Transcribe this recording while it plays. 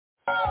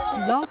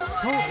Blog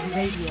Talk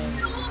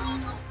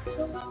Radio.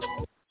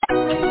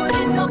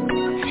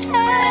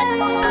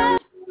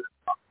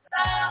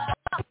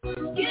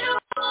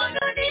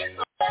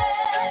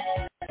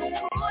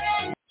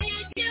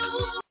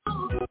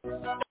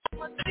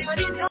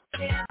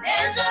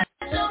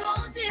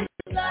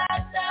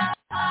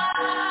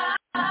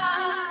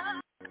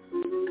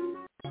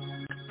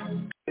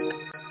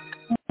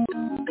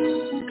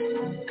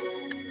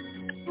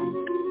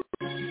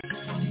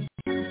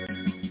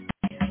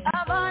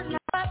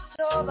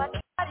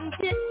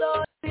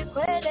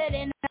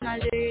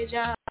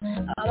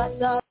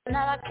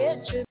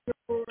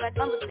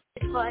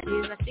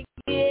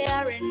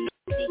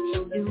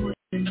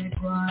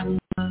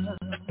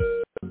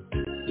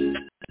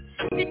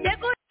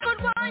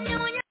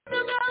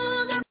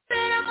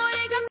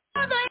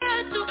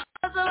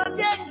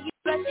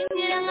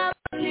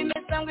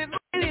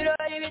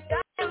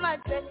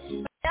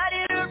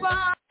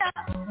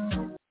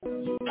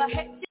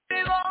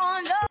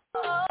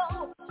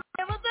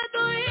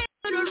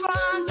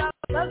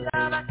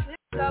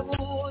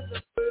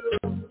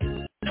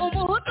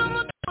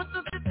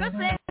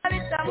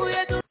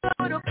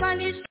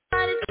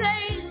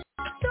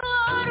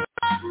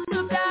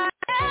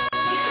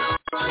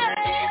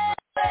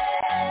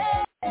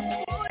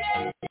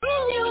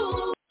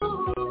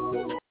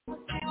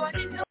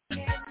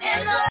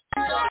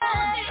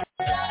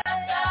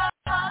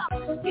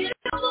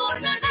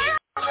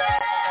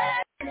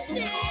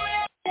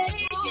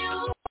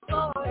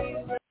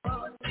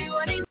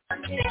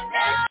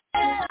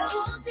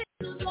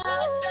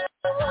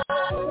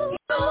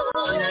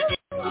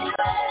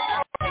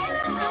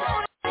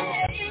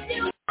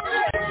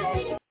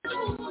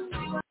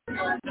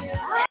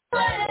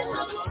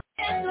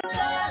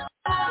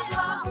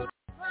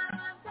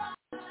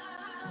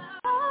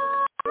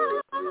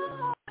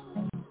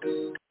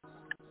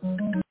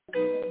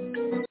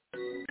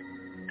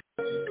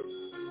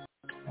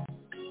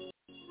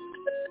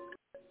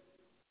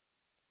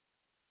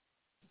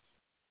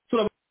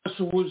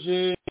 Turabashuje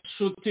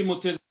nshuti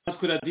muteze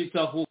amatwi radiyo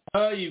itahuka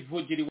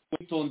ivugira i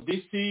Washington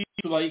DC,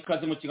 tubaha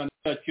ikaze mu kiganiro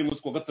cyacu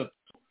cy'umunsi wa gatatu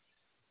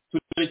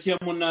turi tariki ya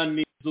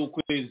 8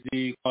 z'ukwezi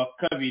kwa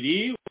kabiri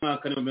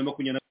umwaka wa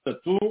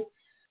 2023.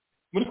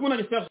 muri kumwe na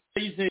Serge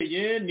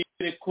Yizeye,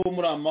 nizere ko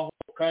muri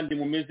amahoro kandi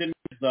mumeze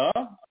neza.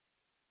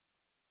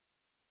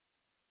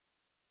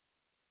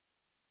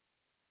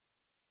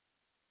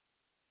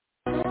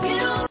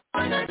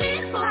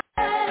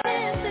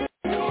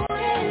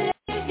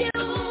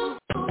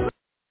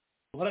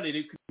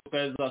 Uhararire ko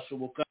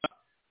yazashoboka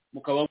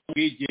mukaba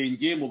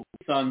mwigenge mu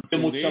busanzwe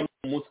muca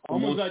umunsi ku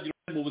munsi, muzagira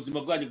mu buzima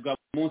bwanyu bwa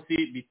munsi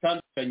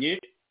bitandukanye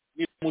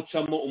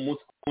mucamo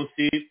umunsi ku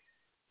munsi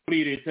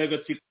kuri leta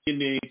y'agatsiko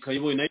nyine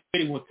kayobowe na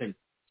Inkotanyi.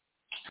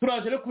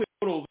 Turaje rero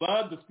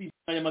kuboroba dufite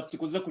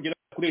insanganyamatsiko ziza kugera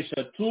kuri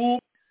 3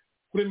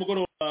 kuri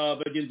mugoroba.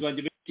 Bagenzi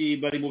banjye benshi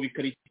bari mu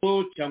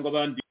bikarito cyangwa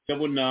abandi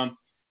ndabona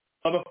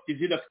abafite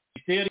izindi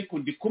activité, ariko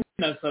ndi kumwe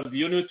na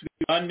Savio niwe turi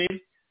bane.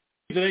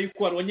 Izera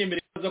yuko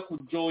wanyemereye aza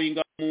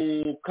kujoinga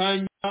mu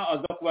kanya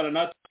aza kubara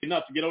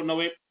natugeraho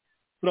nawe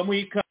turamuha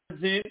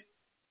ikaze.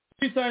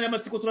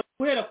 Insanganyamatsiko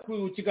turaguhera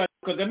ku kiganiro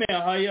Kagame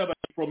yahaye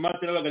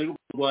abadiplomate n'abaganira mu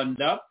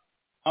Rwanda,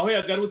 aho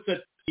yagarutse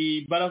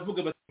ati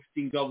baravuga bafite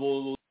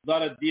ingabo za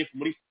Rdf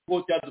muri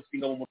Congo cyadufite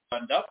ingabo mu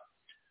Rwanda.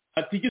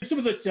 Ati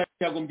igisubizo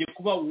cyagombye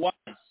kuba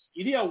one,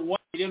 iriya one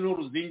rero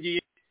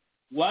ruzingiye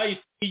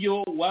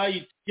wayitiyo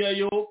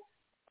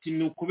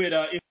kinu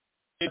kubera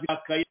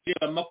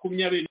akayira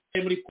 20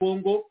 muri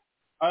Congo,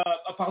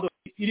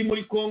 iri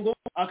muri Congo.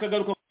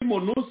 Akagaruka kuri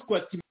MONUSCO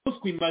ati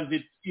MONUSCO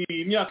imaze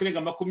imyaka irenga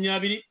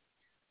 20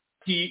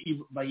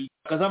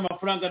 bayikaza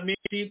amafaranga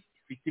menshi,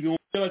 ifite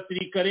ibihumbi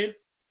by'abasirikare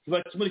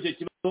kibakimura icyo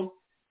kibazo.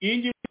 Iyi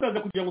ngiyi ikaza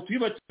kugira ngo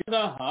tuyubakire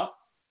ngaha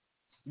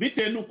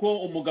bitewe n'uko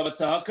umugabo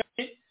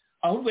atahakanye,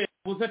 ahubwo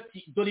yavuze ati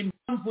dore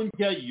impamvu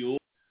njyayo.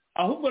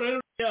 Ahubwo rero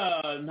ya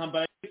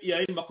ntambara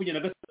ya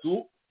M23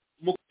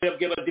 umugabo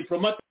yabwiye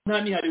abadiplomate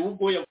nta nihari,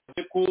 ubwo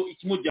yavuze ko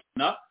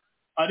ikimujyana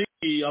ari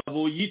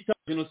abo yita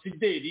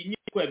genocideri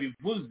nyine ko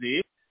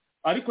yabivuze.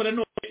 Ariko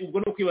nanone ubwo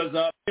no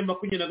kwibaza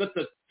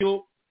M23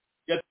 yo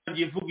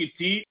yatangiye ivuga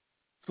iti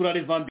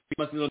turarevambira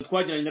amasezerano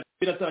twajyanye na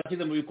Kabila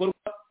atarakize mu bikorwa,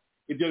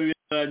 ibyo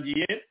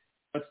birangiye.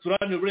 Ati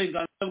turanira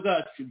uburenganzira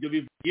bwacu, ibyo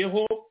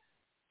bivuyeho.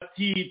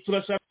 Ati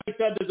turashaka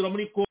itadedura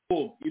muri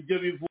Congo, ibyo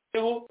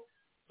bivuyeho.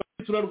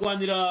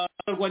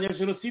 turarwanya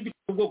jenoside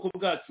ku bwoko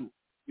bwacu,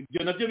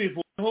 ibyo nabyo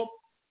bivuyeho.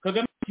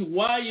 Kagame ati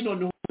wayi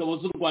noneho ingabo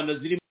z'u Rwanda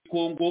ziri muri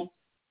Congo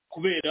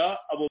kubera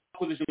abo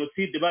bakoze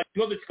jenoside.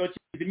 Ikibazo kikaba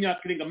kimaze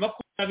imyaka irenga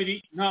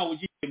 20 ntawe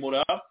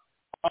ugikemura,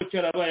 aho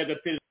cyarabaye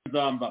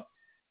agatezamba.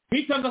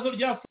 Itangazo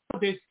rya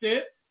FDC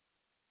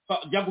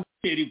rya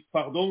guverineri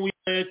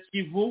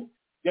Kivu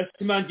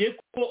yashimangiye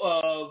ko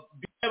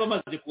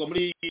bamaze kuva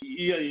muri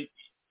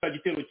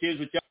igitero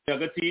cy'ejo cyari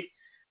hagati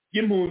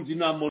y'impunzi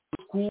na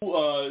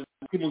MONUSCO,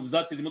 impunzi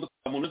zateze imodoka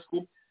ya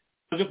MONUSCO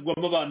baje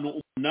kugwamo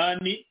abantu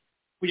 8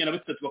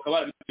 23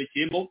 bakaba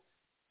barabitekeyemo.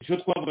 Ejo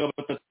twavuga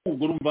batatu,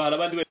 ubwo urumva hari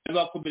abandi bari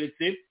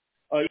bakomeretse.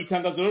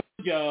 itangazo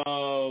rya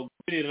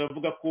guverineri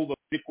ravuga ko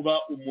bari kuba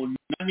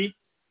 8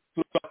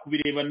 turaza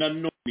kubireba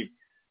nanone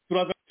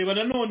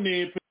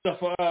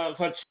perezida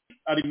Faci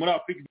ari muri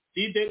Afrique du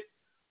Sud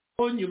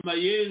ko nyuma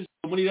y'ejo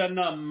muri iriya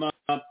nama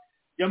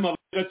y'amabuye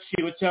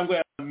y'agaciro cyangwa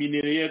ya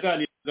minere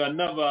yaganiraga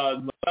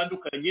n'abantu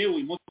batandukanye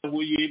uyu munsi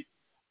yahuye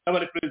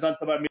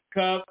n'abareperezanta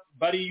b'Amerika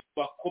bari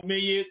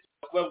bakomeye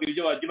kubabwira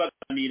ibyo bagiye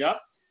baganira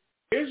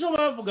ejo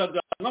bavugaga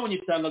nkabonye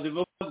itangazo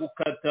rivuga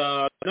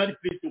gukata Canal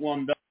Plus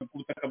Rwanda ku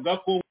butaka bwa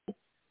Congo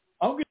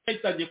aho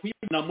bwatangiye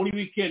kuyibona muri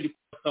weekend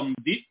ku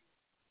samedi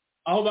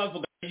aho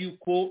bavuga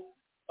yuko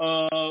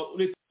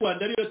leta y'u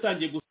Rwanda ariyo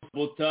yatangiye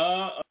gusabota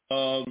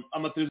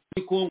amateleviziyo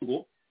muri Congo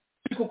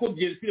ariko ko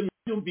byesire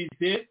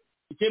byumvise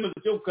icyemezo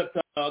cyo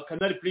gukata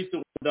Canal Plus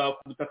Rwanda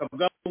ku butaka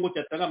bwa Congo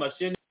cyatanga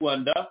amasheni y'u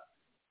Rwanda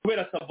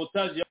kubera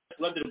sabotage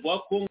y'abaturage rwa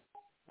Congo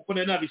kuko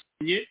nari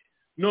nabishimye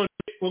none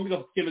Congo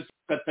igafata icyemezo cyo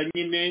gukata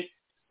nyine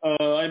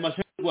ayo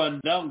masheni y'u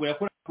Rwanda ngo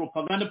yakora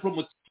propaganda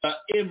promotion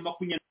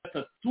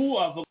M23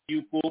 avuga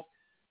yuko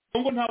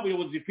Congo nta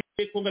buyobozi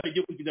ifite Congo ari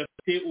igihugu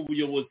kidafite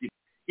ubuyobozi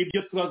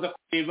ibyo turaza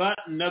kureba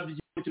nabyo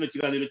mu kino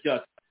kiganiro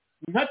cyacu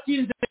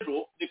ntatinze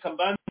rero reka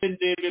mbanze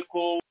ndebe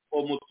ko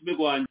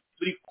umutumirwa wanjye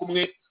turi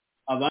kumwe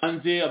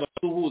abanze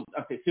abasuhuza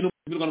afite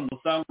n'umutumirwa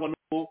n'umusangwa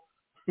nuko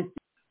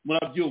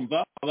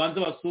murabyumva abanze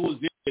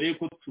basuhuze mbere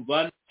yuko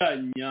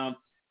tubandanya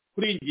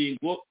kuri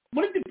ingingo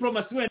muri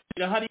diplomasi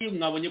wenda hari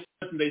mwabonye ko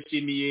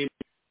ndayishimiye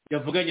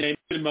yavuganye na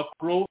Emmanuel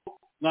Macron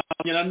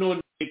mwabonye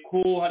nanone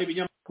ko hari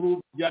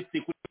ibinyamakuru byanditse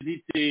kuri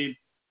visite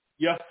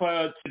ya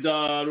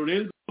Fdlr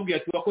Iri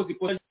ati wakoze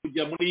ikosa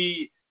kujya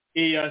muri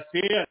EAC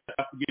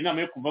kugira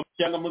inama yo kuva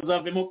cyangwa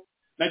muzavemo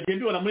nagiye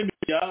mbibona muri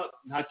media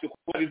ntacyo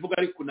kuba bivuga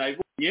ariko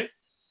nabibonye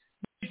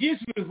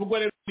byinshi bivugwa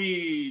rero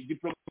muri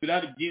diplomasi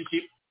birahari byinshi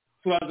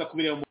turaza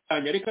kubireba mu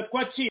kanya reka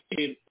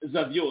twakire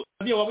Zavio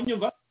waba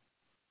unyumva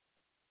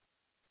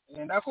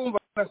ndakumva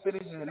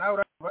Serge nawe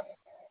urumva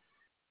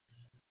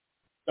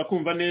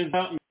ndakumva neza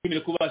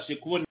mwimire kubashe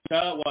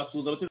kuboneka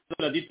wasuza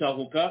abatezera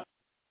ditahuka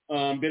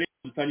mbere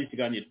dutangira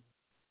ikiganiro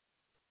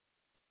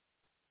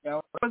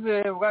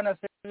yakoze bwana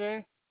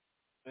Serge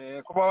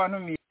kuba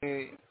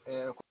wantumiye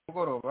ku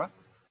mugoroba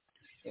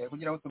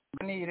kugira ngo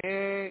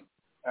tuganire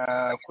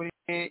kuri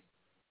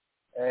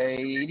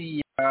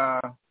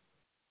iriya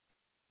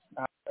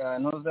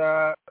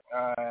noza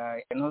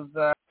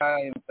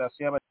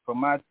invitation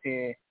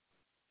y'abadiplomate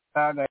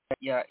kaga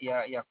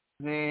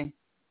yakoze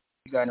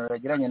ikiganiro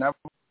yagiranye nabo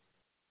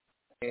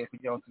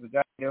kugira ngo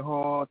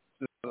tubiganireho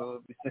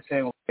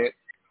tubisesengure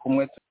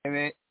kumwe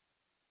turebe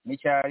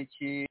n'icyari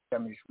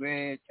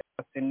kigamijwe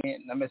cyangwa se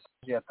na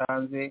message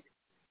yatanze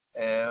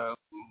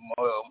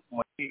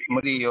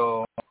muri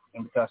iyo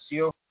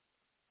invitation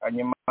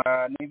hanyuma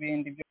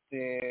n'ibindi byose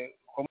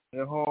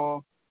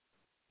komejeho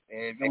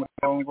byo muri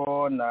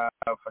Congo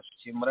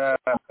nafashe muri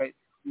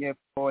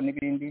y'epfo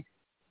n'ibindi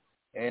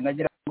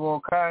nagira ngo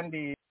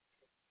kandi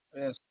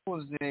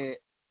suze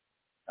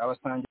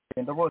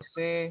abasangirangendo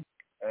bose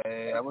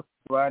abo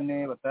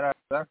tubane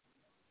bataraza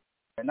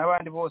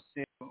n'abandi bose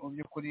mu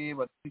by'ukuri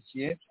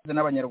batukiye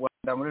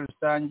n'abanyarwanda muri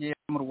rusange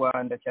mu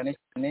Rwanda cyane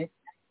cyane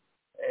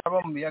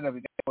abo mu biyaga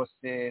bigari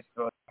bose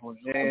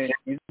turabuje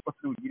niziko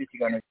tugira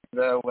ikiganiro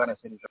cyiza bwana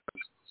Serge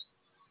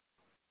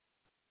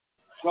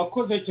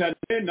wakoze cyane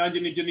nanjye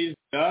nibyo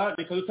nizera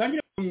reka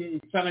dutangire ku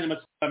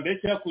nsanganyamatsiko mbere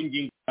cyangwa ku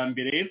ngingo ya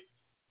mbere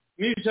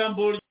mu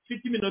ijambo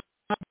rifite iminota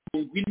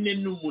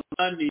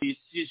 48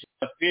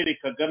 Sijafere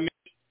Kagame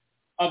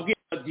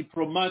abwira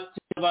diplomate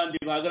n'abandi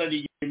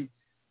bahagarariye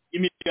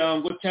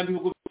imiryango cyangwa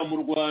ibihugu byo mu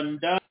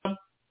Rwanda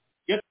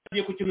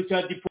yatangiye ku kintu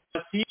cya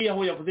diplomasi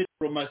aho yavuze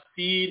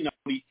diplomasi na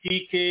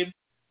politike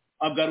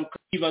agaruka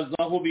yibaza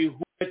aho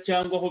bihura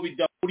cyangwa aho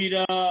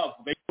bidahurira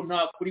avuga ko nta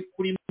kuri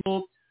kurimo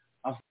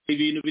avuga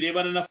ibintu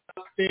birebana na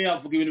fakte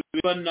avuga ibintu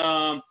birebana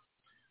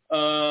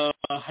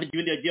hari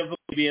ibindi yagiye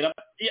avuga bibera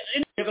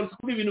yagarutse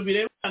kuri ibintu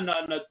birebana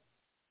na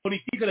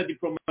politike na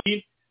diplomasi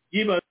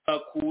yibaza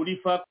kuri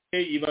fakte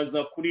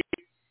yibaza kuri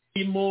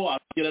imo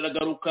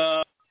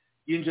aragaruka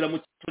yinjira mu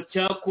cyiciro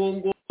cya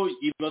Congo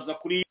yibaza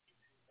kuri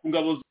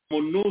ngabo za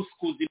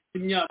MONUSCO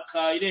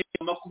z'imyaka irenga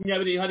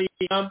 20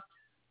 hariya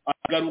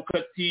agaruka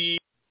ati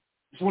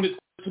turi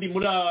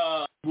muri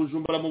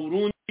Bujumbura mu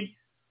Burundi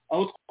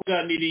aho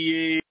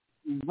twaganiriye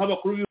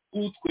nk'abakuru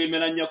b'ibihugu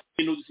twemeranya ku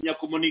bintu dusinya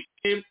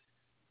communique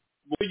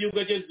mu gihugu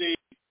ageze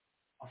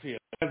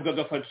avuga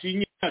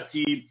gafacinye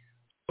ati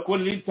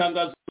kubona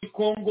itangazo muri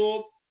Congo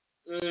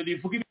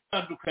rivuga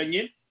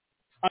ibitandukanye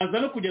aza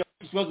no kugera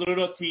ku kibazo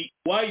rero ati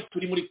why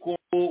turi muri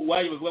Congo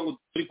why bavuga ngo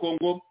turi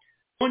Congo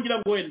ngira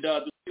ngo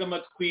wenda dutega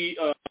amatwi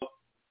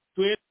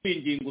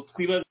twingingo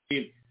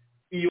twibaze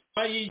iyo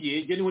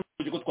bayiye je niho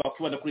nje ko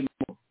twakwibanda kuri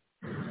mwe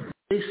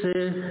ese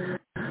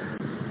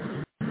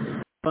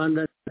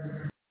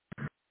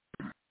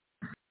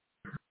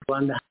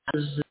Rwanda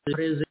has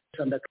presence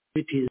and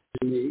activities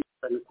in the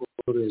Eastern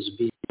Congo has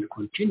been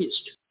continuous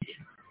to be.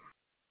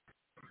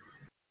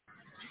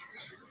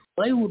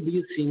 Why would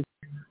you think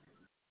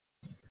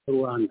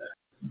Rwanda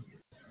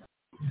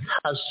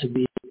has to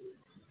be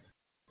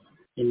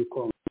in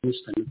Congo,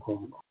 Eastern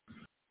Congo.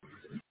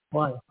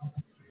 Why?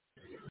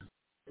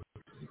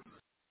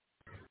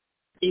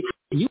 If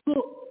you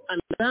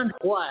understand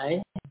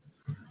why,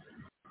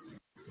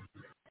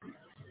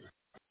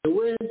 the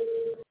way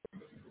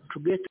to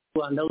get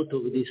Rwanda out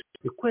of this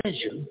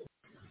equation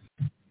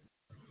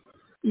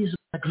is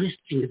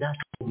addressing that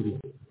problem.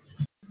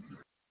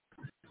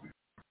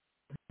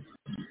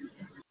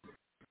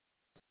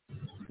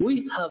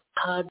 We have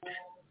had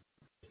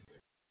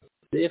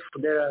the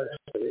Fdlr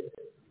Iri,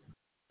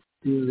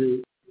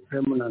 the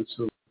remnants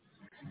of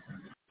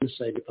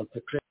genocide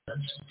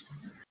perpetrators.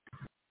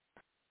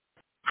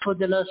 For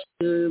the last,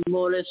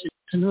 more or less,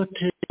 it's not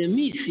a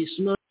myth, it's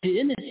not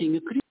anything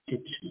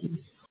created.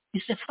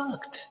 It's a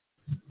fact.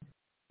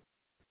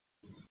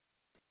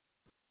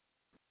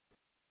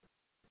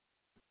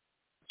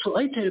 So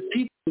I tell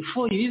people,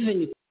 before you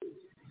even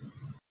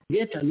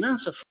get an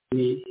answer from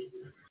me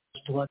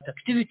as to what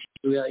activities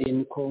we are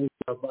in Congo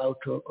about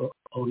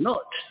or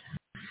not,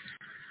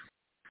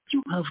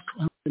 you have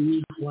to answer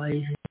me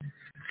why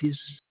this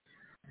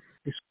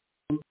is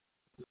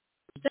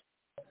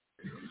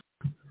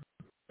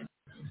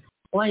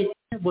why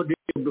everybody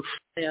would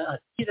fire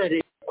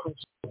artillery across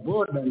the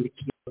border and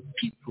kill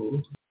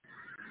people.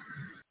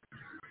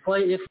 Why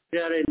if they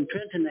are in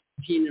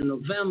 2019 in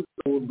November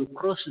would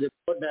cross the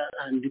border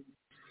and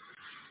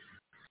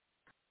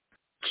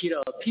kill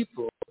our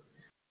people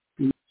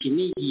in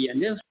Kinigi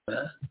and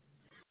elsewhere,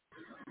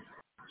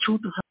 you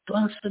would have to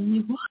answer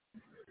me why.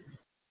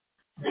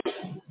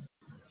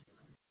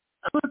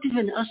 I'm not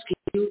even asking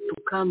you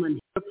to come and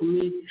help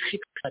me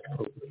fix that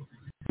problem.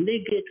 When they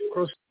get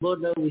across the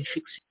border, we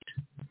fix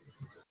it.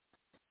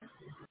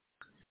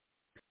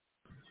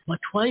 But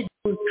why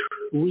don't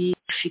we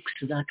fix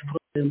that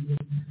problem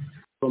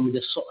from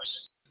the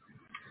source?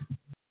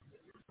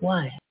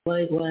 Why?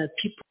 Why are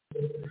people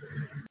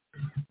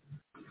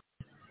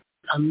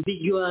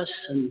ambiguous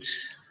and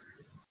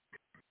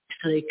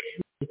it's like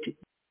if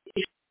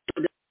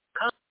they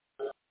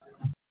come,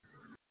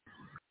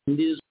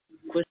 these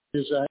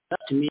questions are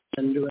asked to me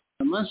and when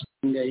I'm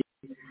answering,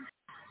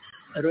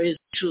 I raise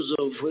issues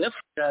of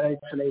Fdlr.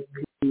 It's like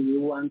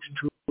you want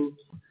to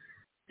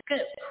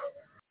escape.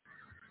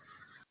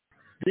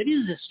 There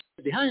is a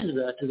story behind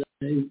that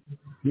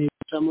maybe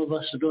some of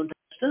us don't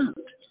understand.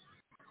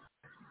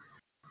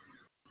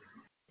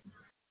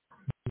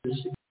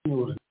 There's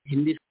anyone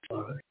in this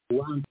world who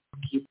wants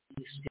to keep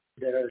this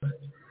Fdlr.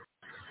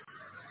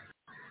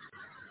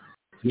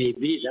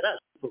 Maybe there are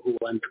people who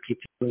want to keep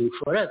it going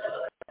forever.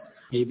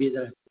 Maybe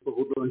there are people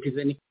who don't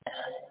even care.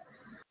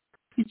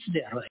 It's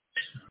their right.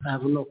 I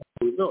have no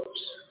problem with those.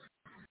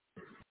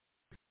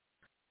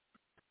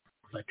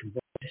 But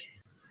boy,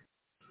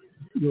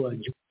 you are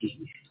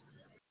joking.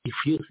 If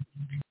you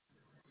think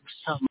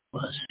some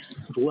of us,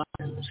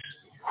 Rwandans,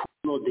 who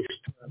know the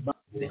story about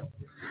them,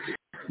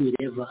 will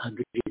ever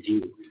agree with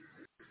you.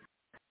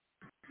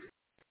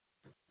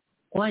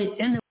 Why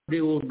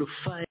anybody would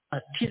fire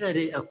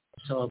artillery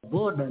across our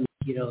border and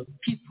kill our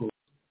people?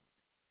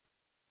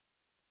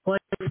 Why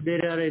if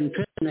they are in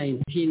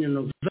 2019 in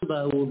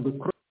November would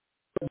cross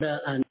the border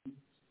and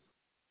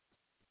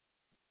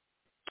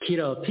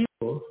kill our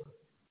people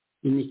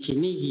in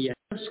Kinigi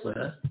and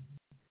elsewhere?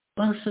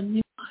 Answer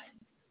me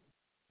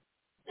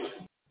why.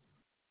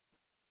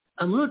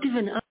 I'm not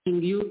even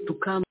asking you to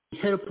come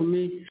and help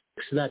me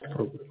fix that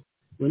problem.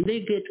 When they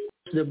get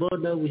across the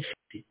border, we fix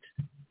it.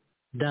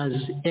 Does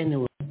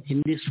anyone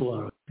in this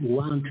world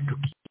want to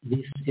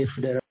keep this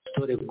Fdlr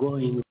story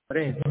going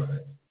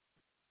forever?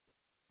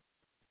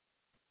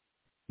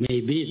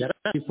 Maybe there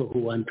are people who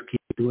want to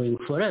keep it going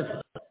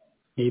forever.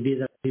 Maybe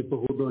there are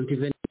people who don't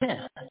even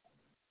care.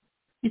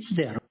 It's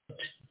their right.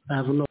 I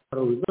have no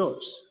problem with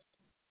those.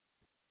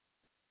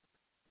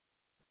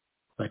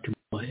 But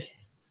boy,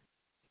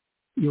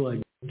 you are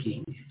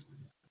joking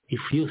if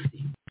you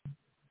think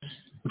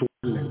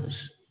Rwandans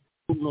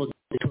who know the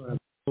story about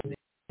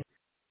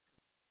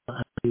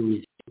them agree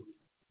with you.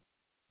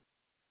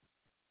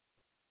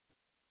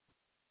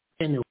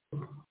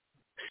 Anyone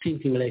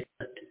thinking like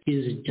that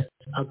is just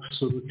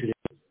absolutely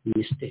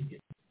mistaken.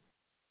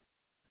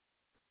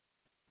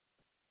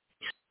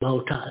 It's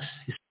about us.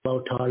 It's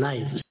about our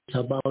lives. It's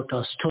about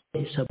our stories.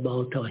 It's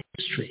about our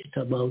history. It's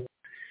about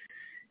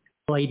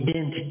our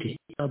identity.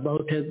 It's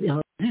about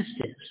our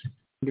existence.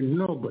 And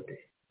nobody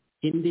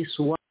in this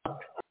world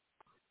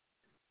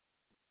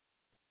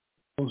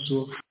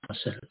also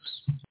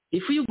ourselves.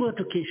 If you go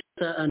to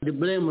Kinshasa and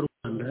blame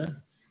Rwanda,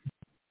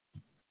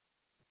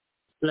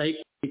 like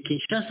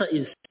Kinshasa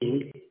is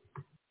saying,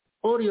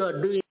 all you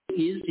are doing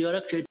is you are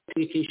actually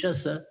taking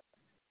Kinshasa.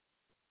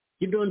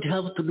 You don't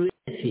have to do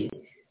anything.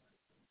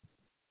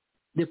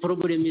 The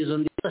problem is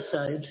on the other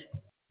side.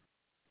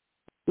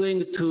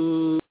 Going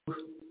to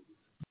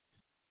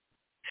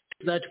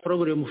that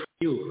problem for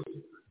you.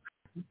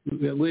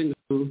 We are going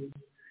to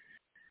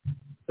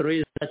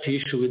raise that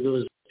issue with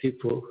those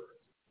people.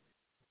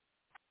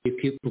 You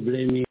keep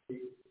blaming,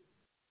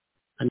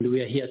 and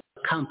we are here to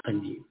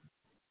accompany you.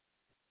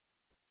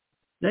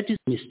 That is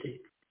a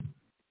mistake.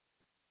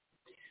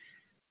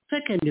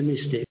 Second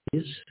mistake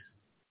is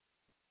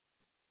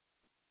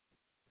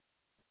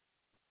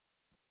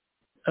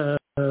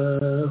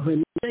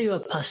when you are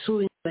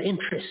pursuing the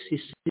interests,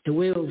 it's a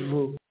way of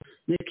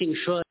making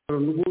sure you're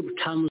on good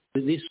terms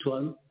with this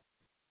one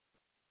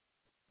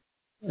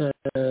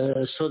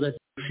so that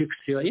you fix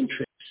your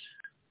interests.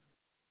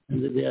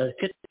 And they are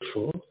catered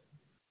for.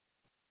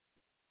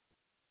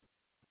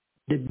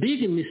 The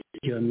big mistake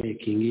you are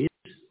making is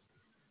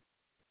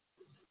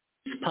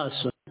this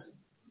person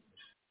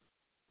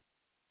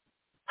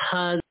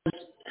has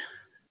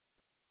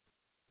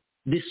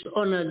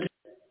dishonored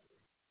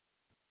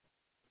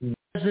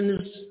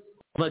dozens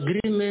of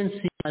agreements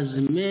he has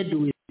made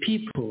with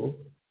people,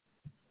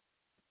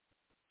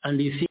 and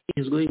you think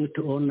he's going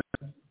to honor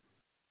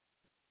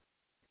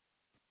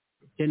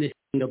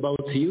anything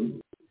about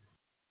you?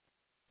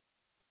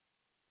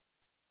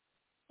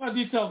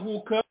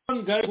 aditahuka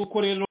ngari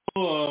gukorero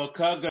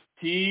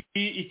kagati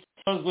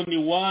ikibazo ni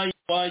why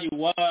boys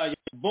why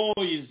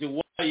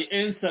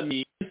answer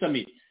me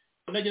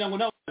nagira ngo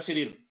nawe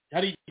rero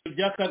hari ibintu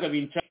byakaga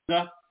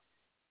bincanga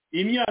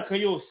imyaka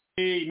yose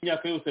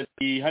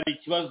hari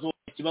ikibazo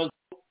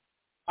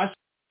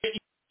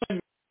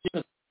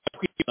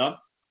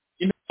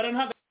intara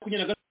ntaga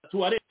kunyana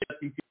gatatu areba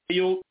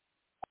atiyo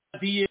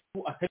adiye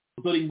atari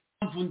dore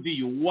impamvu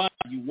ndiyo why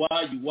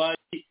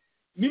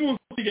ni mu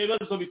nzira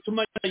ibibazo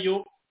bituma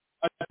yayo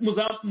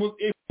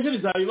ejo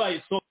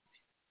bizabibaye so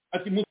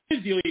ati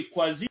muziyo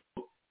ikwazi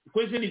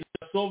equation is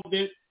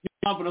solved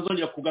n'impamvu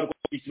nazongera kugaruka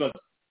ku kibazo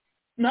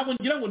ntabwo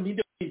ngira ngo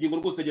ntinde ingingo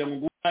rwose agira ngo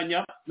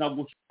nguranya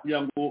ntabwo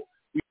kugira ngo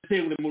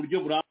witegure mu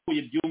buryo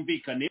burambuye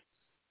byumvikane.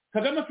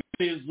 Kagame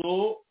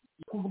afitezo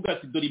kuvuga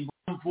ati dore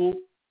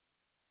impamvu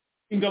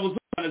ingabo z'u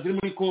Rwanda ziri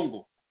muri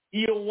Congo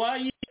iyo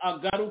wayi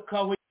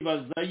agarukaho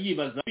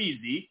yibaza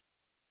bizi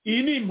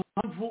iyi ni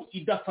impamvu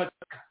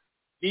idafatika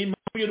ni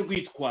impamvu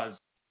y'urwitwazo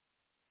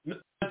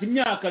ati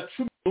imyaka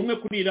 11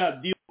 kuri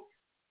radio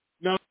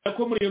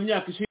nako muri iyo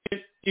myaka ishize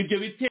ibyo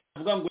bitera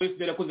avuga ngo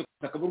Fdlr yakoze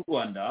kutaka mu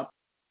Rwanda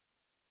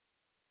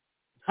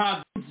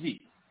ntabyo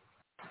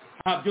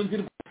nzi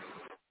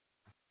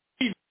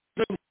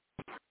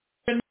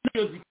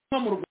niyo zikoma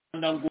mu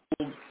Rwanda ngo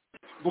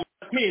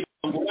batera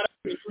ngo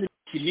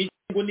barashyize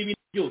ngo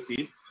n'ibindi byose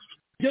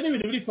ibyo ni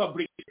ibintu biri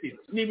fabricated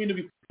ni ibintu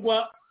bikorwa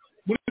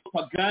muri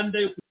propaganda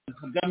yo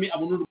Kagame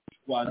abona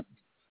urwitwazo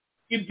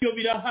ibyo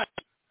birahari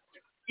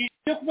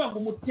ibyo kuvuga ngo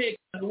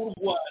umutekano w'u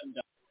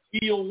Rwanda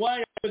iyo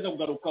waya kweza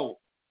kugarukaho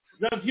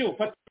zavyo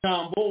fata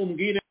ijambo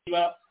umbwire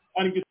niba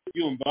ari byo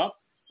byumva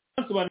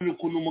asobanura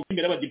ukuntu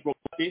umugambira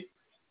y'abadiplomate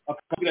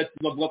akabwira ati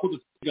bavuga ko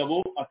dufite ingabo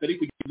atari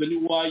kugiza ni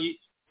wayi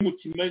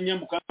mukimenya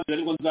mukandira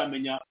ariko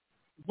nzamenya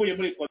uvuye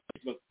muri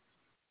Equateur.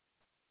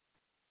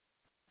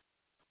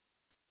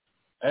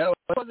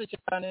 Urakoze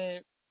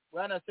cyane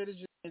bwana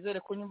Serge, nizere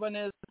ko nyumva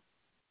neza.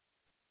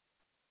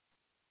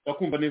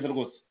 Ndakumva neza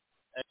rwose.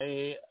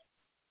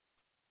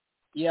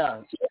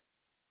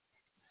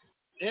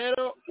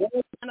 Rero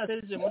bwana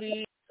Serge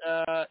muri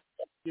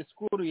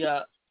disikuru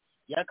ya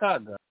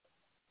Kaga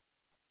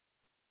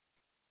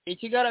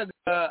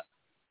ikigaragara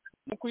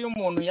nuko uyu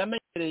muntu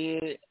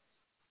yamenyereye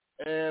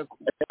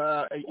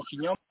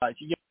ikinyoma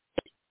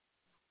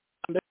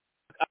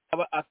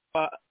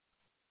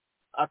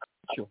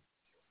akacyo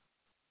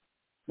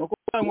nuko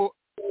ngo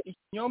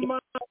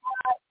ikinyoma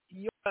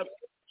iyo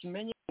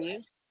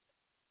kimenyereye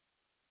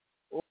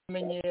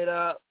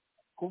umenyera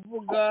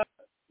kuvuga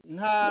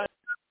nta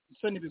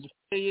isoni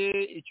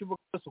biguteye icyo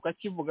uvuga cyose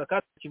ukakivuga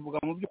kandi ukivuga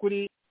mu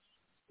by'ukuri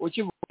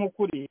ukivuga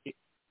nk'ukuri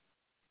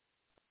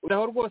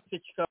uraho rwose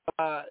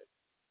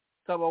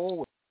kikaba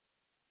wowe.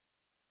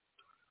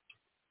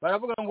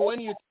 Baravuga ngo when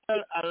you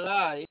tell a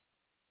lie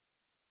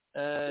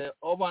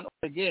over and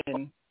over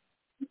again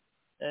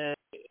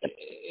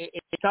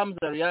it becomes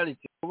a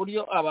reality.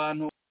 Uburyo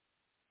abantu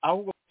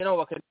ahubwo bageraho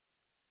bakari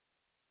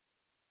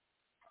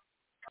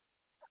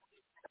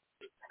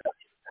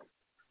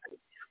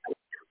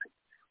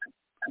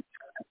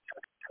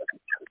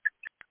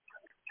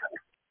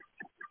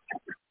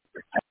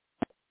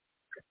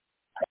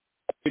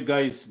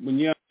guys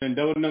munya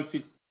ndabona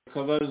mfite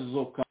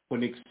akabazo ka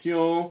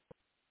connection.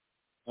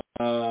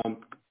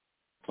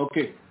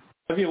 Okay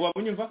Javier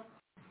wabunyumva?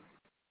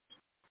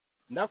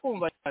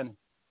 Ndakumva cyane.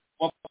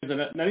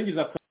 Wakomeza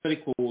naringiza akabazo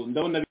ariko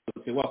ndabona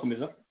bitose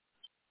wakomeza.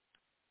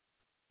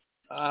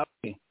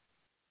 Okay.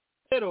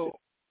 Pero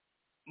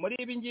muri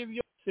ibi ngibi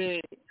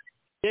byose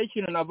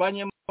ikintu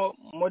navanyemo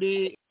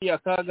muri ya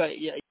Kaga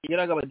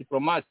yageraga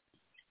abadiplomate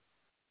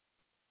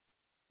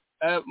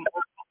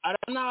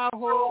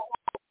aranaho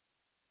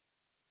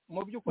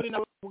mu by'ukuri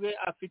nawe ubwe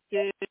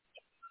afite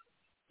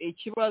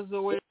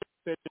ikibazo we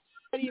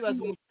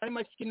aribaza umutari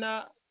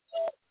makina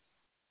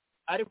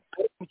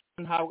ariko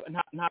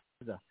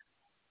ntaza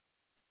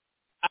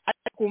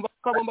kumva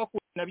ko agomba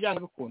kubona byanga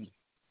bikunda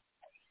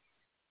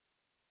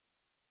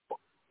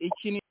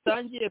ikintu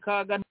itangiye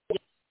Kaga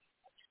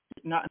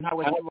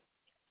ntabwo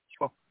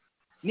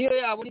niyo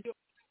yabo nibyo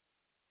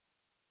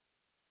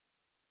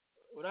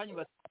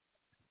uranyuba.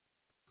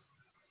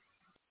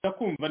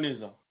 Ndakumva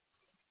neza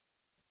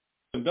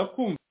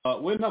ndakumva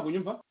we ntabwo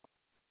unyumva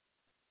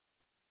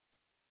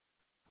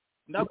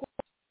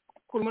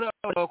ndakuru muri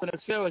aba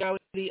connection yawe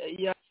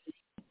ya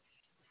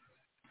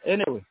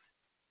anyway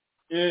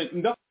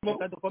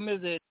ndakumva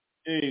dukomeze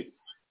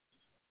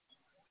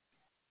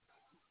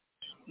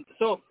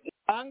so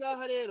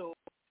ahangaha rero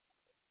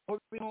mu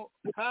bintu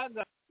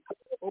kaga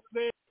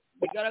ubwe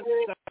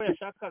bigaragaza ko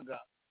yashakaga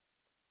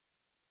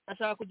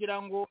ashaka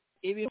kugira ngo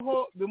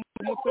ibiho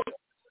bimutwe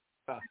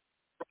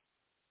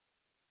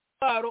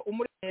baro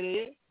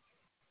umuremereye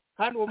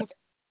kandi uwo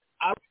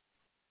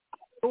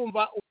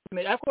arumva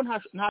umerewe ariko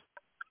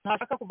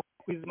ntashaka kuva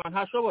ku izima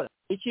ntashobora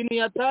ikintu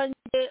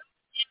yatangiye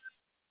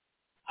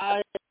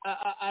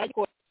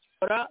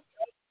arikora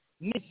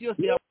n'isi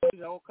yose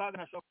yavugaho kaga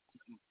ntashobora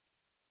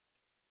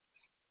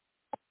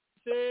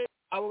se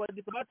abo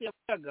badiplomate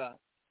yavugaga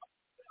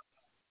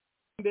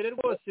imbere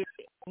rwose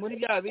muri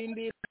bya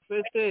bindi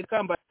fese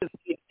kamba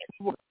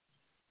kuvuga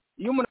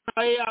iyo umuntu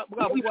aye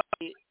bwa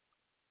burwayi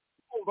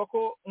kumva ko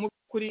mu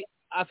kuri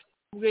afite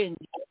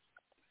ubwenge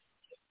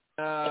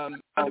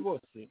kandi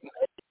bose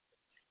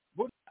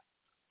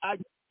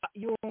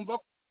yumva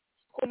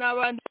ko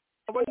n'abandi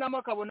babonamo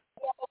akabona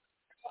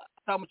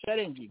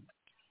atamucarengi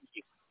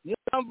niyo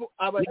mpamvu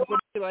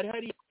abadiplomate bari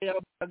hari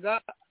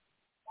yabaga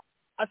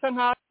asa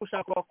nkaho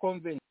ushaka wa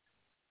convince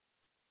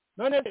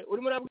none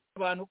urimo urabwira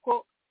abantu ko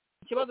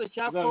ikibazo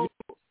cya Kongo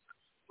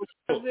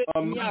ukize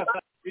imyaka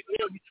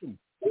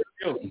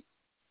 10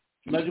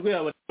 majwi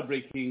yawe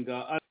breaking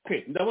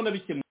okay ndabona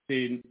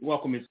bikemutse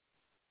wakomeza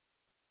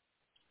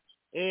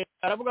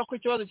aravuga ko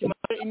ikibazo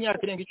kimaze imyaka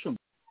 10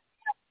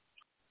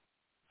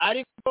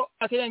 ariko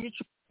akirenga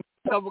 10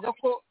 akavuga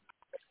ko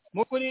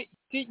mu kuri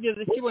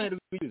tigeze kibonera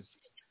ibisubizo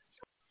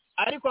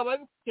ariko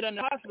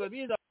ababikirana hafi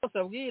babiza bose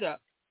abwira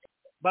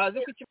bazi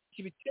ko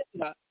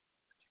kibitera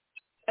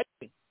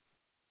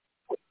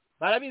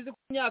barabizi ku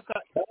myaka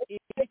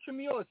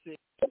 10 yose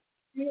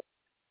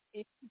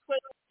itwe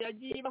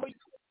yagiyeho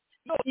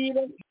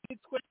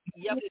itwe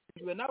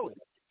yabizwe nawe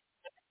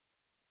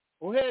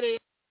uhereye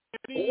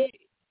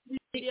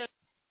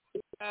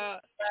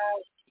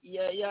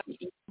ya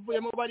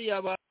vuyemo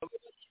bariya ba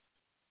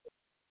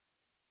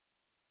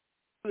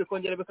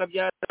bikongera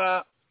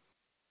bikabyara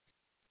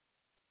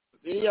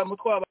biriya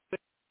mutwa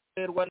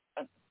baterwa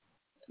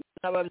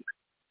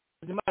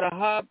n'abazimara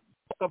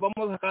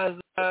bakavamo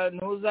hakaza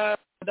ntuza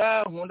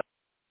nkunda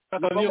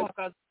bakavamo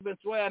hakaza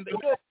benshi yambaye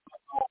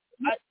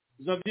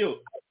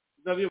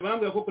Zavio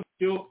bambwira ko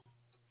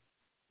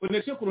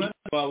connection ku ruhande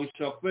rwawe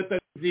ishobora kuba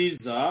atari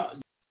nziza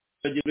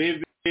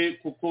urebe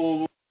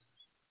kuko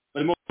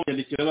barimo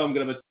kwandikira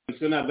bambwira bati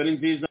connection ntabwo ari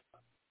nziza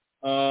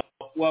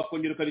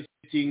wakongera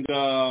ukarisinga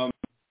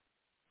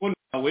phone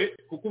yawe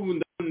kuko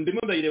ndimo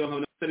ndayireba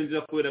nkabona atari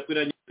nziza kubera ko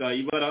iranyika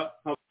ibara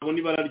nkabona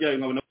ibara ryayo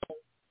nkabona ko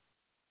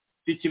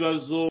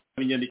ikibazo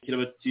binyandikira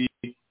bati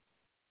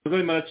biba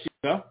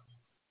maracika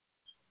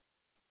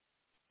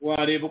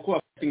wareba uko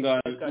afite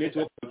inga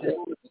network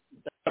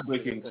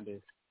breaking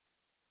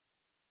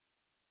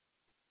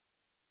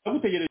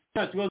agutegereje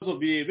nta kibazo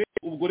birebe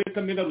ubwo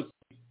reka mbengarutse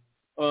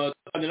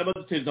tangira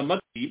baduteza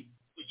amatwi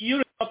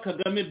iyo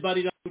Kagame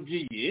bari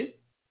ragiye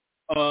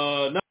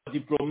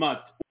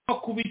n'abadiplomate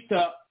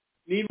ukubita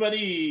niba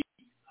ari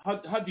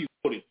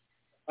hadikore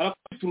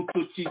arakubita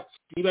urutoki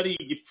niba ari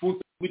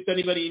igipfunsi kubita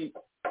niba ari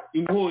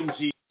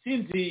inkonji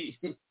sinzi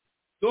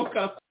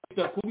doka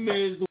kubita ku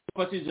meza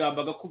ufata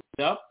ijambo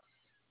agakubita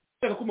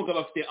ko umugabo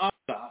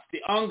afite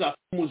anga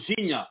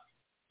umujinya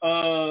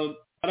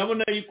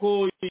arabona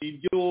yuko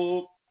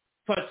ibyo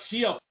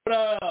faci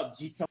akora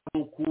byita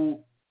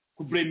ku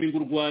blaming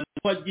u Rwanda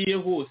wagiye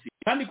hose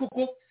kandi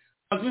kuko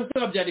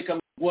azwese byandika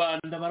mu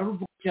Rwanda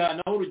bararuvuga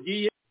cyane aho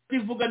rugiye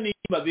bivuga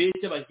niba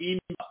beshya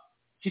bahimba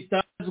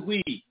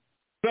kitazwi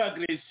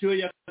agression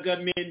ya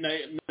Kagame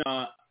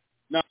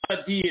na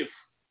Rdf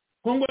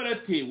Kongo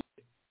yaratewe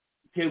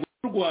iterwa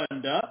n'u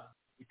Rwanda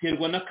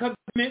iterwa na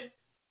Kagame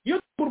iyo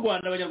u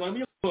Rwanda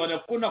abanyarwanda byo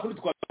ko nakuri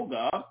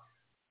twavuga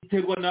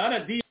iterwa na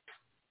Rdf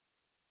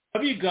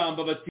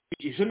abigamba bati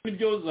ejo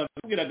nibyo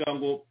zabwiraga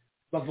ngo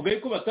bavuga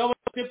yuko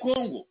batabafite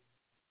Kongo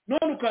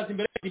none ukaza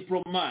imbere ya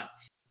diplomate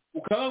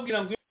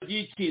ukababwira ngo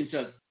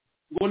yikinsaza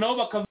ngo nabo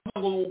bakavuga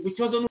ngo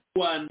ikibazo n'u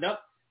Rwanda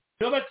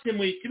baba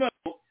bakemuye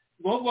ikibazo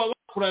ngo ahubwo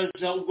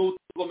bakuraja ubwo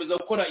gukomeza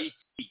gukora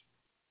iki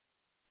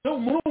no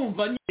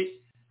murumva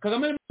nye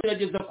Kagame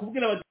yarageza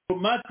kubwira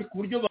abadiplomate ku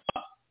buryo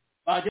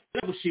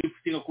bagera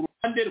gushifitinga ku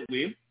ruhande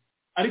rwe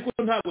ariko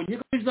ntabwo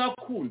nkeka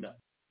bizakunda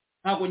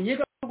ntabwo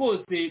nkeka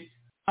rwose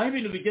aho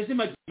ibintu bigeze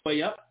magingo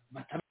ya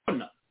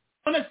batabona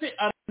none se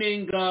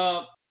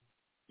aranenga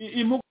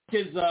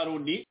impuguke za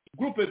Loni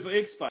group of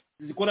experts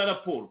zikora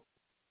raporo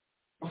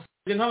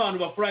nk'abantu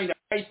bafuranga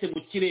kahise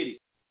mu kirere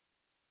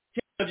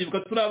cyabyibuka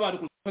turi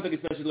abantu gufata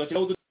gisashi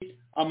twakiraho uduti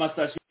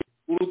amasashi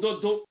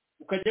urudodo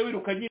ukajya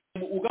wiruka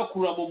nyine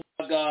ugakura mu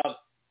magaba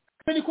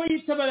kandi ko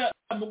yitaba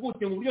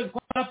mugute mu buryo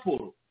zikora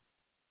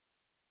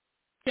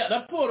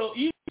raporo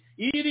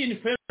iri ni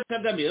Fdlr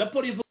Kagame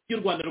raporo ivuga y'u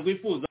Rwanda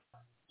rwifuza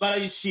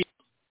barayishima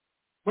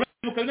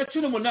murabibuka na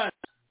 18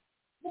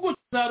 mugute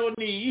za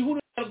Loni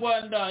ihuru ya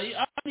Rwanda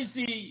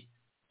isi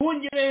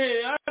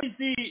bungere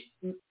isi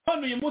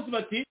hano uyu munsi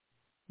bati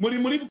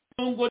muri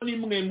Congo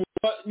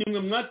nimwe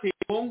mwateye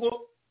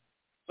Congo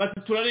bati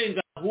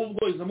turarenga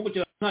ahubwo izo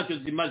mugukira ntacyo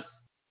zimaze.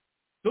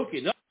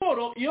 Okay,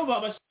 raporo iyo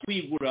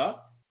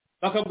babashwigura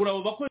bakagura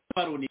abo bakozi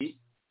baroni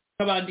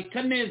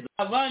kabandika neza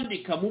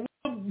abandika mu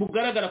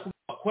bugaragara ko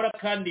bakora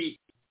kandi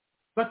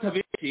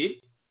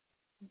batabete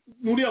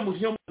muri ya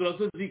mujinya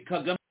w'umusozi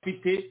Kagame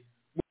afite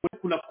muri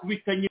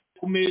kunakubitanye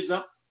ku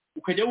meza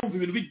ukajya wumva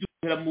ibintu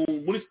biduhera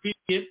muri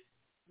speech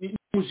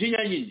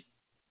mujinya nyine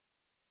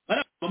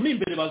barabamo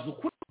imbere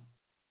bazukuru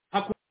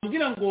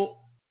hakumbwira ngo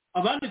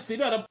abanditse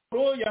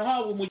raporo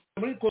yahawe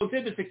muri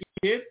Conseil de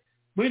Sécurité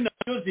muri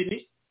Nations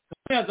Unies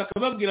yaza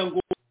akababwira ngo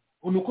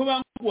nuko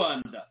banga u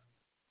Rwanda.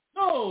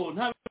 No,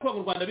 nta biko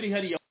mu Rwanda biri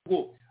hariya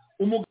ngo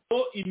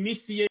umugabo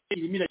imisi ye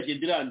irimo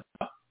iragenda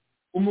irangira,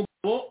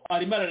 umugabo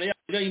arimo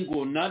ararayira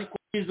ingona ariko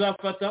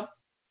izafata,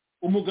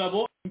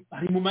 umugabo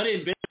ari mu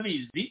marembe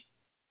abizi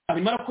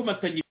arimo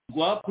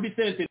arakomatanyirwa kuri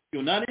scène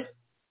internationale.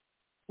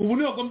 Ubu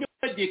ni bagombye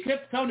bagiye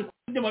Cape Town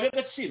kujya mu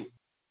bagaciro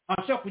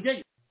ashaka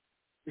kujyayo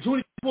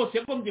ijuri bose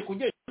yagombye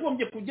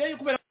kujyayo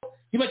kubera ko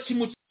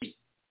ntibakimukiye.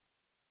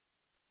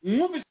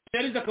 Mwumvise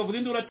yarize akavuga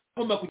induru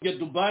atagomba kujya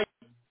Dubai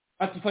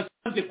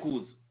atifatanye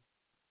kuza.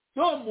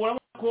 So murabona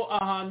ko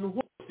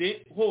ahantu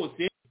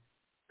hose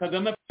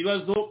Kagame afite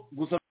ibibazo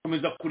gusa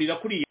akomeza kurira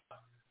kuriya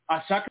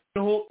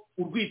ashakaho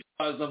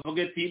urwitwaza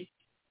avuga ati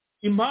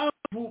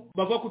impamvu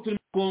bavuga ko turi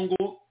mu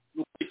Congo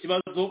nuko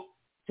ikibazo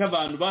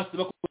cy'abantu base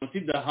bakora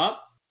jenoside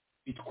aha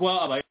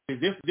bitwa aba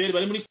Fdlr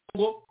bari muri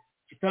Congo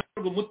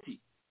kitararwa umuti.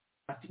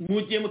 Ati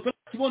mugiye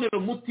mutakibonera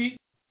umuti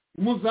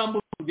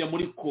muzambuka kujya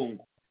muri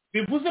Congo.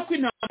 Bivuze ko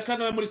intambara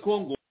Kagame muri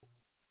Congo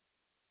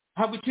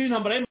ntabwo ikiri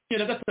intambara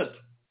ya gatatu,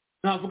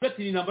 navuga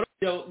ati ni intambara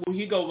ya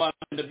guhiga abo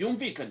bantu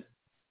byumvikana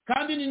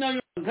kandi ni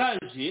nayo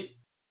ngaje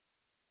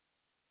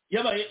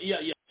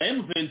ya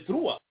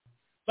M23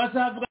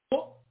 bazavuga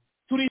ko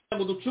turi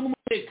ngo ducunga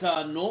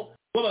umutekano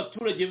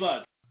w'abaturage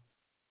bacu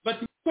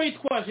bati ko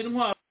yitwaje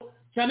intwaro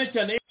cyane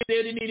cyane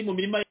Fdlr niri mu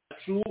mirima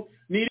yacu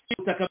niri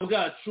ubutaka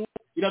bwacu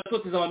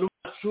iratoteza abantu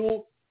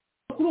bacu.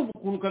 Kurumva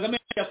ukuntu Kagame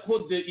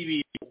yakoze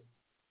ibintu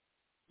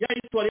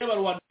yayitwara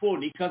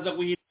y'abarwanfone ikaza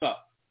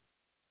guhita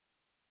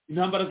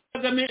intambara za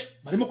Kagame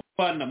barimo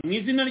kurwana mu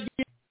izina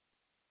rye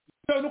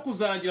no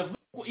kuzarangira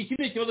ko iki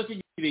ni ikibazo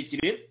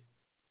cy'igikirekire.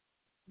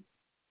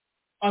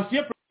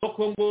 Ancien président wa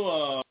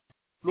Congo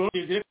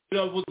Florent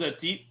yavuze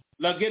ati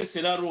la guerre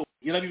sera longue,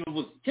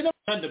 yarabivuze cyane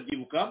kandi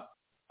abyibuka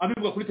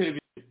abivuga kuri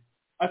televiziyo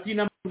ati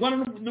intambara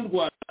n'u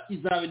Rwanda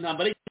izaba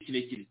intambara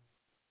y'ikirekire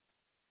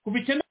kuva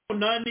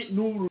 1998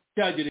 n'ubu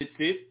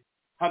cyageretse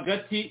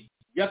hagati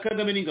ya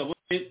Kagame n'ingabo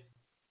ze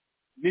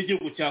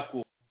n'igihugu cya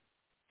Congo.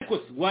 Ariko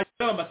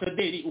wagira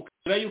ambasaderi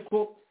ukira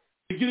yuko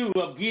ibyo uri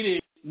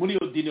bubabwire muri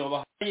yo dine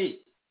wabahaye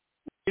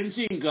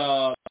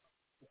inshinga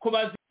uko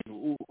bazi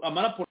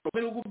amaraporo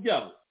y'ibihugu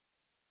byabo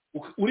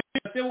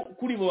uretse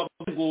kuri bo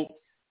bavuga ngo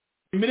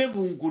imere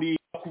bunguri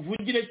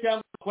kuvugire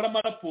cyangwa akora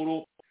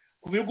amaraporo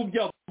ku bihugu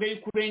byabo bwe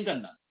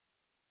kurengana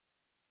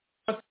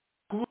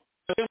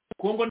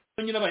Kongo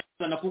nyine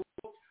abayizana kuko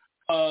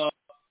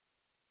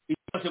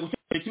ifashe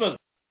gukemura ikibazo.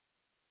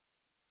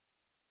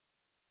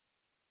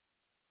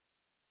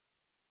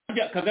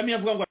 Kagame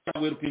yavuga ngo ashaka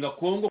guherukira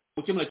Kongo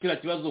gukemura kiriya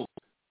kibazo.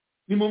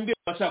 Ni mu mbwe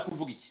bashaka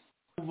kuvuga iki?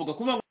 Kuvuga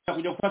ngo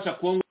kujya gufasha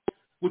Kongo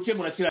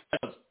gukemura kiriya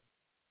kibazo.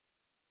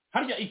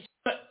 Harya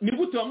ni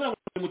gute bamwe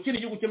mu kindi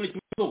gihugu gukemura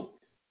ikibazo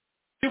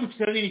cyo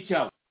gukira nini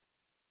cyabo?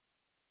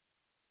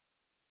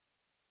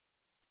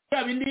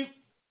 Bindi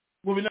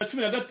mu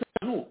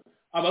 2015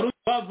 abarundi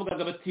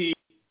bavugaga bati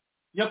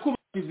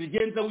nyakubahwa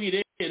zigenza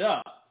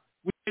wirera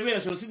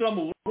wirebera jenoside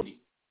mu Burundi.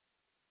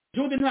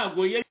 Jude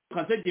ntabwo yari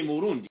kansege mu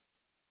Burundi.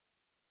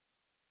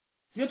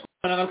 Iyo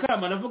twanaga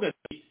Karamana avuga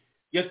ati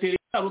yatereye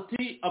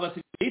ruti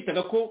abasirikare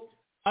yitaga ko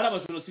ari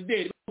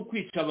abajenosideri bo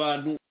kwica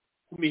abantu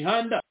ku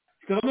mihanda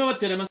Kagame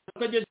batera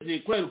amasaka ageze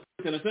kuri aeroport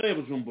international ya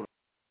Bujumbura.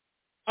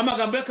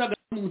 Amagambo ya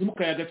Kagame mu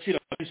kayagacira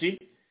benshi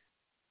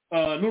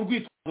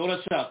n'urwitwazo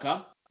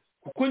urashaka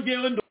kuko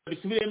ngewe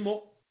ndabisubiremo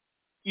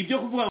ibyo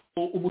kuvuga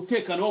ngo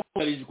umutekano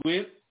w'abarijwe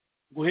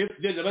ngo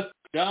Fdlr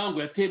batira ngo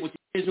yateye mu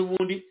kigejo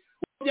bundi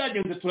uko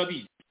byagenze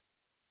turabizi.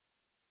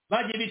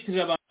 Bagiye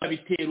bitirira abantu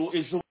bitero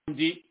ejo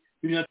bundi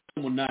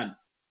 2008.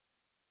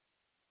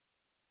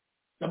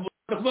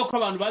 Ndavuga ko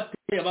abantu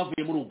bateye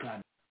bavuye muri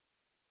Uganda.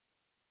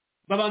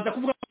 Babanza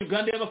kuvuga ko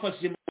Uganda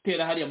yabafashije mu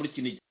gutera hariya muri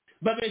Kinigi.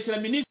 Babeshyira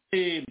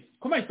ministre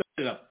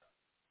komayisera.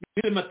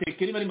 Ministre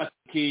Matekeri bari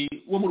Mateke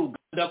wo muri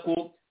Uganda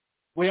ko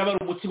we yabara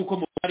umuti kuko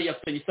mu bari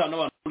yafanye isano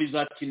n'abantu muri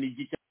za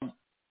Kinigi cyangwa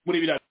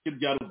muri biraje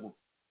bya ruguru.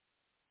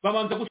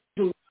 Babanza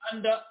gushinja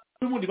Uganda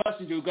n'ubundi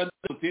bashinje Uganda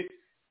gute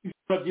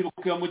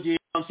babyibuka mu gihe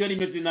ancien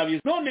imeze nabi.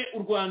 None u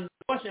Rwanda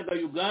bashaka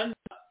Uganda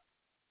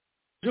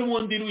je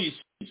mundi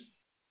ruishi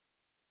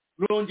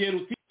rongera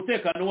uti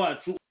umutekano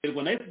wacu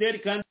uterwa na Fdlr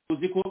kandi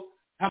uzi ko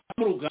nta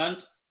mu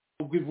Uganda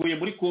ubwo ivuye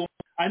muri Congo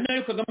ari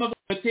nayo Kagame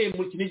abateye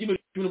mu Kinigi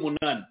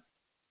 2018.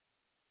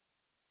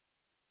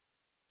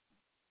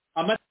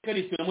 Amateka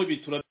risubira mu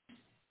bitura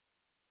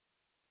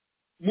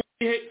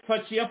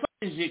faci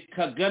yafatije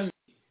Kagame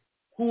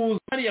kuza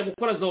hariya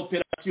gukora za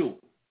operasiyo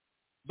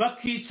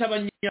bakica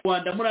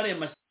abanyarwanda muri ariya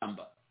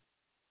mashyamba,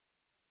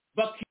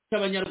 bakica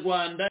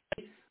abanyarwanda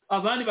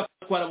abandi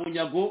bakatwara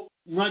bunyago.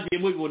 Mwagiye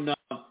mubibona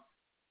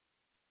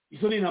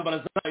izo ni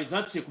intambara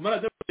zaciye ku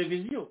maradiyo na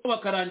televiziyo,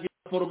 bakarangira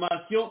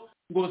foromasiyo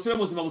ngo basubire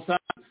mu buzima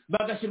busanzwe,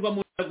 bagashyirwa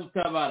mu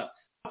gutabara,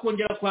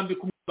 bakongera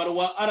kwambika umwambaro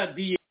wa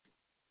Rdf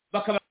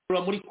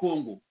bakabagarura muri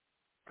Congo.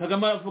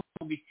 Kagame aravuga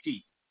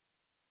iki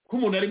ko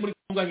umuntu ari muri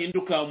Congo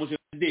ahinduka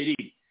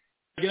umujenosideri,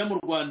 agera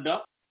mu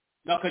Rwanda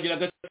akagira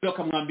agaciro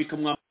akamwambika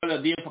umwambaro wa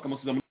Rdf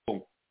akamusubiza muri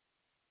Congo?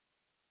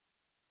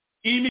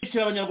 Iyi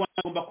mikino abanyarwanda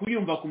bagomba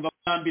kuyumva kumva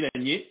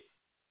bambiranye,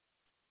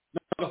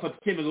 bagafata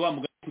icyemezo wa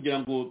mugabo kugira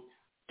ngo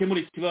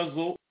kemure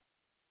ikibazo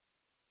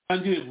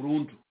kangiwe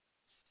burundu.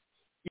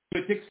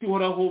 Iyo text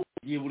ihoraho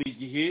buri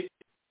gihe,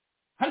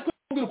 ariko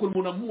kubwira ko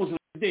umuntu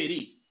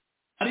amujenosideri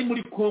ari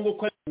muri Congo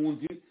ko ari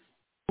munzi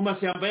mu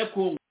mashyamba ya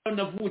Congo,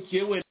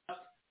 navukiye we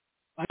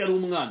ari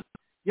umwana,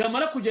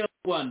 yamara kugera mu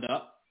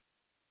Rwanda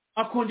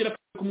akongera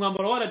ku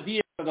mwambaro wa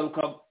Rdf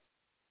akagaruka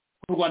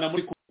ku Rwanda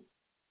muri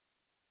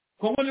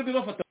Congo nibwo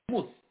bafata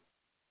umunsi.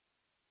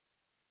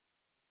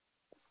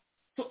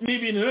 Ni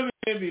ibintu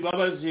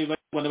bibabaje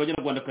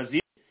abanyarwandakazi,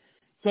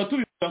 tuba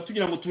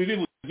tugira ngo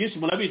tubibibuze byinshi.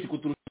 Murabizi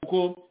kuturusha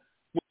kuko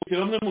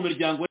bamwe mu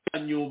miryango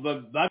yanyu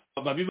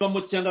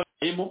babibamo cyangwa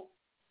bayemo,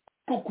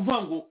 ko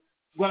kuvuga ngo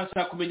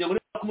barashaka kumenya ngo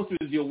reka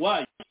kumusubiza iyo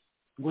wayi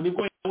ngo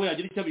nibwo yawe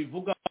yagira icyo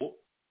abivugaho.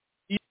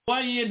 Iyo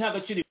wayi ye nta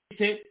gaciro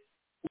ifite,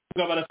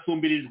 umugabo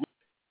arasumbirijwe,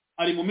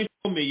 ari mu minsi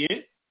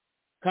ikomeye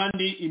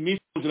kandi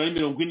iminsi ijana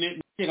na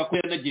 40 nkeka ko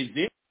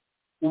yanageze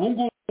ubu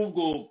ngubu.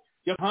 Ubwo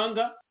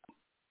yahanga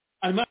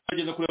arimo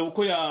arageza kureba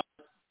uko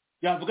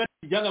yavuga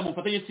ati byanga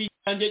mufatanye si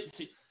yanjye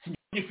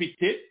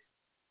singifite,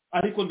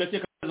 ariko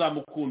ndakeka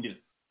azamukundira.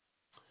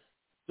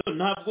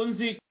 Ntabwo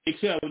nzi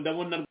icyo yawe,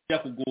 ndabona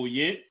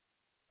byakugoye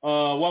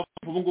waba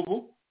ubu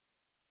ngubu.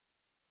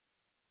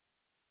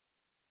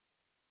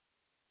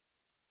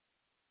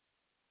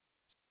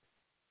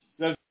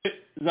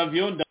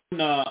 Zavio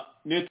ndabona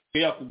netwe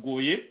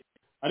yakugoye,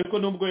 ariko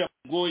nubwo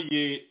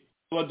yakugoye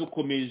tuba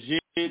dukomeje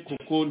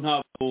kuko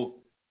ntabwo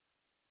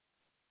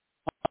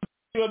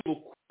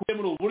kuba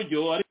muri ubu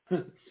buryo, ariko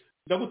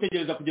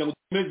ndagutegereza kugira ngo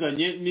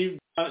dukomezanye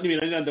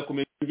n'ibintu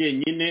ndakomeza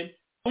njyenyine.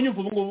 Unyumva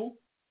ubu ngubu?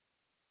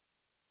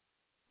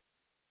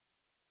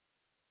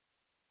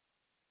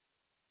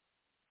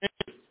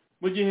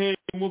 Mu gihe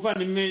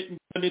umuvandimwe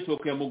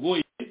network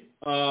yamugoye,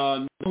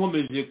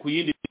 nkomeje ku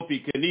yindi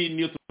topic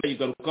niyo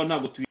tuzayigarukaho,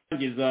 ntabwo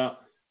tuyirangiza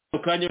mu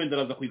kanya, wenda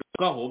araza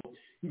kuyigarukaho.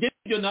 Njye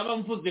ibyo naba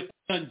mvuze ku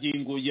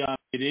ngingo ya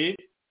mbere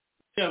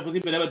yavuze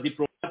imbere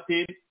y'abadiplomate,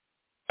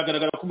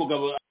 agaragara ko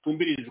umugabo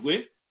atumbirijwe,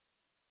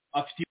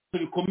 afite ibibazo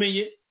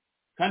bikomeye,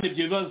 kandi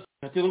ibyo bibazo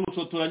byaterwa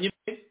n'umushotoranyi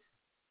we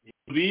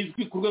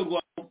bizwi ku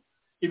rwego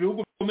ibihugu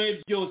bikomeye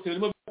byose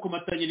birimo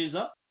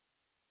bikomatanyiriza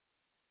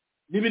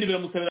n'ibindi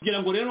biramusabira kugira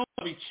ngo rero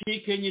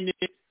abicike. Nyine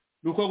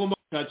ni uko agomba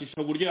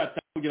gushakisha uburyo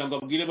yatanga kugira ngo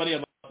abwire bariya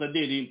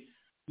ambasaderi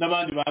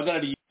n'abandi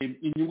bahagarariye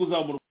inyungu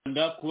zabo mu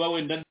Rwanda kuba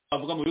wenda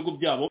bavuga mu bihugu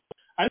byabo,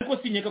 ariko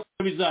sinyeka ko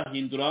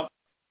bizahindura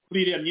kuri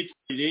iriya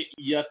myitwarire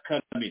ya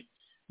Kagame.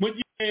 Mu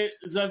gihe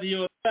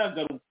Zavio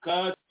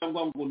yagaruka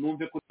cyangwa ngo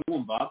numve ko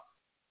twumva,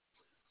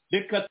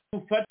 reka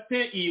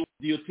tufate iyi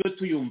audio tube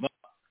tuyumva.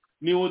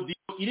 Ni audio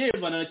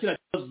irebana na kiriya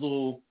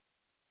kibazo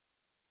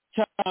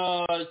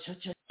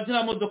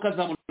cya modoka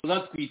za moto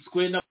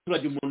zatwitswe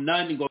n'abaturage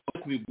 8 ngo bari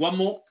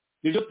kubigwamo.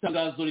 Nibyo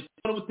tangazo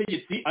ritanga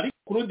ubutegetsi, ariko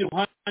ku rundi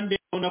ruhande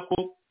ubona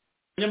ko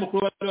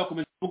abanyamakuru bari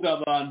bakomeza kuvuga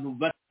abantu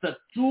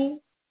 3,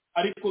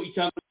 ariko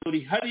itangazo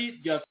rihari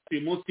rya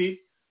uyu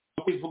munsi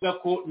bivuga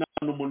ko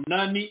n'abantu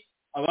 8,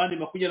 abandi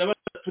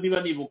 23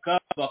 niba nibuka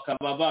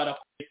bakaba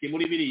barakomeye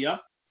muri biriya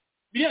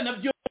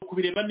nabyo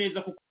kubireba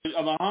neza, kuko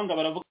abahanga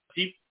baravuga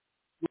ati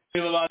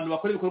kureba abantu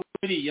bakora ibikorwa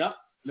biriya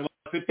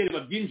n'abafeteri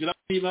babyinjira,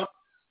 niba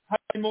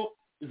harimo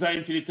za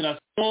infiltration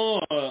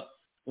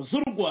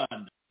z'u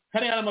Rwanda.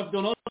 Hari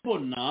amavideo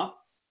nabona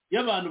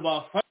y'abantu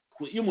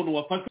bafashwe, iyo umuntu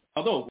wafashwe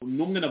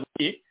n'umwe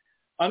nabonye,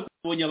 ariko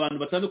nabonye abantu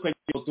batandukanye,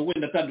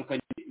 wenda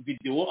atandukanye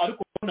video,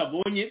 ariko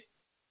nabonye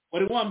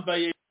wari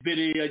wambaye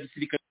mbere ya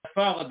gisirikare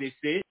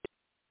FARDC,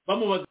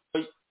 bamubaza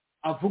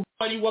avuga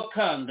ari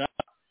wakanga,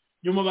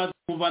 nyuma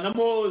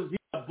bamuvanamo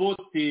zira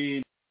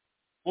bote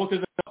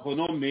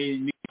z'akonome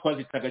ni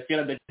twazitaga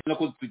kera, ndakeka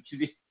ko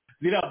tukizi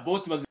zira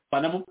bote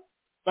bazivanamo,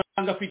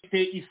 basanga afite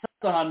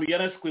isasa ahantu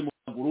yarashwe mu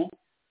maguru,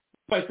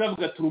 bahise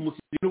bavuga turi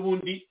umusizi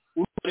n'ubundi.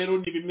 Rero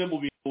ni bimwe mu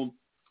bintu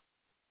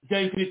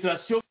bya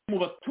infiltration mu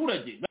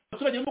baturage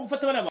barimo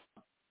gufata bari abantu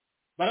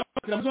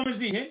barafatira mu zone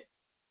zihe.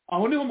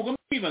 Aho niho mugomba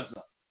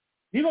kwibaza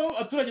niba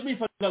abaturage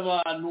bifatira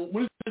abantu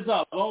muri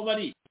zabo aho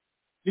bari,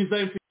 ni za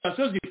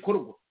infiltration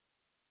zikorwa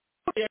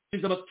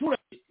yariza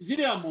abaturage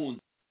ziriya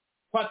mpunzi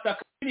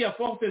kwataka iriya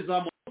force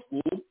za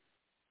Moscow,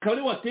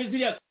 kabari wateze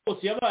iriya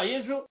kose yabaye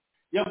ejo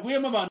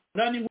yaguyemo abantu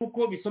 8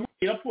 nk'uko bisoma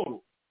muri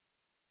raporo.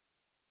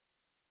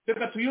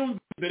 Reka tuyumve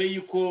mbere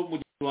y'uko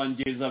mugizi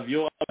wanjye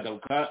Zavio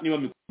agaruka niba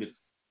mikundetse.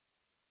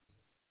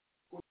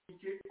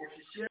 Communiqué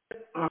officiel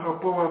en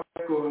rapport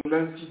avec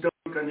l'incident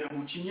de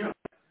Kanyamuchinya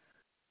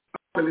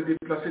entre les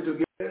déplacés de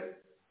guerre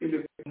et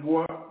le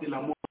convoi de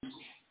la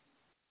MONUSCO.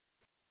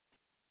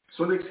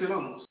 Son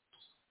Excellence,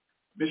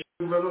 M.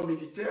 le gouverneur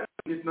militaire,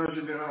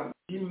 lieutenant-général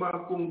Dima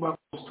Kongba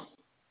Constant,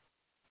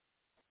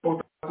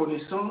 porte la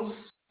connaissance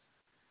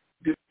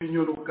de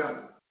l'Union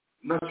locale,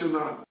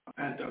 nationale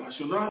et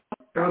internationale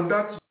qu'en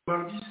date du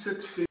mardi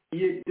 7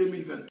 février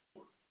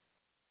 2023,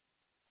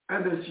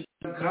 un incident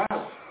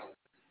grave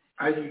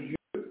a eu lieu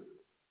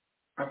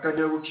à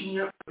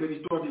Kanyamuchinya,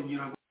 territoire de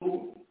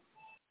Mirago,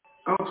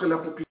 entre la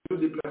population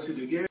déplacée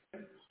de guerre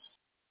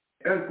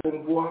et un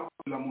convoi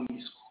de la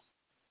MONUSCO.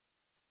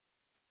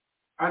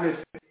 En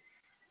effet,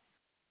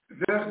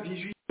 vers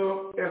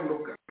 18h heure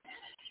locale,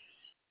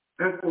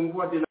 un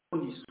convoi de la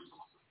MONUSCO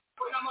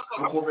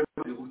en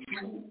provenance de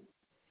Rutshuru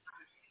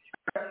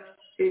a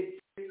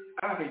été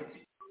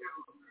arrêté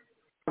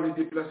par les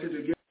déplacés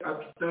de guerre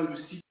habitant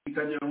le site de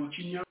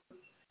Kanyamuchinya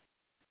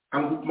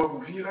en groupement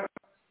Bouvira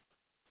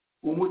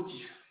au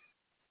motif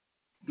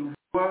de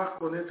vouloir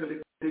connaître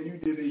les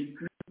contenus des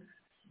véhicules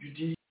du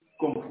dit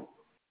convoi.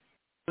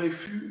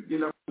 Refus de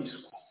la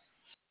MONUSCO.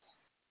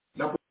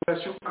 La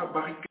population a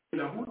barricadé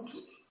la route,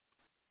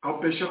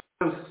 empêchant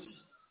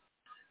ainsi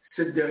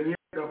cette dernière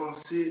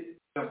d'avancer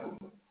la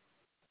commune.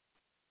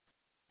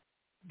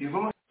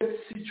 Devant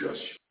cette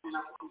situation,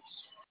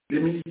 les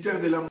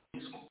militaires de la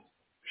MONUSCO,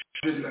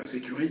 chargés de la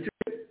sécurité,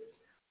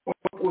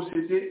 ont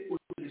procédé aux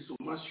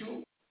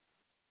sommations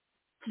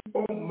qui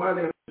ont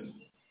malheureusement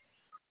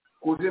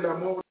causé la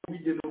mort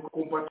de nos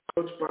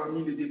compatriotes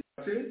parmi les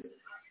déplacés,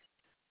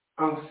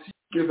 ainsi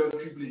que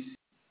 28 blessés.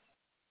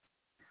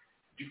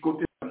 Du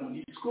côté de la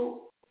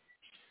MONUSCO,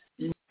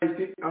 il n'a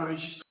été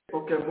enregistré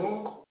aucun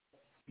mort,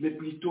 mais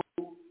plutôt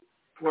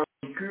 3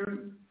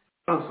 véhicules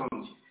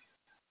incendiés.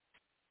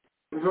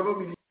 Le gouvernement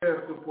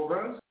militaire de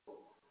province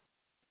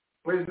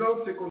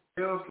présente ses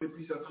condoléances les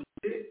plus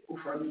attribuées aux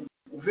familles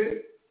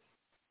éprouvées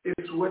et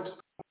souhaite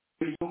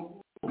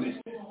guérison aux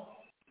blessés.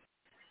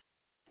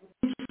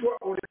 Toutefois,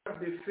 au regard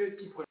des faits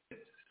qui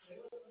précèdent,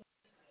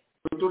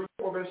 l'autorité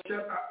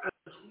provinciale a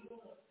instruit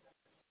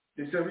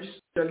les services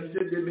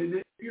spécialisés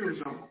démenés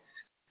urgemment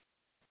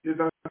des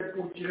enquêtes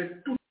pour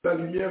tirer toute la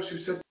lumière sur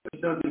cet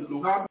incident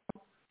déplorable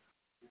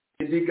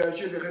et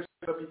dégager les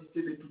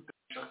responsabilités de tout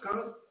un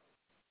chacun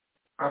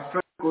afin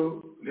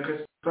que les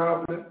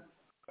responsables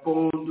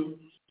répondent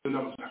de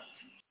leurs actes.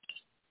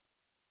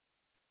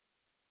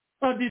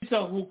 Ati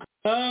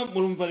Bavuga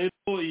murumva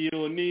rero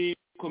iyo ni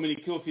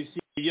communique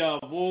officiel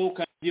yabo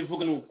kandi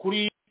ivuga ni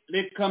ukuri.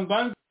 Reka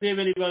mbanze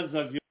ndebe niba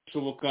Zavio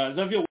bishoboka.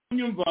 Zavio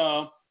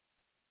unyumva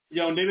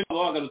yawe ndebe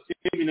niba wagarutse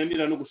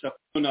binanira no gushaka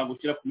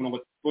nagushyira ku murongo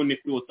wa telefone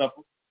kuri WhatsApp.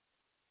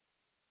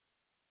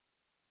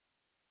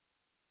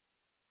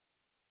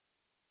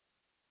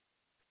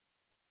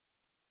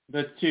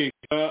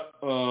 Ndakeka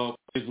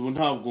kugeza ubu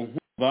ntabwo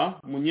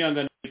nkumva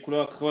munyanganire kuri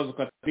akabazo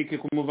katike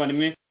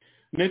k'umuvandimwe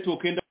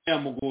network enda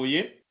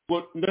yamugoye.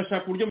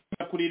 Ndashaka uburyo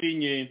kuri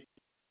linye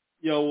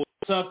ya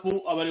WhatsApp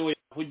aba ari we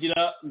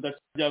yavugira,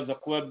 ndacyaza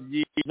kuba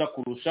byiza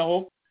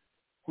kurushaho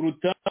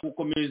kuruta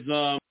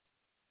gukomeza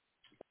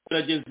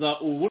kugerageza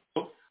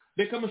uburyo.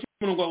 Reka mushyire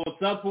umurongo wa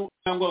WhatsApp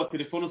cyangwa wa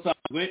telefone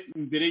usanzwe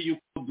mbere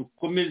y'uko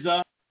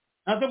dukomeza,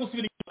 ntaza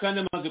gusubira inyuma kandi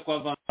amaze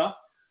kwavanga.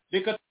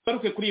 Reka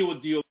tugaruke kuri iyo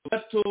audio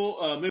gato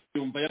muri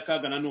yumva ya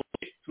Kaga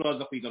nanone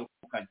turaza kwigaruka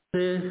mu kanya.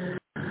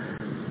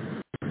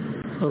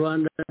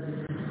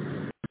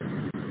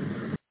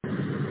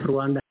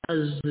 Rwanda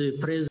has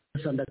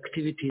presence and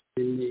activities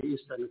in the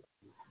Eastern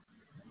Congo.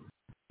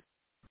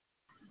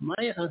 My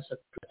answer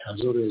to that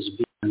has always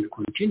been and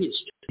continues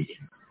to be,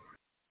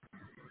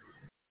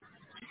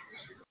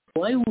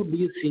 why would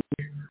you think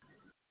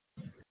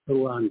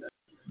Rwanda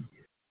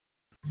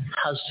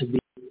has to be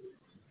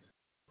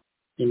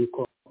in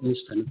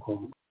Eastern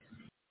Congo?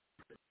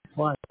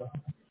 Why?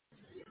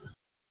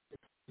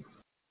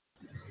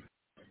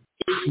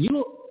 If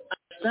you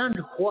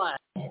understand why,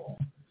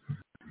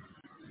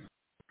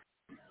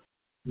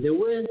 the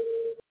way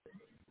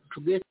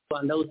to get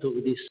Rwanda out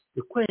of this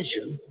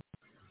equation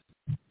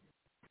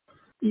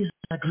is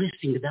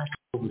addressing that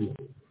problem.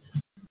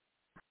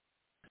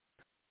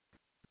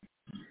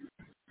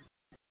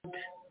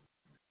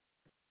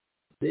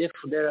 The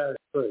Fdlr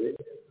Iri is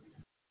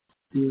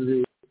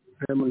the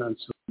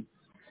remnants of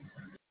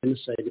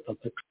genocide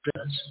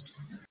perpetrators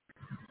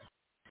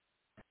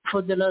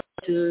for the last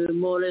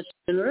more or less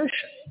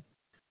generation.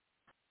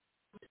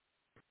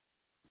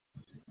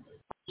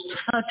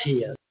 30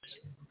 years.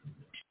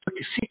 It's not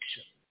a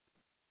fiction.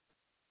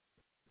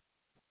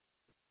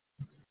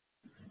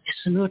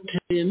 It's not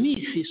a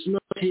myth. It's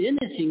not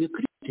anything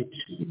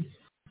created.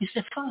 It's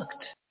a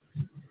fact.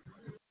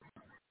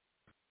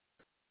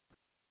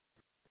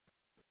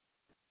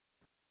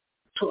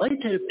 So I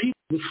tell people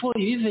before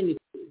you even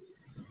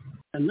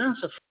an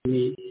answer for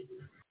me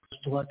as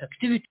to what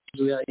activities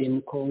we are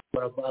in Congo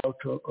about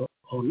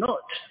or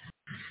not,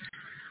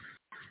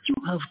 you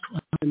have to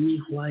ask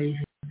me why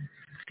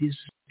this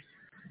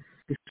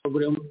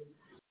problem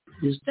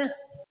is there.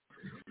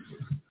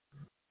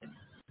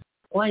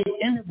 Why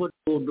anybody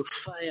would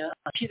fire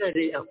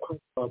artillery across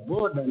our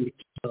border and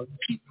kill our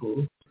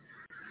people,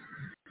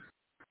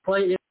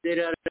 while if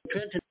there are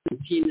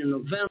 2019 in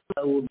November,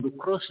 would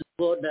cross the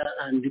border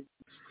and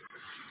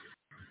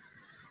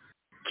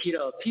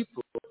kill our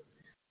people,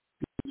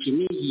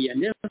 Kinigi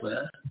and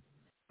elsewhere,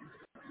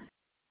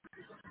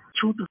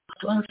 should have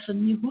to answer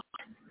me why.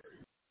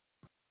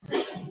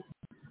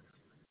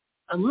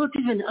 I'm not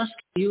even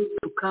asking you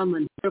to come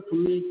and help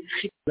me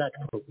fix that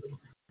problem.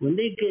 When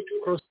they get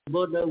across the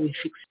border, we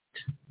fix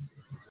it.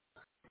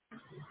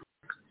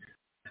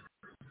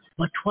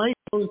 But why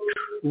don't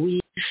we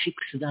fix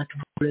that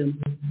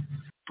problem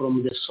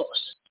from the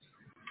source?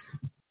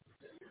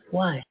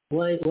 Why?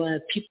 Why are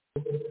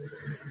people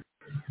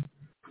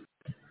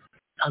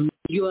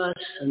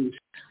ambiguous and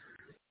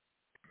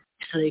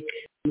it's like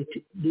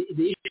the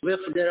issue where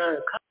Fdlr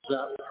comes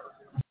up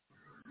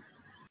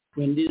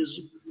when these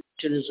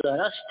questions are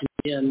asked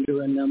me and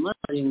when I'm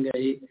answering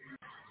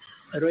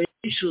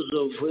issues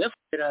of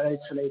Fdlr,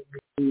 it's like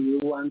you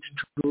want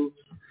to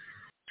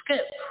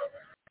escape.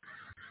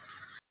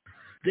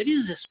 There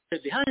is a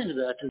story behind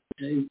that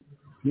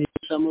maybe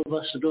some of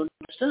us don't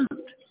understand.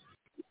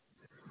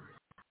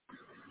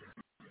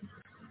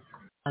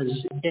 As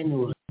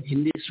anyone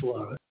in this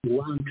world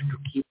want to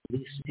keep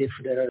this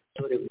Fdlr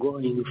story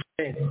going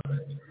forever,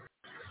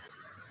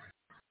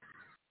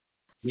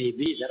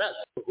 maybe there are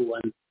people who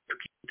want to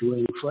keep it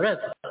going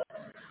forever.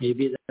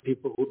 Maybe there are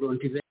people who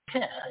don't even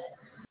care.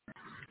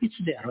 It's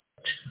their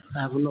right.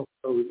 I have no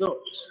problem with those.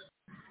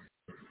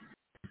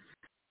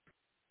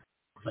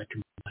 But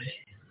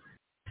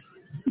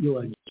you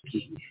are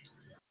joking.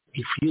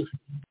 If you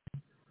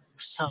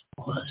some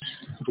of us,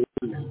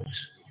 Rwandans,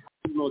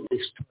 who know the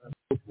story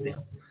of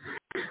them,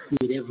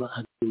 we never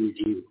agree with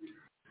you.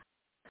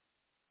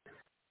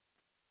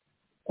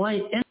 Why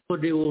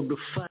anybody would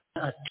fire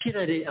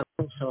artillery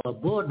across our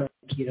border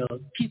and kill our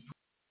people?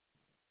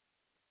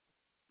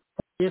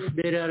 If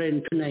there are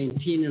in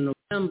 2019 in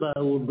November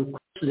would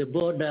cross the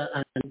border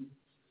and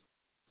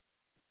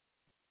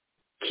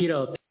kill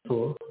our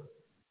people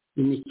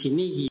in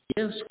Kinigi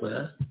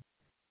elsewhere,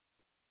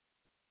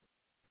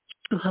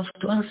 you have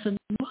to answer me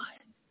why.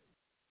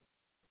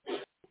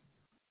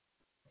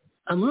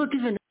 I'm not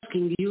even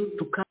asking you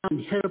to come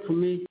and help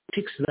me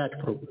fix that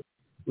problem.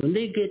 When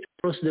they get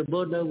across the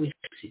border, we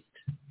fix it.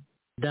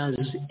 Does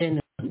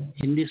anyone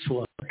in this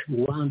world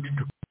want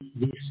to keep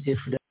this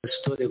Fdlr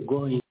story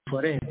going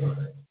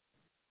forever?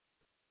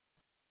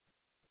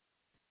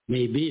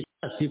 Maybe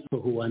there are people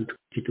who want to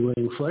keep it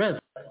going forever.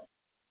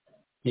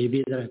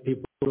 Maybe there are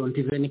people who don't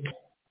even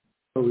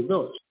care with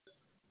those.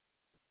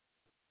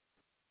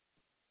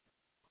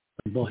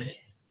 But boy,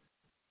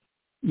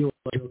 you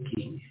are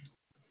joking.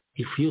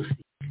 If you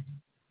think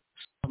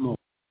some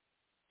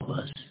of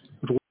us,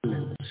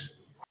 Rwandans,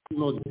 who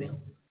know them,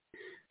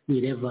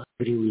 we never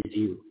agree with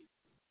you.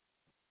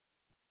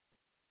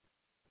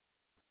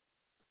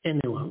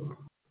 Anyone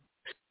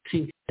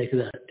think like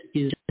that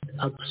is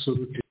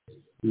absolutely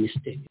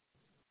mistaken.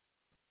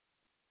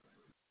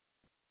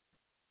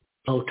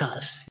 About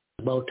us,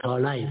 about our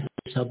lives,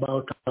 it's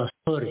about our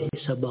story,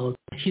 it's about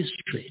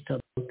history, it's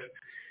about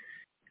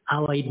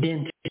our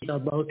identity, it's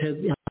about our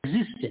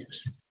existence.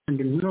 And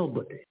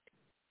nobody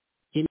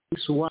in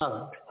this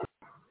world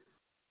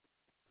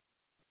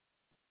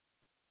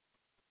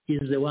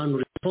is the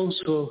one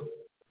responsible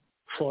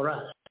for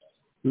us.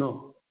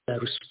 No, they are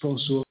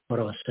responsible for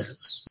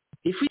ourselves.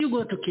 If you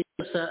go to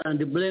Kinshasa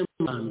and blame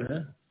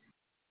Rwanda,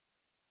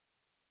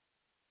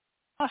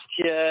 last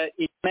year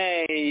in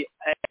May,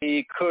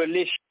 a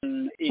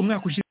coalition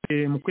umwaka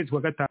ushize mu kwezi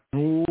kwa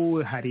gatanu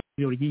hari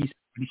ibiro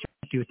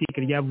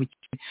ry'ishyaka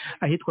ryavukiye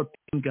ahitwa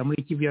Pinga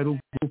muri Kivu ya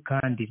Ruguru,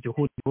 kandi iryo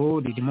huriro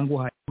ririmo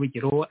guha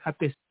urugero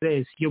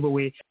APSRS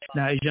iyobowe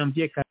na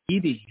Janvier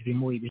Iri,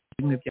 ririmo ibice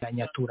bimwe bya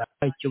Nyatura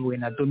iyobowe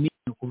na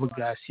Dominique,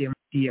 kuvuga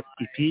CMT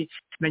FTP,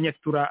 na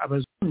Nyatura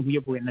abazungu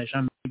iyobowe na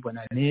Jean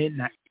Bonane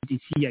na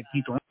EDC ya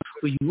Guidon.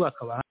 Uyu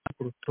akaba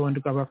ku rutonde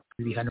rw'abafite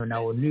ibihano na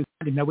ONU,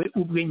 kandi nawe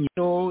ubwe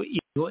nyiro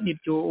iyo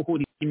nibyo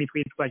uhurira imitwe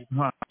yitwaje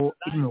intwaro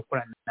irimo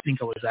gukorana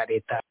n'ingabo za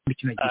leta muri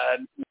kino gihe.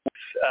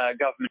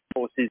 Government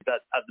forces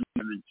at the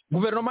moment.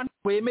 Guverinoma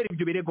wemera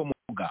ibyo birego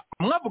muvuga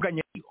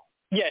mwavuganye iyo?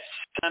 Yes,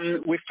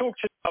 we've talked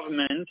to the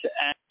government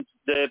and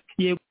the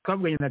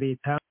twavuganye na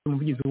leta,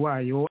 umuvugizi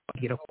wayo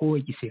abwira ko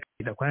igisirikare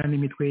kidakorana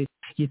n'imitwe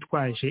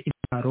yitwaje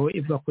intwaro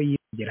ivuga ko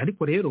yiyongera,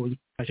 ariko rero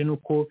yitwaje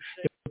nuko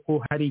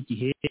hari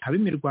igihe haba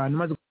imirwano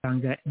maze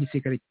gusanga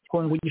igisirikare cya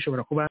Kongo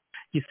gishobora kuba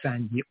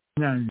gisangiye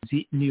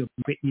umwanzi n'iyo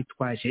mitwe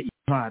yitwaje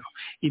intwaro.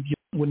 Ibyo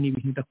ngo ni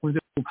ibintu bidakunze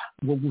kuba,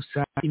 ngo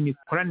gusa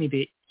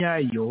imikoranire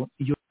yayo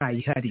yo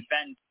ntayihari.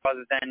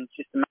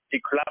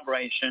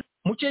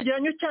 Mu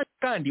cyegeranyo cyacu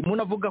kandi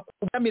munavuga ko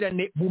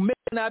ubwamirane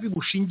bumeze nabi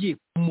bushingiye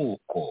ku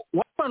moko.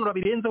 Wasobanura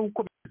birenzeho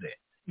uko bimeze?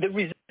 The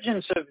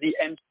resurgence of the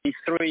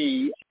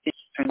M23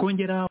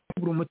 kongera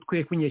kugura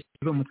umutwe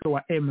kunyeshyira umutwe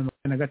wa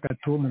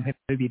M23 mu mpera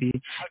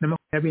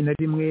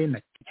 2021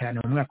 na cyane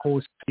mu mwaka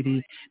wose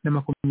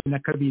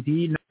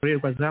 2022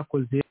 n'akorerwa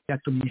zakoze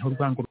yatumyeho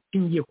urwango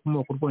rushingiye ku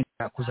moko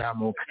rwongera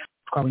kuzamuka.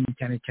 twabonye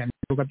cyane cyane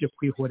ibikorwa byo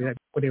kwihorera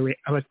bikorewe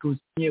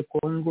abatutsi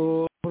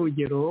Kongo.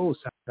 Nk'urugero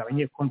usanga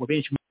abanyekongo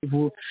benshi mu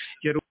Kivu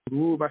ya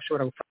ruguru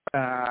bashobora gufata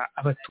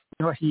abatutsi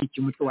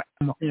n'abashyigikiye umutwe wa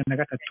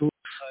M23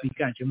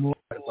 biganjemo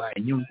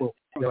abarwanyi ubwoko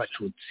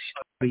bw'abatutsi.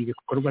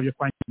 Ibikorwa byo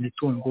kwangiza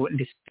imitungo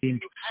ndetse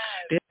n'ibindi.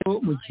 Rero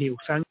mu gihe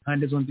usanga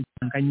impande zombi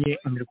zihanganye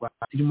mu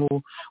mirwano zirimo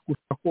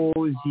gusa ko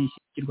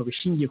zishyigikirwa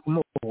bishingiye ku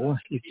moko,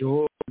 ibyo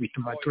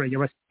bituma abaturage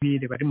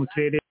b'abasivile bari mu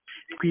turere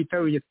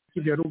twitaruye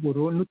tw'Kivu ya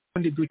ruguru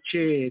n'utundi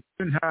duce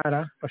tw'intara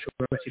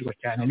bashobora kwibasirwa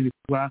cyane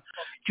n'ibikorwa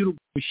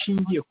by'urugomo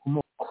bishingiye ku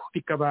moko,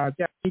 bikaba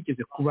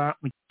byarigeze kuba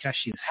mu gihe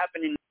cyashize.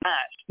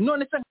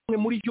 None se mwe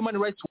muri Human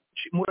Rights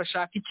Watch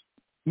murashaka iki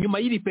nyuma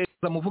y'iri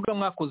perereza muvuga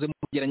mwakoze mu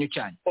kigereranyo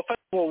cyanyu?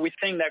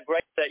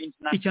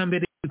 Icya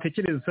mbere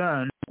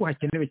dutekereza ni uko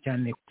hakenewe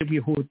cyane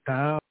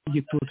kwihuta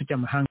igitutu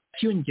cy'amahanga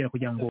cyiyongera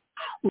kugira ngo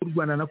u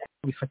Rwanda nako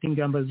bifata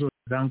ingamba zose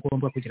za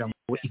ngombwa kugira ngo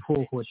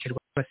ihohoterwa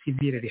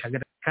abasivile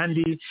rihagarare,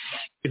 kandi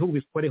ibihugu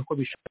bikore uko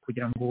bishaka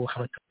kugira ngo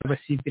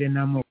abasivile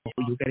n'amoko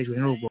yugarijwe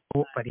n'urugomo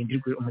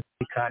barindirwe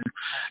umutekano.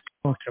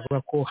 Turavuga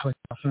ko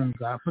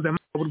abaterankunga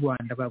mpuzamahanga b'u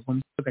Rwanda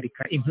bagomba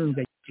guhagarika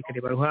inkunga y'igikare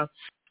baruha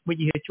mu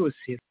gihe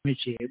cyose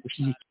bakomeje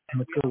gushyigikira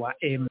umutwe wa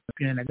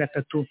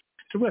M23.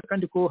 Tuvuga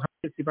kandi ko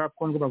abategetsi ba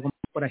Kongo bagomba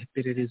gukora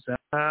iperereza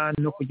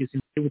no kugeza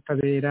imbere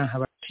y'ubutabera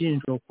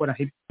abashinjwa gukora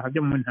ibyaha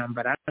byo mu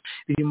ntambara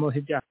birimo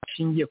ibyaha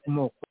bishingiye ku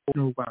moko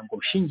n'urwango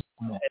rushingiye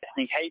ku moko.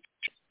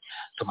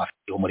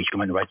 Tumafiye muri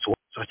Human Rights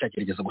Watch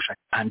turacyagerageza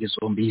gushaka ahandi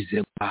zombi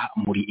ziregwa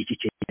muri iki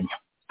cyegeranyo.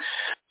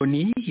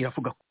 Loni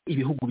iravuga ko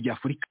ibihugu bya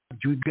Afurika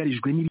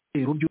byugarijwe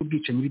n'ibitero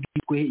by'ubwicanyi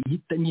bigizwe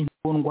ihitanye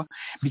n'intondwa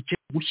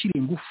bikeye gushyira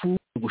ingufu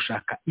mu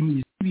gushaka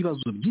imizi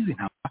y'ibibazo by'izi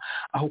ntambara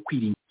aho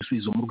kwirinda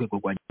ibisubizo mu rwego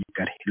rwa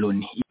gisirikare.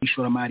 Loni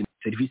ishoramari mu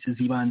serivisi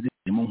z'ibanze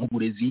zirimo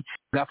nk'uburezi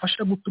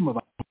bwafasha gutuma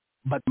abantu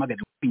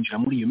bamagarira kwinjira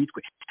muri iyo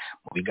mitwe.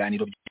 Mu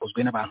biganiro byakozwe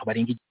n'abantu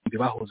barenga igihumbi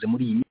bahoze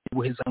muri iyi mitwe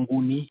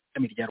buhezanguni,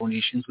 ishami rya Loni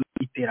rishinzwe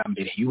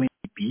iterambere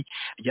UNDP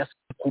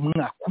ryasabye ku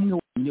mwaka umwe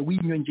wonyine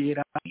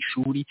w'inyongera mu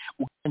ishuri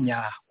uganya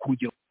ku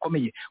rugero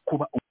rukomeye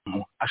kuba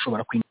umuntu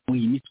ashobora kwinjira muri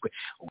iyi mitwe.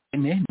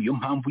 Ubwene niyo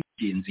mpamvu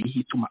y'ingenzi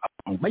ituma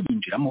abantu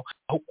bayinjiramo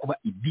aho kuba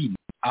idini,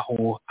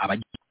 aho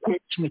abagiye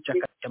kimwe cya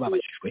kabiri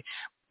cy'ababajijwe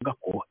bavuga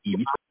ko iyi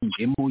mitwe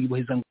yinjiyemo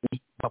y'ubuhezanguni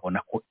babona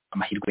ko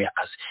amahirwe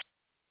y'akazi.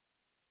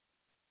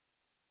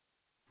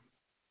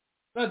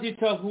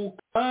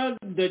 Raditahuka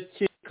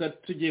ndakeka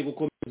tugiye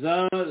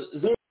gukomeza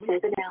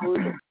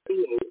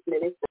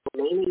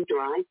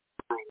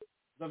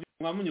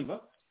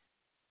mwamunyumva?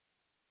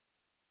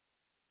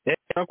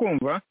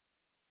 Kumva?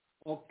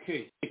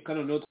 Okay, reka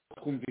noneho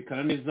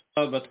twumvikana neza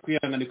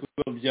batwihangane ku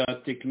bibazo bya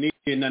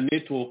tekinike na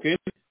network.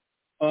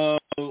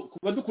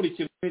 Kuba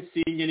dukurikira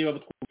sinye niba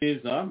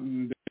twumveza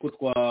mbere ko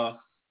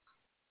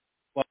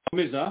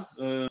twakomeza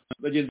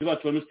bagenzi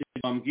bacu banuse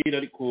bambwira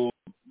ariko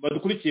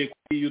badukurikiye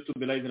kuri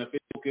YouTube live na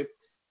Facebook,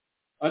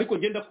 ariko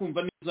ngenda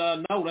kumva neza.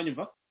 Nawe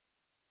uranyumva?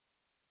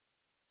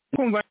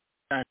 Kumva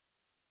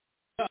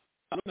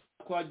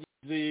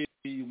twagize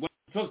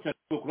ikibazo cya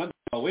kuranda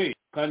wawe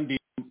kandi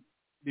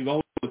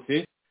bibaho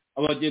rwose,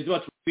 abagenzi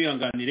bacu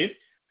kwihanganire.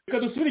 Reka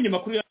dusubire inyuma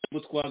kuri ngo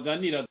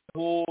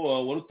twaganiragaho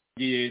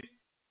warutangiye.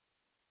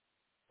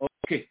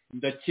 Okay,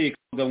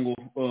 ndakeka ngo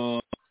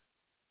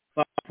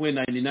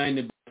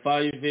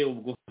 5.99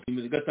 ubwo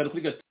gatanu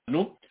kuri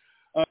gatanu.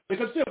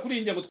 Reka dusubire kuri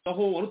injya ngo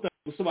twaho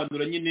warutangiye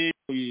gusobanura nyine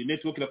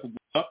network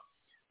irakugura,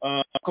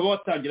 ukaba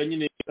watangira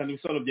nyine kandi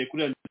ibisobanuro byawe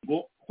kuri ngo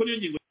kuko niyo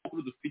ngingo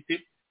y'amakuru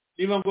dufite.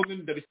 Niba ngombwa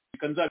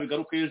ndabisika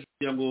nzabigaruka ejo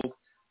kugira ngo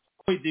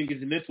kwidinga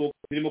izi network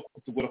zirimo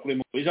kutugora kuri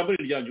mo. Ijambo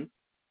ryanyu.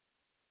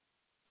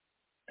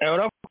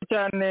 Urakoze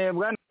cyane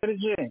bwana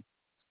Serge.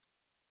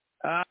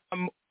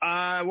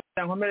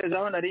 Nkomereza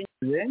aho nari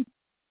ngeze.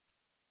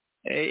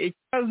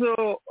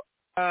 Ikibazo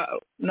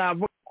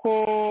navuga ko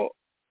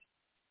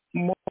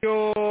mu byo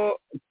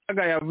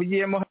Kaga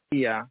yavugiyemo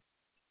hariya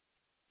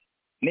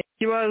ni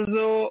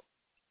ikibazo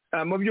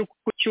mu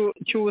by'ukuri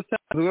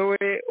cy'ubusanzwe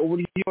we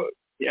uburyo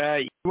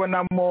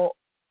yibonamo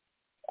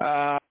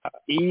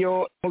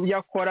iyo mu byo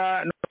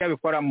akora n'uburyo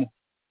abikoramo.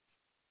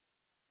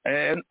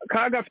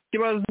 Kaga afite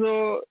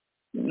ikibazo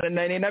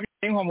nari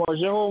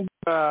nabinkomojeho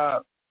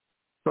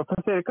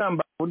Professor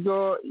Kamba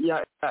uburyo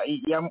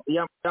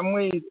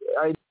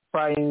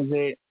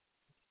yamwifayinze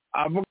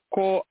avuga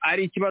ko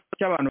ari ikibazo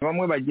cy'abantu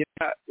bamwe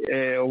bagira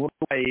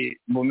uburwayi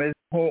bumeze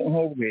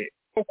nk'ubwe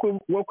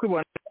bwo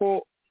kwibona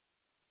ko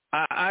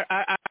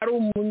ari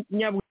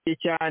umunyabwenge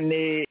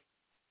cyane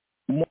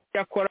mu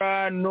byo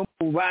akora no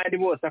mu bandi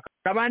bose,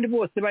 abandi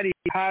bose bari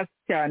hasi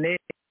cyane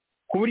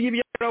ku buryo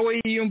ibyo akora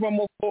we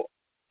yiyumvamo ko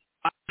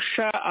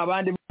arusha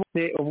abandi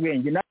bose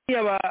ubwenge.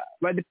 Nariya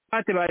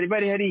abadiplomate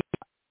bari hariya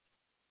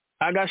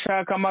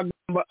agashaka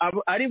amagambo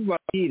ari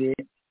bubabwire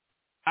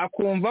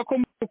akumva ko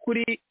mu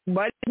by'ukuri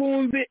bari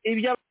bumve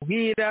ibyo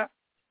ababwira,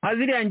 nka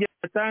ziriya ngero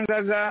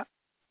yatangaga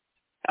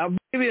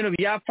avuga ibintu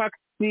bya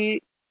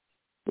fagiti,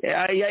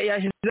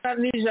 yashyize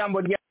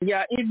n'ijambo rya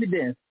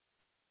evidence.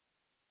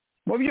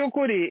 Mu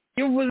by'ukuri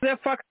iyo uvuze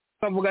fagiti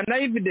ukavuga na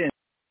evidence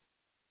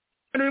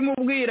urimo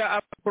ubwira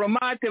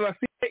abapromate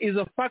bafite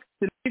izo facts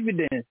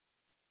evidence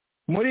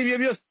muri ibyo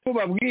byose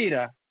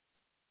ubabwira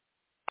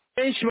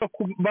benshi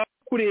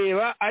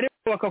bakureba ariko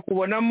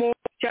bakakubonamo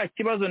cya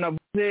kibazo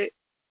navuze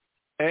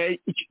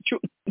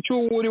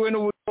cy'uwuriwe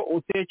n'uburyo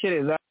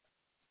utekereza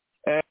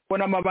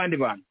kubonamo abandi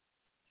bantu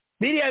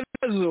biriya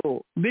bibazo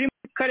biri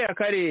muri kariya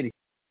karere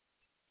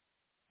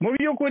mu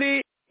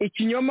by'ukuri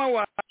ikinyoma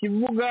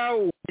wakivuga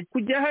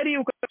kujya hari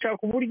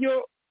ukashaka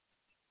uburyo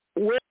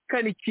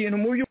werekana ikintu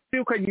mu by'ukuri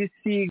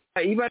ukagisiga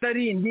ibara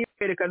rindi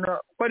ukerekana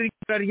ko ari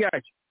ibara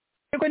ryacyo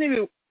ariko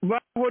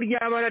ntibibaho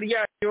ry'abara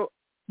ryacyo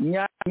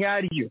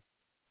nyaryo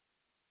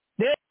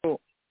rero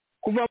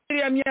kuva muri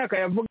iriya myaka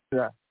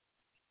yavugaga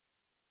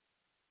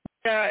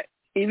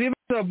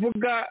ibibazo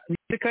bavuga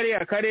muri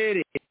kariya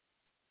karere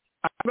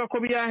avuga ko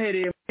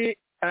byahereye muri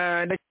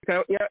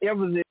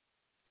yavuze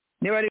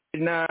niba ari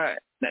na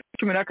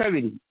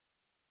 12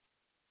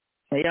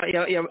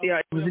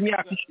 yavuze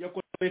imyaka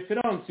yakora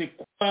reference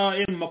kwa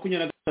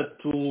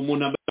M23 mu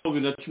ntambara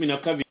ya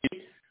 2012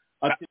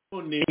 ati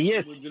none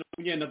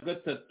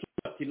 2023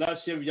 ati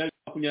lashe bya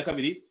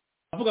 2022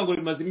 avuga ngo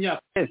bimaze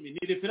imyaka ni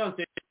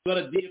reference ya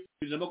Rdf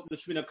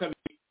 2012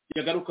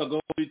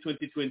 yagarukagaho muri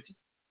 2020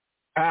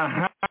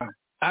 aha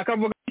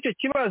akavuga icyo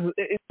kibazo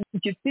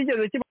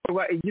kitigeze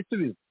kibarwa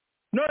igisubizo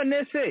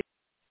none se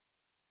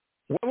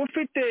waba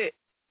ufite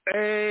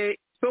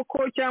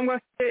soko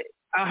cyangwa se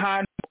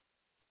ahantu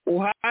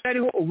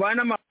uhariho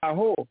uvana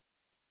amaho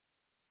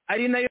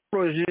ari nayo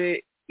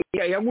proje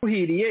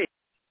yaguhiriye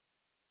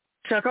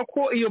shaka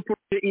ko iyo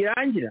proje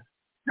irangira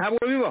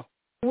ntabwo bibaho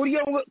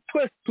uburyo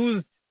twese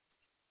tuzi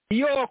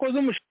iyo wakoze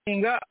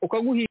umushinga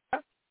ukaguhira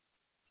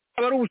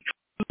aba ari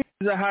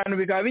ubucuruzi ahantu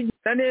bikaba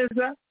bigenda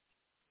neza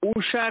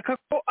ushaka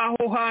ko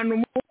aho hantu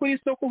mu kuri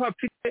soko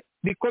hafite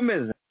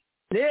bikomeza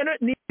rero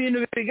ni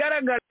ibintu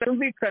bigaragara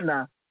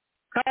byumvikana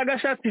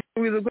kagashatse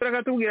ibizo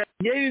kurakatubwira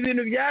ibi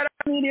bintu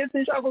byaramiriye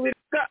sinshaka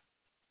kubireka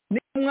ni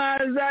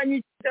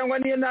mwazanyi cyangwa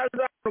niyo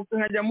nazaruka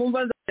nkajya mu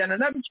mvanza cyane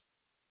nabyo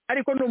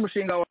ariko ni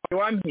umushinga wawe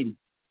wampiri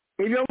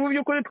ibyo mu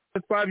by'ukuri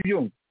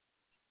twabyumva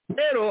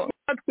rero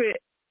natwe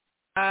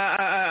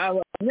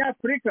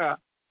abanyafurika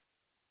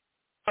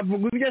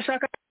avuga ibyo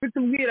ashaka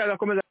bitubwira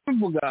agakomeza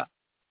kubivuga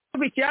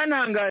kuko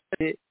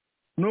icyantangaje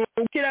ni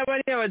ukukira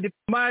bariya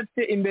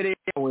abadiplomate imbere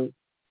yawe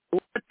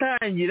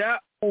ugatangira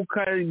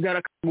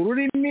ukagaragaza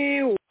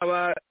ururimi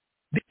ukaba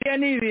biriya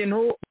ni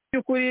ibintu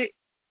by'ukuri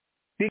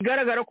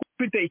bigaragara ko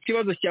ufite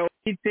ikibazo cyawe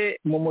ufite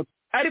mu mutwe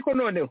ariko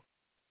noneho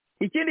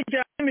ikindi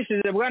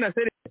cyashimishije bwana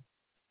Serge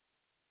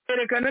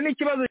yerekana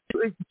n'ikibazo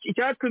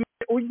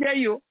cyatumye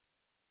ujyayo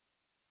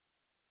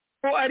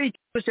ko ari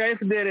ikibazo cya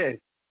Fdlr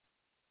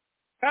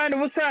kandi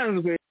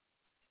ubusanzwe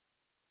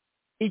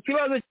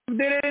ikibazo cya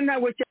Fdlr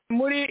ntabwo cyari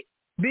muri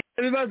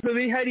bibazo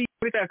bihari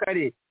muri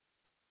akarere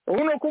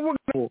ubu no kuvuga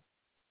ngo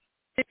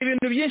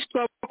ibintu byinshi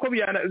twavuga ko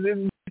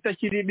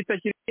bitakiri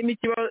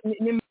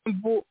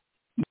n'impamvu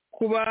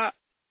kuba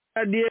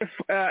Rdf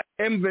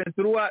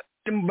M23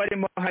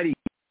 barimo hari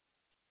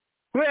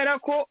kubera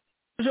ko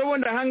ejo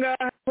bundi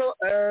ahangaha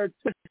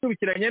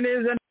tubikiranye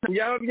neza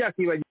byaba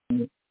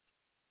byakibagiranye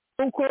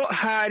kuko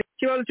hari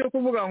ikibazo cyo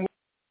kuvuga ngo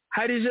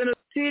hari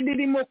jenoside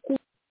irimo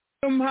kuba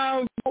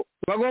mpamvu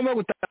bagomba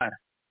gutara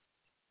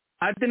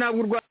ati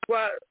ntabwo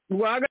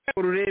rwahagarara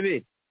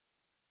ururebe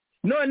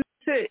none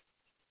se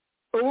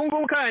ubu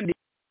ngubu kandi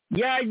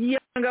yagiye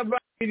anga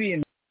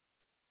ibintu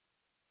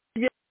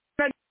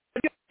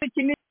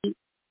kinini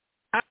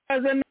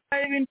akazana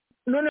ibintu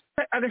none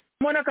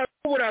agashyiramo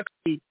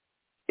n'akaburakari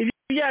ibi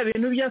bya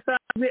bintu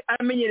byasanzwe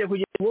amenyere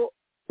kugira ngo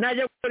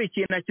najya gukora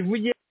ikintu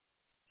akivuge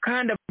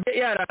kandi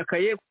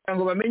yarakaye kugira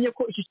ngo bamenye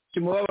ko iki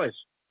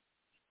kimubabaje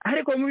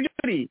ariko mu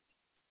by'ukuri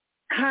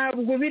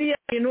ntabwo biriya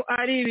bintu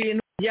ari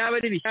ibintu byaba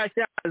ari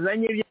bishyashya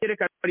azanye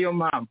byerekana ariyo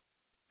mpamvu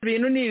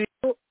ibintu ni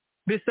ibintu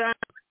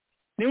bisanzwe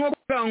ni nko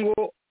kuvuga ngo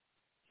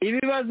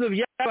ibibazo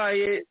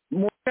byabaye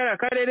mu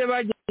karere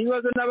bagiye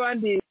ibibazo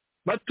n'abandi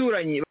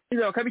baturanyi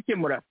bagize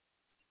bakabikemura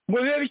ngo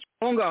bibe bikiri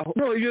aho ngaho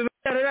no ibyo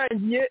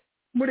byararangiye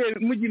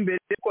mujya imbere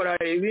gukora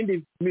ibindi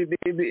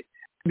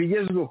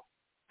bigezweho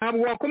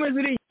ntabwo wakomeza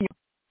uri inyuma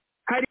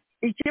hari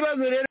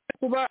ikibazo rero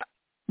kuba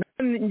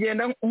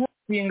ngenda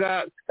nk'uhinga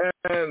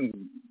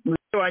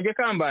muze wanjye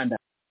Kambanda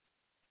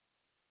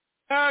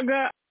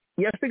kaga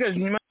yasigaje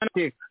inyuma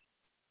n'amateka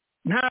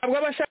ntabwo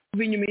abashaka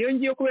kuva inyuma iyo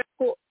ngiyo kubera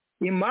ko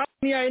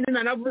impamvu yayindi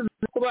nanavuze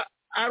kuba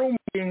ari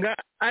umushinga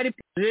ari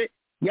proje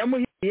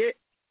yamuhiye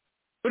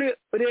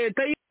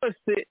leta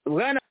yose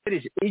bwana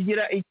Serge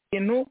igira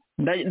ikintu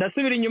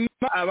ndasubira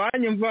inyuma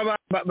abanyumva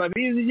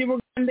babizi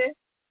y'Ubugande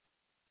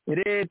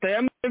leta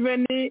ya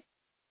Museveni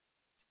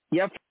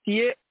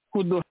yafatiye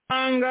ku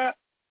duhanga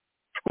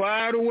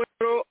twa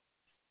Ruwero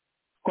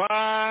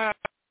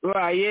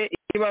twabaye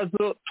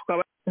ikibazo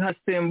tukaba nka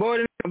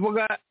symbole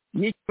navuga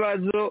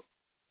y'ikibazo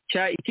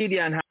cya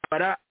ikiriya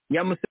ntambara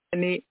ya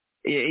Museveni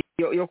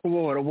yo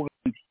kubohora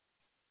Ubugande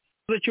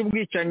ikibazo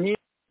cy'ubwicanyi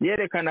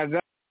yerekanaga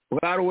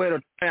bwa Ruwero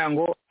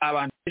ngo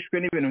abantu bishwe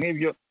n'ibintu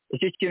nk'ibyo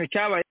iki kintu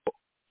cyabaye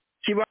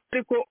kiba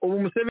ariko ubu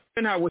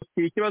Museveni ntabwo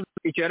kiri ikibazo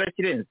icyo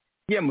yarakirenze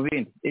agiye mu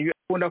bindi ibyo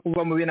akunda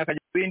kuva mu bintu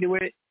akajya mu bindi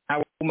we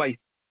ntabwo akumayo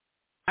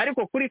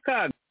ariko kuri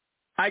Kaga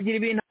agira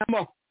ibintu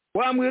amaho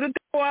wambwira ute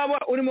waba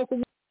urimo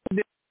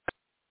kuvuga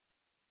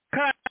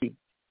kandi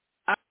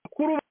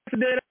akuru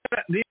Fdlr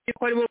Iri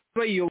ko aribo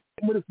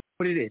bayiyoboye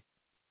muri leta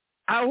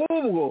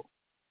ahubwo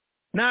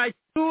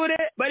nacyure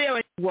bari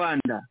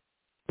abanyarwanda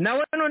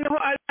nawe noneho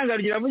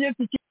arangarugira avuze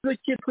ati ikibazo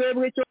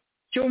cyitwebwe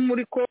cyo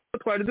muri ko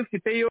twari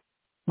dufiteyo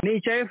ni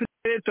icya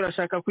Fdlr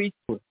turashaka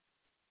kwicyura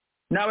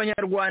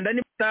n'abanyarwanda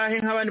nibatahe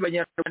nk'abandi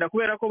banyarwanda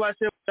kubera ko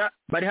basebura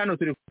bari hano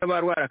turi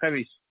kubarwara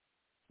kabisha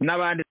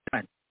n'abandi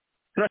cyane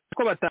turashaka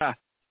ko bataha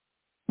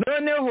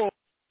noneho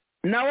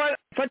nawe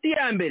fati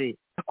ya mbere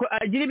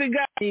agira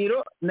ibiganiro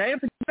na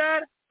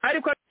Fdlr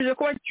ariko aje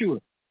ko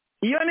bacyura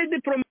iyo ni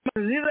diplomate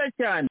nziza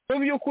cyane mu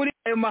by'ukuri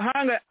ayo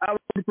mahanga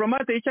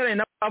abadiplomate yicaranye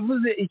na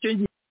avuze icyo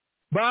gihe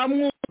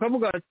bamwuka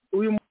avuga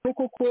uyu muntu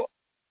koko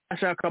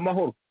ashaka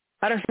amahoro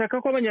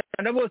arashaka ko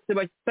abanyarwanda bose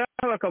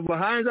bataha bakava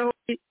hanze aho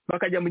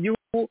bakajya mu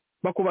gihugu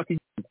bakubaka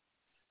igihugu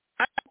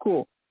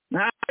ariko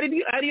nta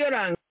ariyo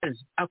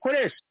rangaje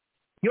akoresha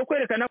yo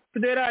kwerekana ko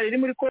Fdlr iri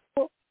muri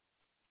Congo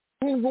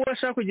ubwo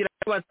bashaka kugira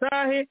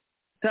batahe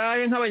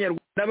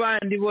nk'abanyarwanda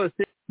bandi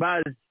bose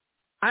bazi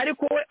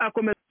ariko we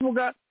akomeza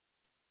kuvuga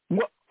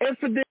ngo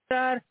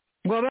Fdlr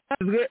ngo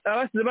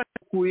abasize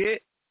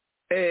batakuye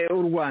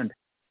u Rwanda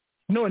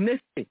none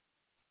se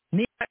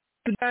ni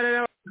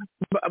Fdlr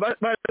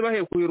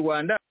bahekuye u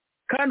Rwanda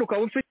kandi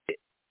ukaba ufite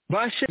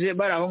basheje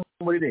baraho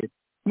muri leta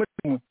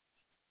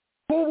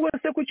ubwo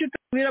se kuki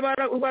utubwira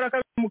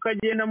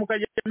barakagenda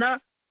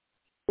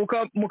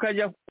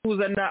mukajya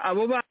kuzana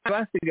abo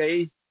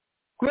basigaye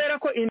kubera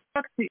ko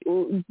impact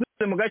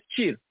mu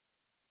gaciro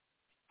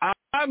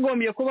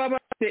abagombye kuba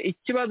bafite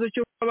ikibazo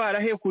cyo kuba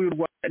barahekuye u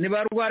Rwanda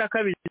nibarwara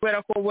kabiri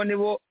kubera ko bo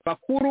nibo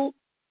bakuru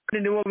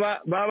kandi nibo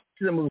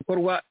basize mu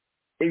bikorwa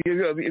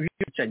ibyo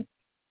bicanye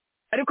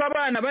ariko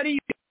abana bari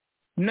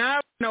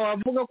n'abana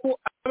wavuga ko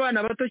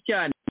abana bato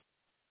cyane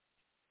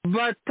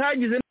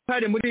batagize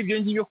n'uruhare muri ibyo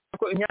ngibyo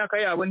kuko imyaka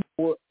yabo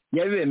nibo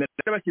yabibemera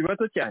bakiri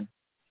bato cyane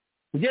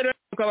ugera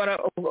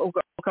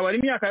ukabara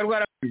imyaka ya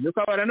rwarabizi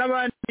ukabara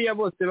n'abandi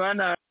bose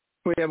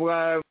banakoye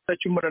bwa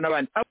bacumura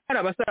n'abandi abana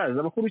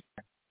abasaza bakuru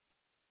cyane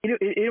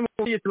iri mu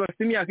butegetsi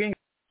bafite imyaka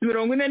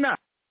 40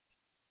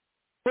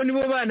 bo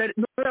nibo bana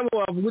nabo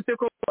bavugute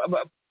ko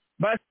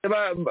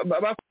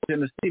bakoze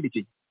jenoside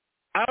iki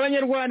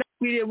abanyarwanda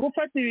kwiriye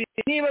gufata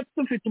ibintu niba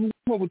dufite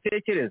ubwonko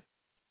butekereza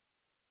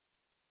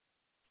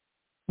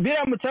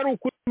biramutse ari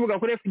ukuvuga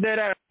kuri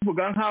Fdlr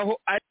kuvuga nkaho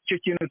ari cyo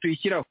kintu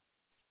tuyishyiraho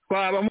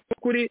twaba mu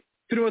kuri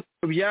turimo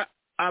tubya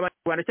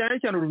abanyarwanda cyane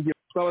cyane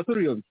urubyiruko twaba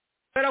turuyobye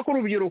kubera ko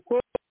urubyiruko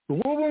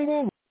rw'ubu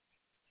ngubu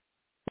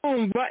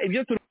kumva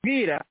ibyo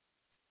turubwira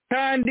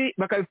kandi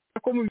bakabifata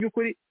ko mu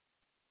by'ukuri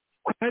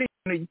hari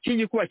ikintu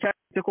cy'igikuba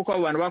cyanditse ko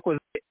abo bantu bakoze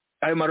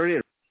ayo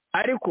marorero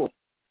ariko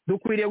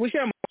dukwiriye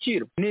gushyira mu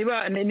gaciro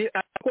niba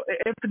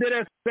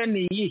Fdlr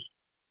ni iyi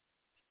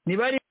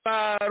niba ari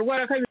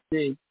barwara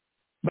kabiri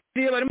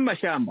bari mu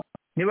mashyamba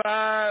niba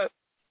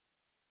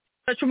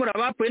bacumura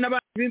bapfuye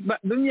n'abandi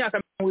b'imyaka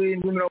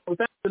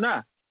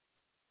 70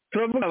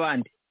 turavuga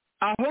abandi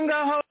aho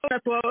ngaho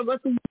twaba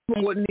tuvuga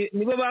ngo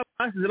nibo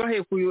basize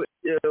bahekuye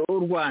u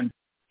Rwanda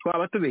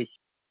twaba tubeshye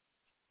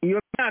iyo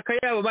myaka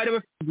yabo bari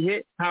bafite igihe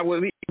ntabwo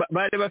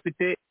bari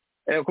bafite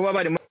kuba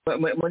bari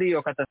muri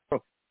iyo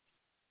catastrophe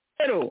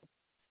rero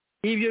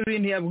ibyo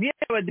bintu yabwiye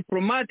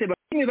abadiplomate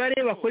bakimibare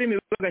bakora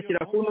imibare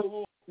bagashyira ku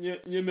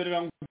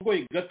nyemerera ngo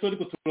gato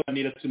ariko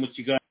turanira turi mu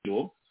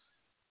kiganiro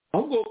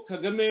ahubwo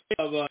Kagame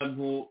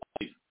abantu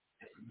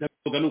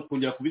ndavuga no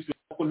kongera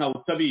kubisubira ko ntawe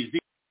utabizi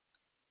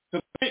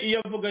Kagame iyo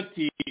avuga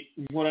ati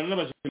nkorana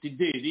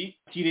n'abajenosideri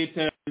ati leta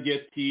yanjye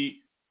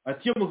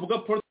ati iyo muvuga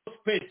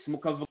prosperity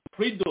mukavuga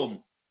freedom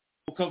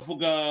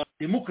mukavuga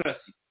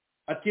democracy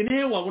ati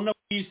nihe wabona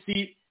ku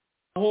isi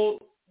aho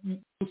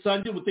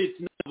usangira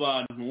ubutegetsi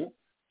n'abantu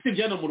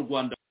sibyo hano mu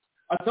Rwanda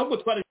ati ahubwo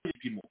twari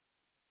igipimo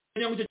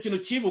kugira ngo icyo kintu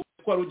kibuke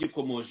twari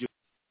ugikomoje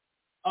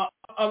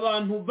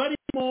abantu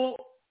barimo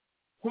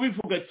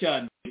kubivuga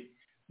cyane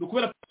no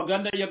kubera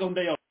propaganda ya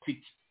gahunda ya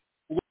ufite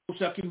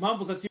ugushaka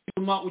impamvu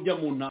zatuma ujya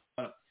mu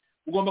ntara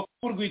ugomba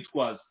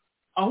kurwitwaza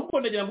ahubwo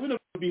ndagira ngo bino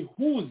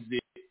bihuze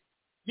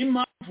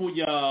n'impamvu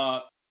ya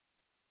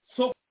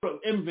soko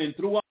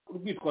M23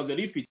 urwitwaza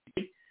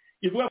rifite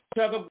ivuga ko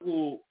ashaka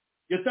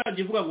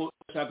yatangiye ivuga ngo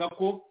ashaka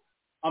ko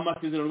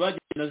amasezerano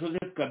bagiye na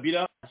Joseph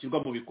Kabila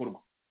ashyirwa mu bikorwa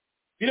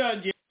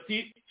birangiye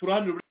ati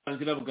turahanira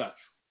uburenganzira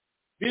bwacu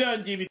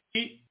birangiye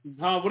biti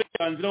nta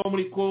burenganzira wo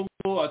muri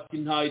Congo ati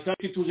nta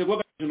itati tuje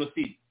gwa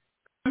jenoside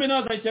kame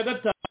naza cya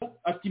gatanu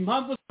ati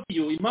impamvu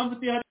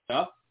iharira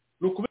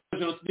no kubera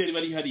jenoside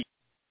bari hari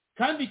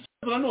kandi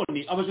ikibazo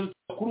nanone abajenoside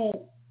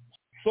bakuru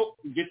so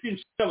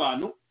getinsha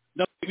abantu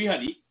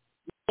ndabihari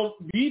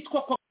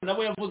bitwa ko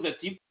nabo yavuze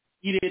ati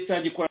leta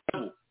yagikora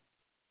nabo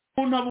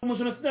umuntu abo mu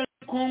jenoside ya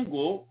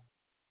Congo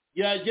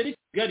yagera i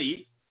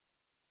Kigali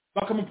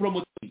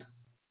bakamupromotinga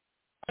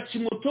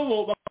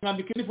akimutobo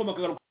bakamwambika inifomu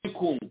akagaruka muri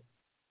Congo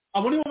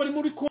abo nibo bari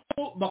muri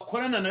Congo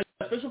bakorana na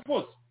special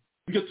force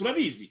ibyo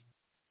turabizi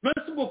none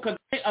ubwo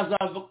Kagame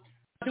azava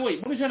we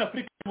muri Jean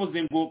Afrique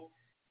yavuze ngo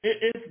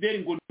FDL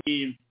ngo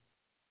ni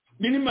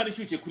n'imari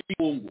ishyushye kuri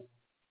Congo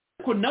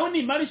ariko nawe ni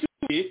imari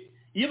ishyushye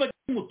iyo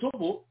bagiye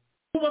umutobo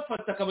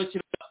bafata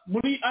akabashyira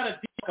muri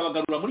RD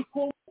akabagarura muri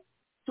Congo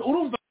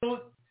urumva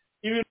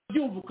ibintu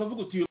byumva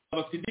ukavuga uti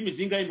bafite indimi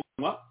zingahe mu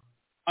kanwa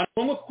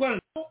ariko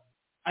gukorana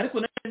ariko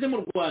nageze mu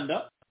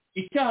Rwanda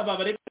icyaha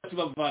babareba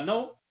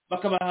kibavanaho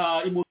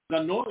bakabaha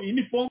impuzangano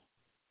uniform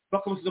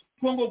bakamusiza muri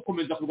Congo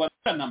gukomeza kurwana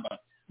intambara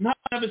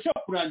nta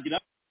bishobora kurangira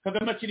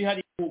Kagame akiri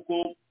hari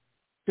kuko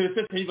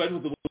Perezida yiva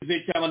bivuze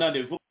cyangwa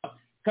nande bivuga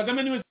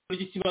Kagame niwe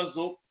zuri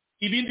ikibazo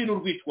ibindi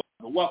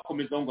n'urwitwaro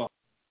wakomeza ngo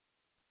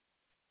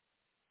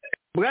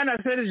Bwana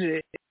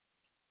Serge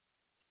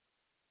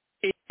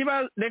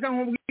ikibazo reka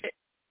nkubwiye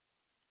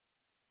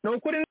no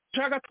kuri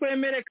nshaka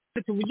twemere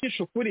kandi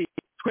tuvugisha ukuri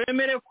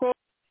twemere ko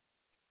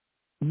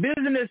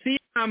business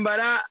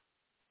y'intambara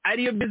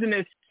ariyo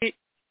business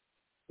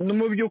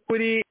mu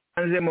by'ukuri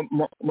anze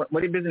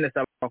muri business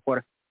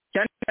abakora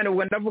cyane cyane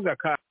ubwo ndavuga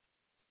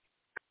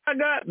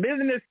kaga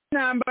business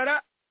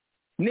y'intambara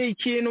ni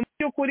ikintu mu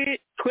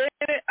by'ukuri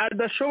twere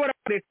adashobora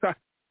kureka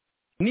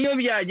niyo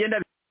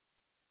byagenda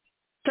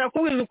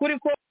takubiza ukuri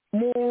ko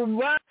mu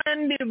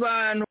bandi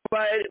bantu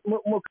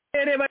mu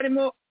karere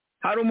barimo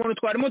hari umuntu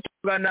twarimo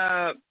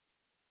tugana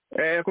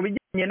ku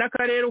bijyanye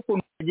n'akarere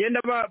ukuntu bagenda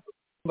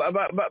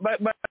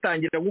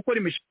batangira gukora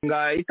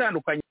imishinga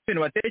itandukanye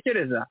ibintu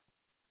batekereza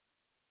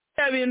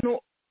ya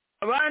bintu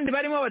abandi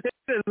barimo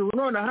batekereza ubu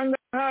none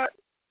ahangaha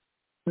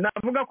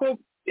navuga ko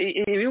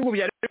ibihugu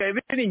bya Afurika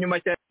biri inyuma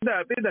cyane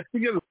bidafite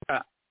ibyo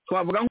bikora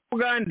twavuga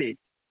nk'Ugande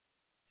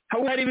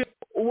aho hari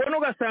ubona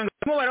ugasanga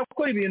barimo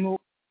barakora ibintu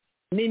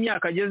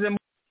n'imyaka agezemo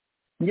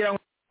ngira ngo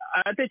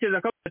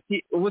aratekereza ko ati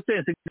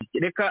ubusense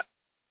reka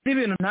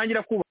ibintu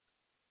ntangira kuba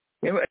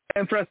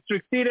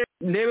infrastructure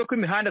ndebe ko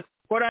imihanda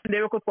twakora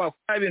ndebe ko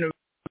twakora ibintu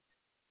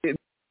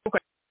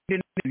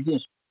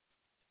byinshi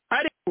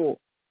ariko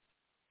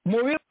mu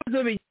bibazo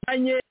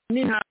bijyanye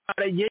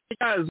n'intambara igihe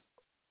cyazo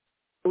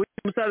uyu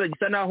musaza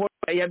gisa naho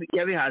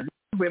yabihaze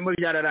bivuyemo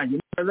byararangiye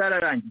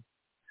zararangiye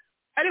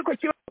ariko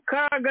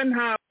kaga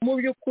nta mu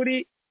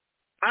by'ukuri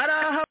ari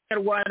aho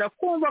Abanyarwanda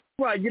kumva ko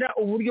bagira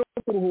uburyo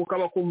bwo kuruhuka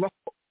bakumva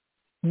ko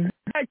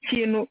nta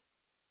kintu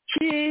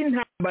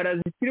cy'intambara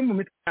zikiri mu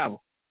mitwe yabo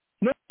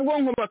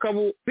n'ubwonko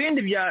bakabu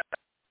bindi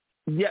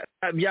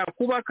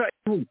byakubaka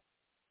igihugu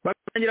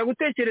bakatangira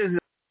gutekereza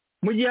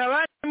mu gihe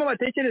abandi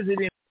batekereza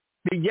ibintu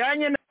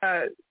bijyanye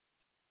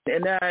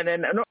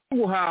no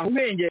guhaha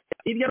ubwenge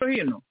hirya no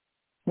hino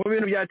mu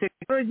bintu bya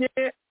tekinoloji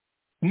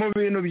mu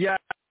bintu bya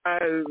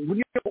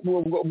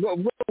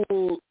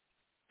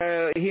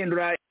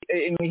hindura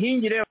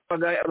imihingire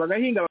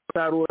bagahinga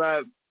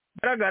basarura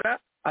garagara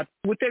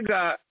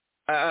gutega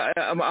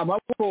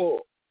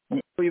amaboko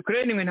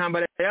Ukraine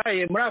intambara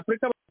yaye muri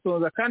Afurika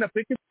basonza kandi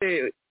Afurika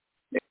ifite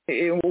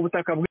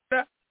ubutaka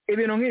bwera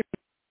ibintu nk'ibi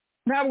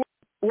ntabwo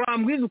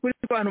wambwiza ukuri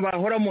abantu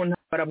bahora mu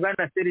ntambara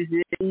bwana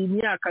Serge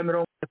imyaka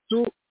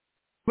 30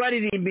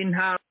 baririmba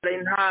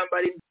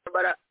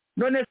intambara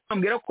none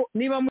sambwira ko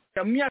niba mu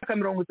myaka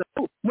 30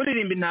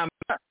 muririmba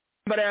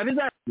intambara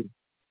yabizazi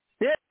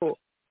rero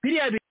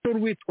biriya bintu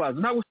urwitwazo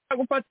ntabwo ushaka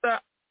gufata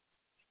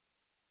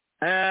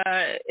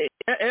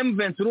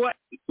M23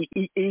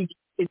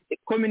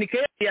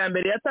 communication ya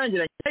mbere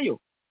yatangiranye nayo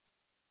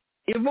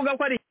ivuga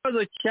ko ari ikibazo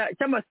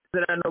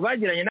cy'amasezerano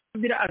bagiranye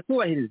n'abira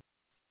atubahiriza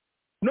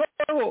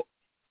noneho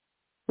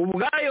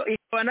ubwayo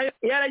ikaba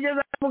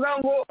yarageza avuga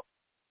ngo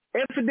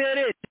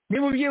Fdlr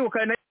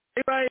nibubyibukana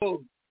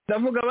bayo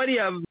ndavuga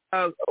bariya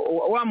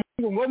wa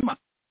mungu ngoma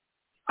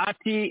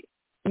ati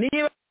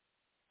niba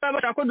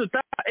bashaka ko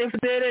dutaha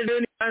Fdlr rero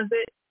nibanze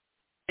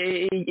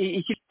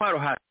ikitwaro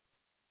hasi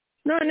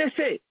none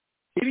se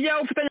ibya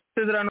ufitanye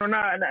amasezerano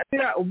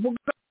na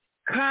uvuga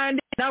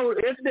kandi nawe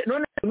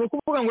none no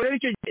kuvuga ngo rero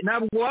icyo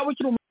ntabwo waba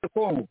ukiri muri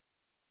Congo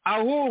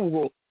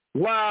ahubwo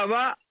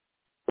waba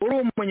uri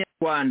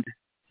umunyarwanda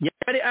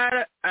yari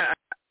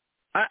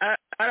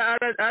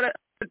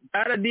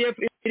Rdf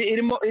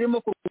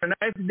irimo kurwana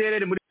na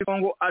Fdlr muri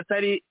Congo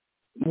atari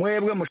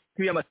mwebwe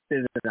mushiki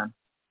y'amasezerano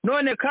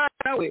none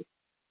kawe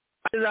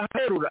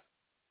azaherura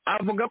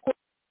avuga ko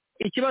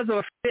ikibazo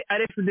bafite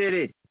ari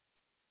Fdlr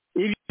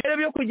ibyo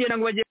byo kugira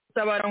ngo bagiye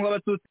gutabara ngo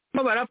abatutsi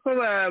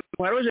barapfa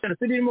baroje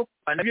jenoside irimo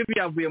nabyo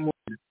byavuye mu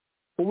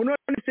ubu none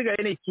isigaye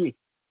ni iki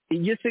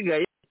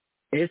igisigaye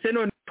ese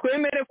none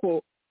twemere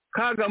ko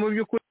kaga mu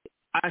by'ukuri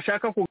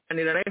ashaka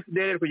kuganira na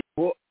Fdlr kugira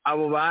ngo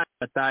abo bana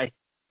bataye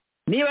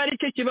niba ari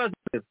cyo kibazo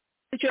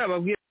icyo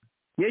yababwira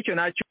yecyo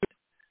nacyo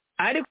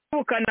ariko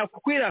ukana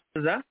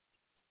kukwiraza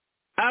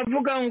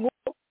avuga ngo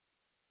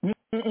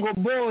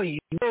boy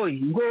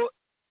ngo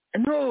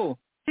no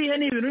ihe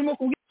ni ibintu urimo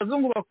kubwira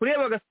abazungu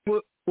bakureba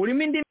bagasngo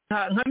urimo indi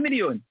nka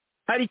miliyoni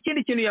hari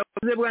ikindi kintu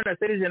yavuze bwana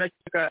Serge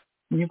nacyo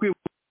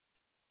nyikwibuka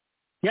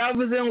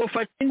yavuze ngo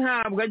fati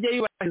ntabwo ajya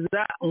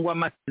yubahiriza ngo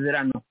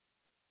amasezerano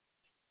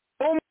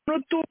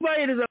umuntu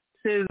tubahiriza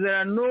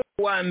amasezerano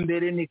wa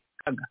mbere ni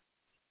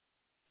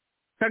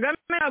Kagame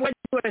ntabwo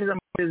ajya yubahiriza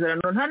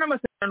amasezerano nta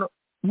n'amasezerano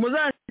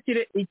muzanze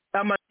kire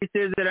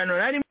amasezerano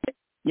narimwe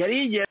yari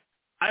yigera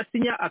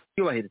asinya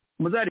akiyubahiriza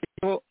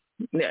muzariho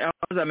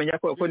azamenya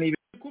ko nibi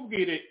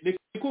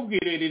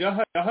kubwire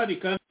rirahari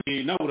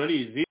kandi nawe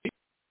urarizi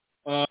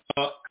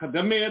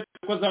Kagame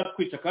ko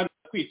azatwica kandi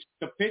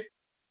atwica pe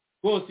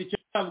rwose icyo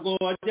ntabwo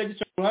ajya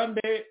gica ku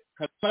ruhande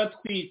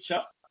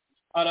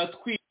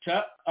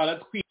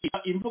aratwica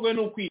imvugo ye ni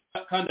ukwica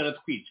kandi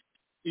aratwica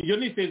ibyo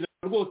ni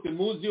isezerano rwose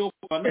muzi yo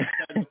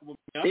kubanukiranya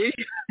kumumenya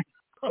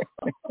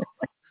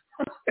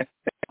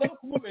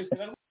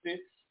kumubesera rwose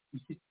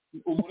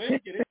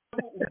umurengere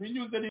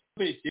ubinyuze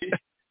n'ibeshye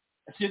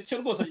cyo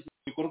rwose ashyira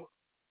mu bikorwa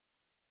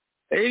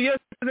iryo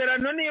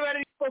sezerano niba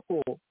ari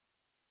koko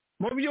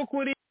mu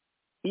by'ukuri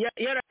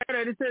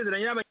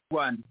yararisezeranye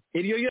n'abanyarwanda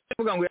iryo yo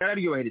avuga ngo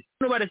yararyubahiriza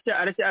n'ubu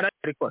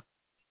aracyarikora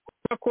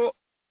kubera ko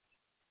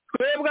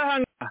twebwe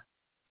ahangaha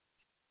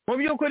mu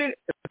by'ukuri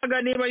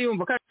niba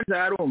yumva kandi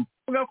azarumva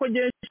avuga ko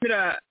genzira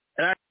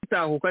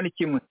aratahuka ni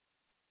kimwe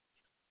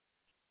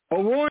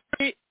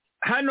ubundi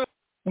hano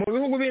mu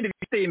bihugu bindi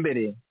biteye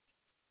imbere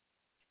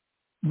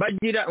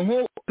bagira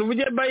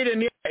tuvuge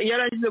Biden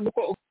yaragize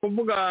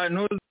kuvuga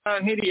ntuza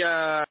nk'iriya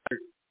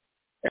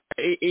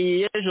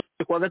yejo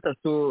kwa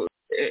gatatu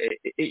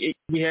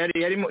igihe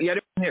yari mu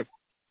nteko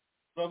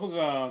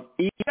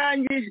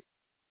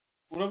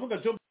uravuga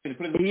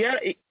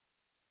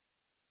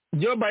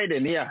Joe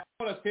Biden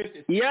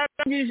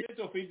yarangije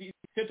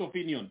state of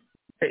union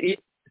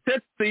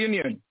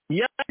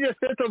yarangije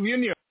state of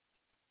union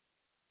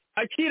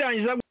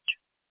akirangiza gutyo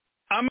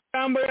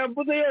amagambo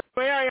yavuze yose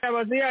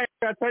yayabaze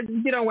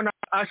atagira ngo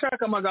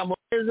ashaka amagambo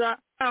meza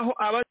aho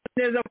abaza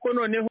neza ko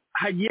noneho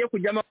hagiye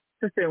kujyamo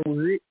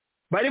abasesenguzi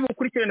bari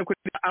bukurikirane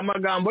kugira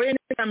amagambo ye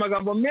neza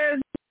amagambo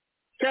meza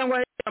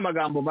cyangwa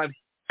amagambo mabi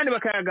kandi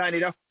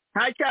bakayaganiraho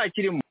nta cyaha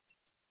kirimo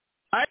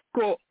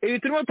ariko ibi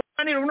turimo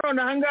tuganira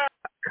none ahangaha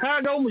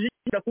kaga w'umujyi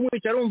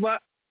kumwica arumva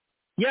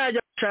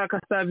yajya gushaka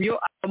Savio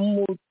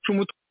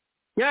amucumutwe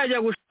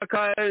yajya gushaka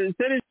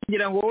serisi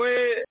kugira ngo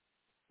we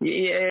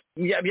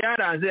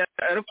byaranze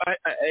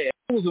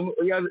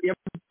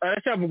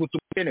aracyavuga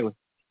utugenewe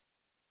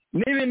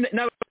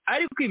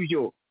ariko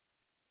ibyo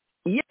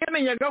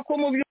yamenyaga ko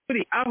mu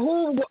by'ukuri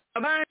ahubwo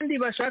abandi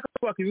bashaka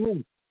kubaka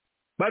ibihugu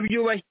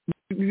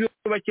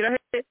babyubakira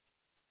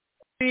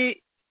he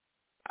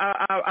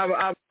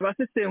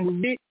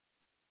abasesenguzi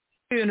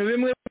ibintu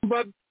bimwe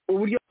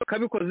uburyo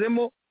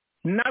bakabikozemo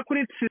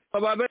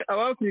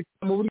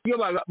abakurikira mu buryo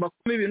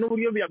bakoma ibintu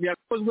uburyo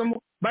byakozwemo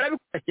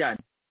barabikora cyane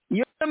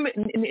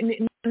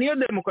niyo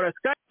demokarasi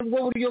kandi ubwo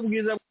buryo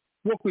bwiza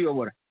bwo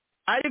kuyobora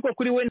ariko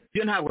kuri we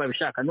nibyo ntabwo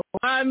babishaka ni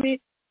umwami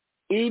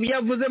ibyo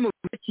avuze mu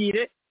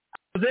byakire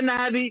avuze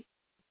nabi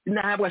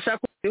ntabwo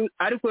ashaka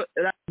ariko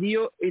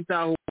radiyo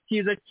itahuka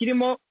cyiza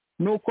kirimo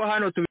ni uko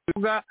hano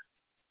tubivuga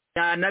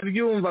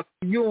yanabyumva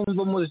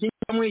kubyumva umuziki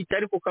ukamwica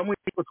ariko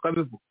ukamwica ariko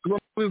tukabivuga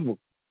tugomba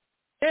kubivuga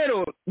rero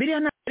biriya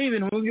ntabwo ari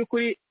ibintu mu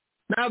by'ukuri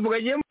navuga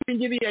agiye muri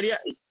ngibi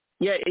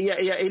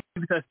ya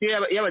invitation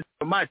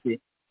y'abadiplomate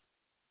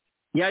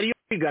yari yo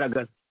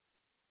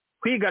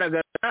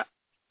kwigaragaza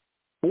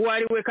uwo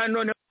ari we kandi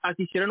noneho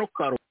akishyira no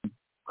ku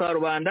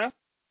karubanda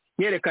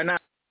yerekana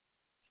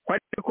ko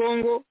ari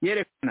Congo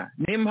yerekana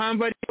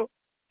n'impamvu ariyo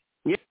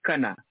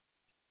yerekana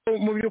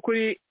mu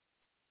by'ukuri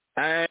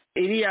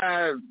iriya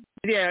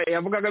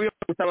yavugaga byo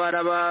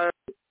gutabara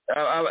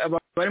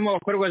barimo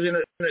bakorwa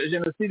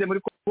jenoside muri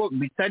Congo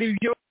bitari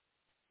byo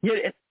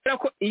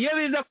ko iyo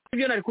biza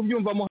kubyo nari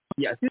kubyumvamo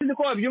sinzi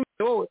ko wabyumvise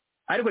wowe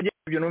ariko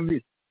ibyo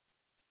numvise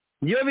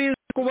iyo biza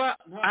kuba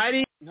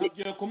ari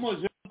ntabyo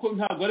yakomoje ko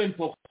ntabwo ari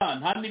important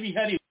nta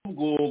n'ibihari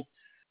ubwo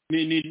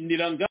ni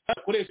ranga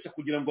akoresha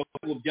kugira ngo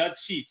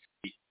byacike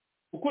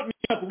kuko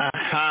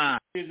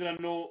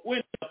isezerano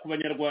wenda ku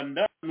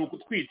banyarwanda ni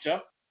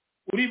ukutwica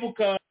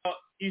uribuka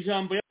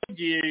ijambo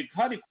yagiye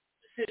hari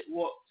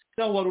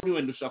cyangwa wari uri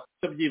wenda ushaka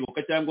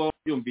kutabyibuka cyangwa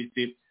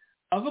wabyumvise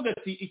avuga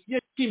ati ikigiye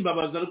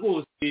kimbabaza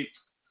rwose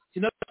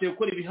kinabashije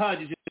gukora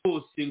ibihagije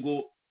rwose ngo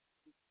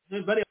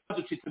bari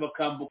baducitse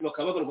bakambuka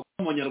bakabagaruka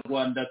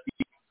nk'umunyarwanda ati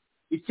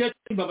ikigiye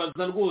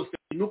kimbabaza rwose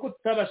ni uko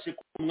tutabashe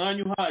ku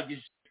mwanya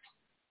uhagije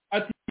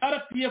ati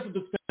RPF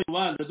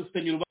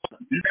dufitanye urubanza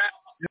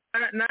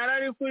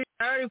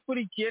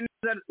nararikurikiye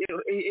neza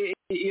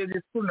iyo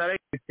disikuru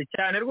narayifite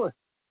cyane rwose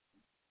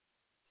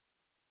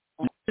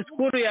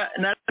disikuru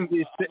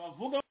narambise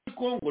bavuga muri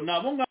Congo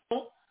nabo ngabo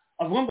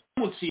avuga ngo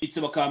bamucitse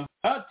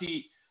bakambuka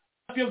ati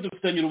RPF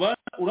dufitanye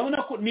urubanza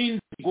urabona ko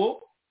n'inzigo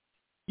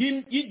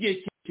y'igihe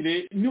kirekire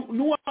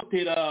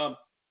n'uwatera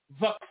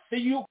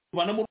vaccine yo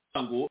kuvana mu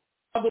Rwango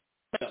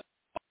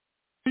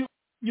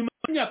nyuma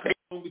y'imyaka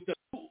 30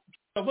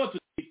 tuvuga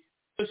tuti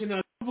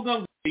tuvuga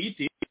ngo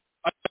yite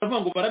aravuga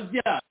ngo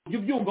barabyara ibyo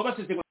byumva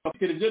basesengura ku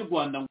televiziyo y'u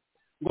Rwanda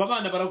ngo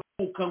abana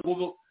baravuka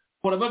ngo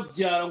kora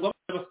babyara ngo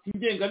abana bafite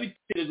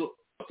ingengabitekerezo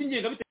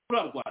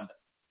muri Rwanda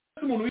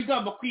umuntu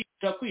wigamba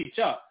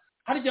kwica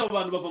harya abo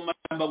bantu bava mu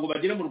mashyamba ngo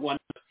bagere mu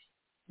Rwanda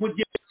mu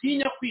gihe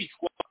tinya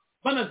kwicwa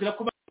banazira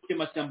ko bafite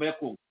amashyamba ya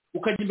Congo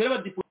ukajya imbere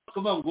y'abadiplomate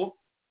ukavuga ngo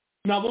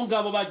nabo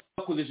ngabo bagiye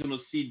bakoze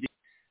jenoside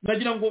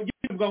nagira ngo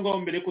bivuga ngo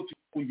mbere ko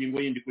ku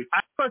ngingo yindi kuri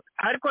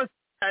ariko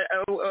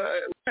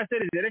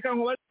reka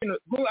nkuba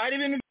hari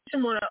ibintu byinshi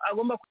umuntu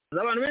agomba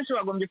kuza abantu benshi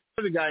bagombye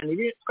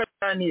kubiganira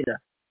tukaganira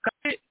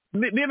kandi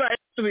bibaye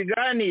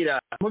tubiganira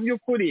mu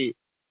by'ukuri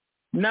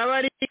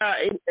n'abariya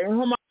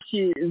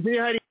inkomaki ziri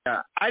hariya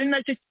ari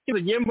nacyo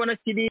kibazo giye mbona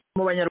kiri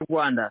mu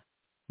banyarwanda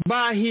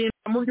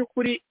bahinda mu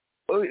by'ukuri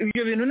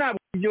ibyo bintu ntabwo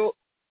byo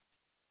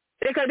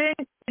reka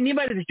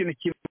niba ari ikintu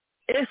kimwe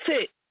ese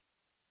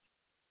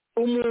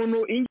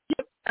umuntu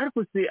ariko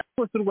se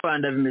u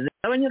Rwanda bimeze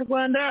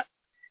abanyarwanda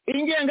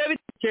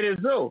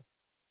ingengabitekerezo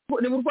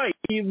ni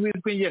burwayi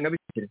bwitwa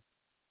ingengabitekerezo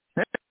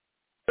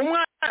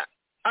umwana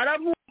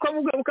aravuka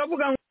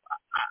ukavuga ngo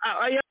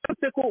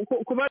ayatse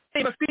ku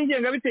babyeyi bafite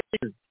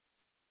ingengabitekerezo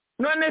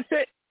none se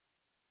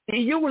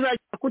igihugu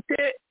uzajya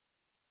kute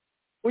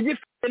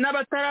ugifite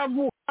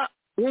n'abataravuka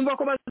wumva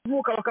ko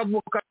bazavuka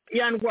bakavuka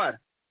ya ndwara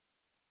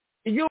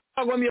igihugu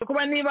bagombye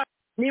kuba niba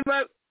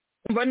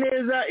umva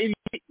neza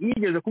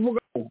yigeze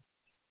kuvuga ngo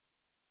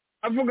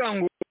avuga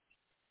ngo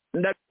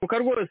ndakuka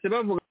rwose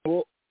bavuga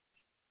ngo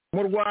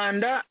mu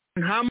Rwanda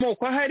nta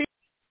moko ahari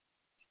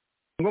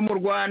ngo mu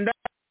Rwanda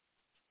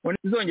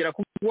ntizongera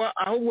kuvugwa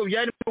ahubwo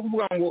byari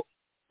kuvuga ngo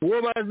uwo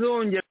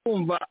bazongera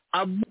kumva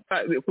avuga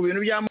ku bintu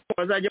by'amoko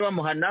bazajya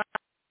bamuhana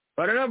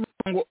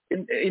baranavuga ngo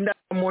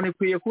indangamuntu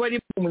ikwiye kuba ari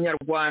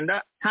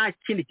umunyarwanda nta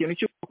kindi kintu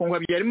cy'uko ngo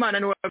Habyarimana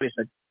niwe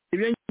wabeshaga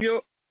ibyo ngibyo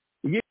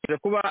byigeze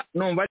kuba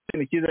numva ari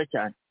ikintu cyiza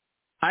cyane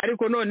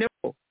ariko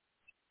noneho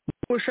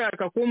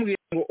ushaka kumbwira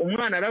ngo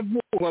umwana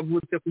aravuka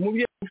wavutse ku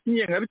mubyeyi ufite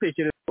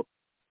ingengabitekerezo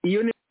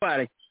iyo ni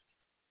indwara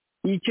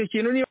icyo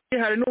kintu niyo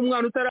hari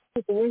n'umwana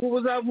utaravuka ubu ngubu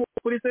uzavuka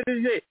kuri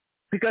serije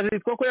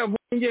bikazitwa ko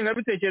yavuka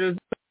ingengabitekerezo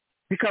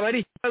bikaba ari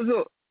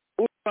ikibazo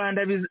u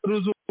Rwanda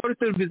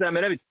ruzuba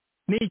bizamera bite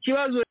ni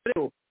ikibazo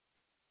rero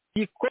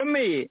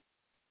gikomeye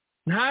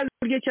ntazi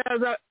uburyo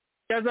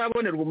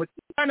cyazabonerwa umuti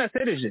na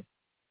serije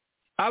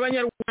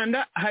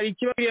abanyarwanda hari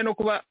ikibazo no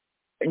kuba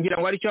ngira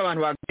ngo aricyo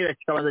abantu bagira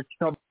kikabanza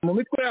kikaba mu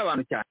mitwe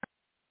y'abantu cyane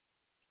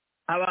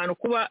abantu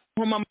kuba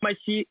nkoma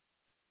amashyi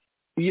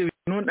iyo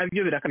bintu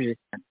nabyo birakabije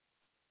cyane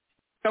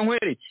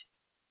kankwereke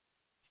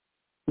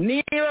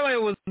niba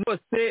abayobozi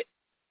bose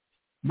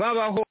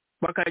babaho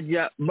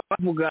bakajya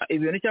bavuga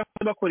ibintu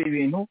cyangwa bakora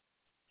ibintu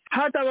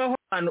hatabaho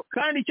abantu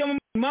kandi icyo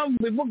mpamvu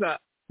bivuga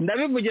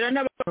ndabivugira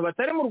n'abantu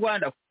batari mu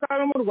Rwanda kuko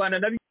abo mu Rwanda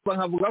ndabivuga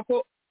nkavuga ko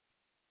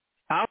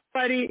aho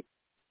ari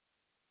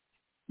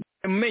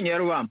mu menyo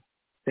ya rubamba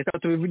reka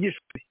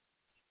tubivugishe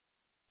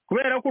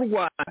kubera ko u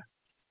Rwanda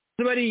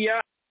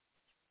bariya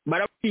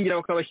barabashingira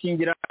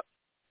bakabashingira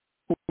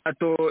ku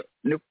gato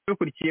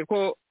bikurikiye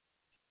ko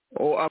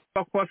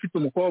avuga ko afite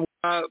umukobwa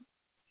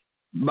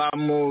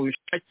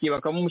bamushakiye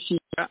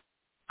bakamushyingira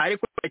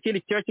ariko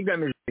ikindi kiba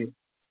kigamijwe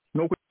ni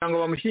ukugira ngo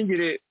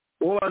bamushyingire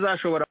uwo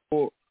bazashobora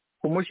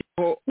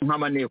kumushyiraho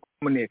nk'amaneko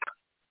kumuneka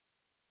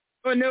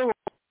noneho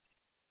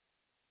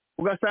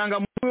ugasanga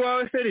muri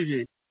wawe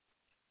serije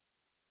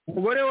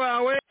umugore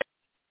wawe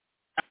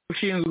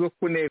ushinzwe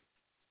kuneka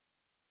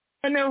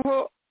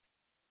noneho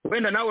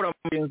wenda nawe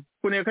uramushinzwe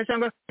kuneka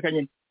cyangwa se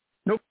nyine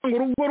no kwanga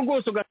urugo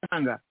rwose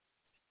ugasanga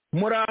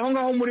muri aho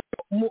ngaho muri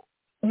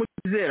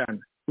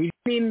mutizerana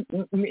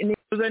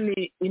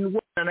ni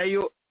indwara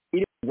nayo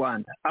iri mu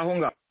Rwanda aho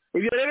ngaho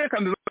ibyo rero reka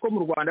mbivuga ko mu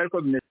Rwanda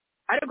ariko bimeze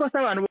ariko se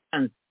abantu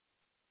banze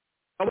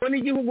babona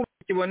igihugu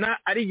kibona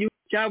ari igihugu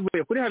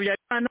cyavuye kuri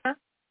Habyarimana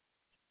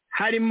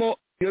harimo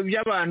iyo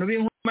by'abantu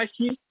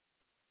b'inkomashyi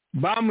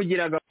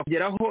bamugiraga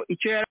kugeraho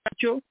icyo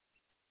yaracyo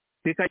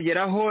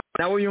bikageraho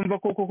nawe yumva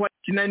ko koko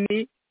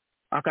kinani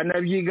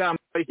akanabyigamba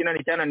ari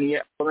kinani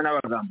cyananiye akomeye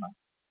n'abagamba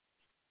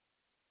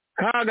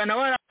kaga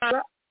nawe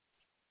araza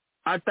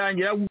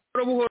atangira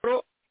buhoro buhoro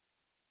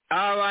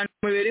abantu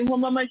mubera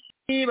inkoma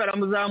amashyi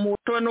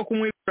baramuzamura no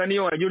kumwikura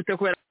niyo wagira ute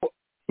kubera ko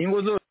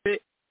ingo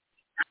zose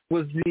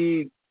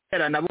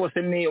ziterana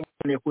bose ni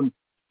umuntu kundi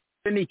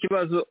ni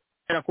ikibazo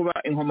cyera kuba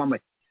inkoma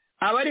amashyi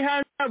abari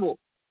hanze abo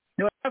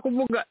ntibashaka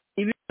kuvuga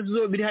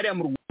ibibazo biri hariya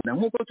mu Rwanda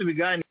nk'uko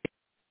tubiganira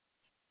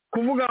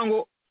kuvuga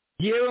ngo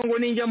yewe ngo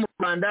ninjya mu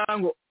Rwanda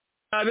ngo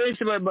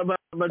abenshi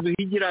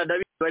baduhigira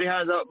David bari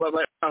hanze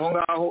aho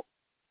ngaho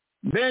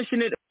benshi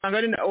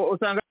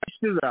usanga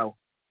inshuti zawe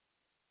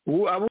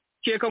abo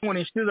ukeka ngo ni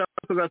inshuti zawe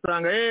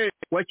tugasanga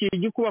wakira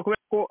igikuba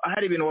kubera ko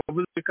hari ibintu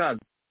wavuze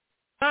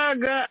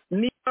kaga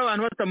niba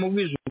abantu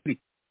batamubwije ukuri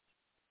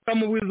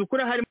bakamubwiza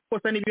ukuri harimo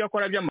kosa n'ibyo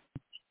akora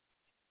by'amafuti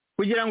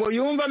kugira ngo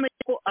yumve amenye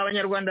ko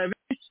abanyarwanda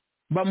benshi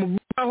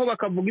bamuvugaho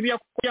bakavuga ibyo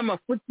akora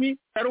by'amafuti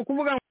ari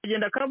ukuvuga ngo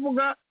agenda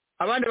akavuga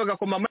abandi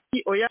bagakoma amashyi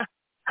oya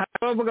hari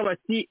abavuga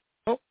bati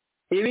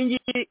ibi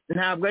ngibi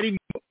ntabwo ari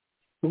byo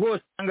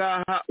rwose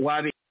ngaha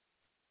wabe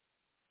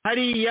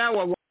hariya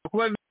wagomba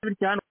kuba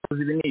bityo hano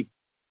kuzi ibi n'ibi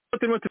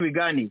turimo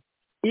tubiganira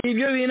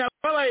ibyo bintu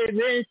ababaye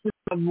benshi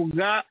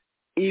bavuga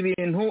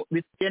ibintu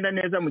bitagenda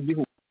neza mu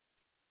gihugu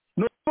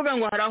ni ukuvuga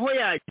ngo hari aho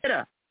yagera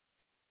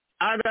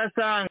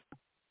agasanga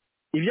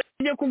ibyo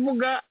agiye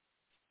kuvuga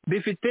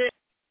bifite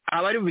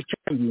abari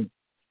bubicangiye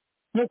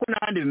nk'uko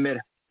n'ahandi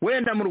bimera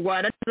wenda mu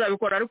Rwanda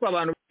ntizabikora ariko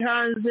abantu bari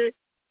hanze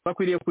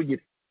bakwiriye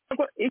kugira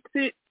ariko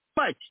isi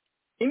make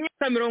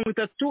imyaka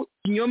 30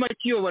 inyoma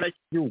kiyobora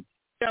igihugu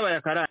cyabaye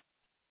akarara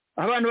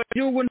abantu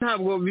b'igihugu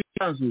ntabwo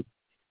bisanzuye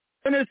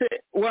none se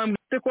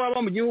wambitse ko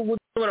aba mu gihugu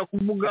ushobora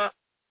kuvuga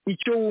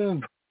icyo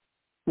wumva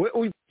we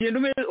ugenda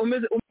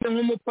umeze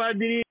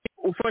nk'umupadiri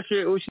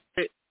ufashe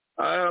ushite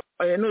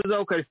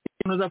noza ukarisiti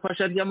noza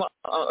fasha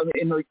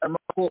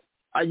amako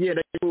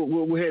agenda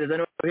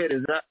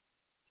guhereza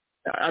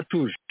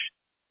atuje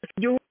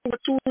igihugu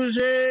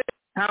atuje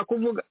nta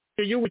kuvuga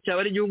igihugu cyaba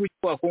ari igihugu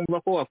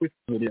wakumva ko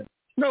wakwisubirira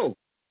no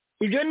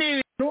ibyo ni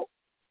ibintu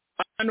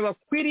abantu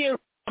bakwiriye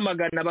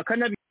amagana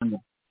bakanabirana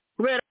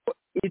kubera ko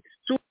it's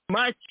too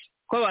much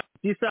ko abantu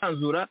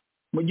bisanzura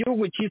mu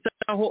gihugu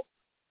cyisaho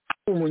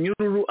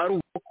umunyururu ari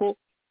uboko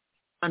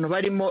abantu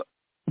barimo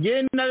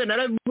genda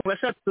naravuga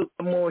bashatse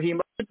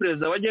muhimba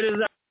perezida wa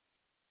gereza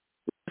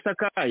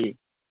sakaye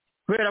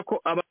kubera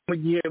ko aba mu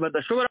gihe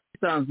badashobora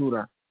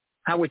kwisanzura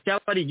ntabwo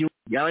cyaba ari igihugu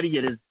yaba ari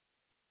gereza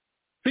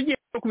tugiye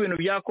ku bintu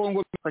bya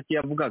Kongo bifatiye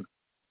avugaga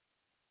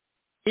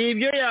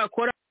ibyo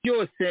yakora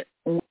byose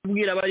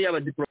ubwira bari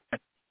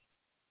abadiplomate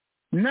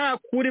nta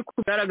kuri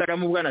kugaragara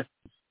mu bwana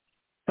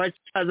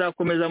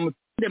azakomeza mu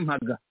tinde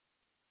mpaga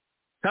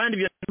kandi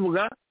byo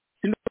bivuga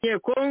sindi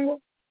umunyekongo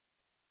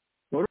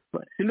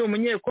sindi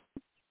umunyekongo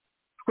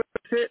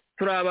twese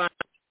turabana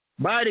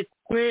bari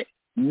kumwe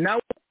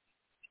nawe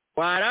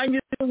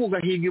warangiza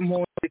ugahiga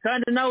impunzi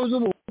kandi nawe uzi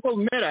uko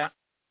bumera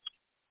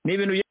ni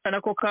ibintu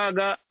byerekana ko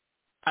Kaga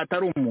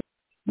atari umuntu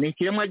ni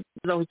ikiremwa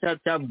kizaho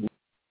cyavuga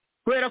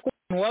kubera ko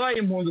wabaye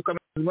impunzi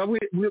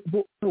ukamenya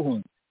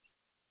buhunzi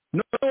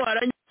no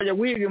warangiza ajya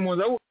guhiga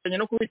impunzi awukanye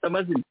no kubita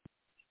amazina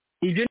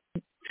ibyo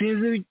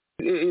sinzi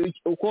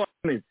uko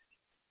ameze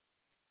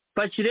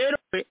paki rero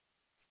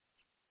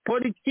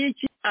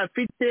politiki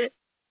afite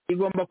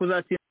igomba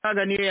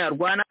kuzatsinda niyo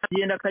yarwana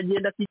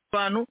akagenda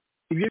akabantu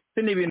ibyo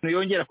ni ibintu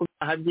yongera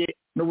kubahabye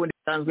n'ubundi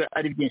bisanzwe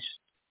ari byinshi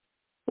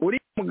uri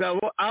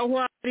mugabo aho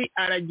ari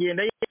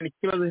aragenda yenda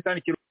ikibazo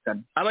kandi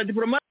kirukana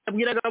abadiplomate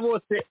abwiraga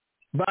bose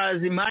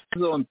bazi impande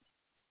zombi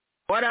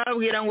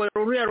warabwira ngo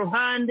ruriya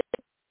ruhande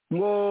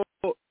ngo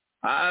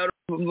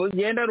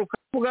genda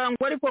rukavuga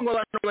ngo ariko ngo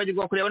abantu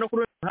bagirwa kureba no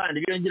kuri ruhande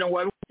byongera ngo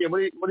wabikiye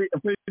muri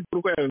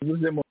urwo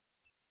yavuzemo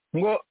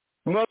ngo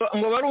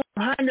bari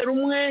uruhande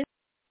rumwe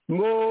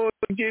ngo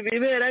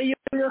biberayo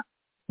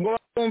ngo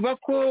bumva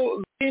ko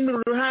bino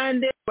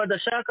ruhande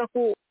badashaka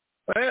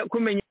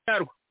kumenya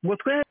yarwo ngo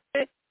twese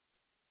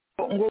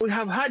ngo we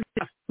have had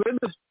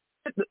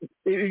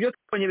ibyo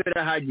twabonye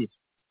birahagije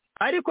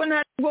ariko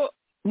ntabwo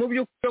mu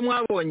by'ukuri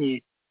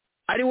mwabonye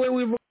ari we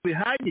wivuga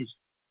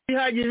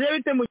bihagije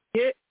bite mu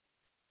gihe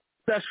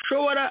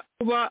udashobora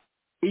kuba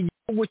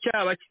igihugu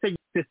cyaba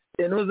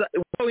kitagifite noza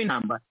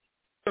w'intambara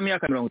mu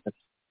myaka 30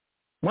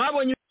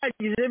 mwabonye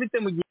bihagije bite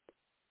mu gihe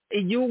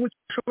igihugu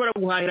gishobora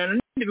guhahirana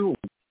n'ibindi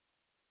bihugu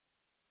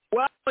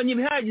wabonye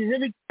bihagije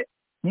bite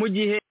mu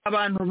gihe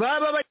abantu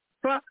baba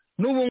bapfa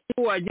n'ubu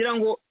ngubu wagira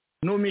ngo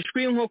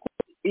numishwe inkoko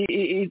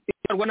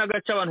itarwa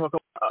n'agace abantu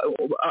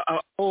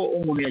aho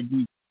umuntu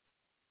yagiye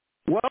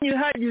wabonye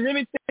bihagije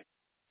bite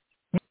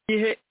mu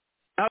gihe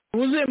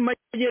abuze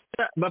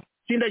mageza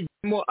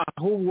bapfindagimo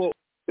ahubwo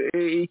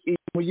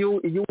mu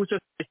igihugu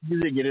cyose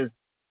kigize gereza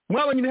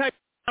mwabonye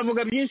bihagije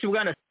avuga byinshi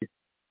bwana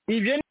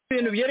ibyo ni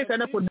ibintu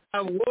byerekana ko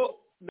ntabwo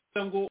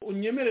ngo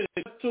unyemerere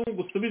gato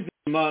gusubiza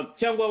inyuma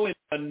cyangwa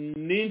wenda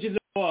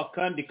ninjizeho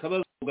akandi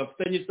kabazo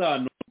gafitanye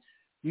isano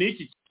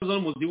n'iki kibazo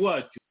n'umuzi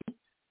wacu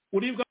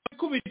uribwa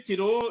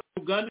kubitiro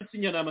Uganda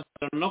isinyana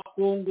amasezerano na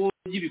Kongo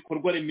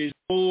y'ibikorwa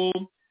remezo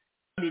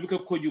bibuka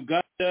ko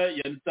Uganda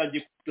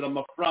yatangiye kugira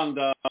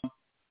amafaranga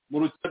mu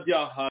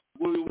rukabyaha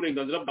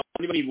rw'uburenganzira bwa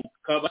niba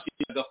nibuka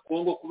bashyiraga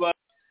Kongo kuba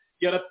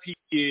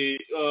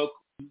yarapiye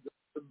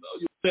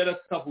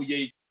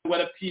yarasahuye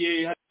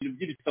warapiye hari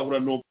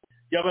by'ibisahurano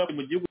yabaye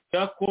mu gihugu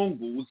cya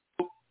Kongo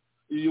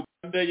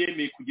Uganda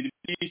yemeye kugira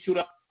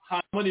ibyishyura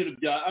hanyuma n'ibintu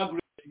bya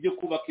agriculture byo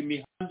kubaka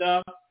imihanda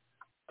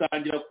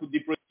tangira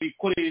kudeploy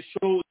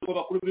ibikoresho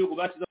bakuru b'ibihugu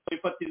bashyize mu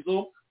ifatizo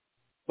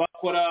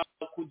bakora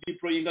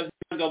kudeployinga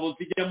ingabo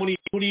zijya muri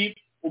Iri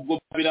ubwo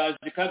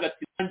biraje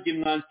kagati nanjye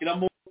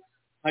mwansiramo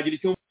hagira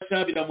icyo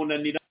mfasha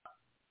biramunanira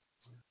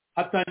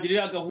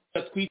hatangirira gahunda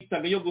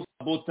twitaga yo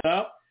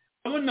gusabota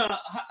abona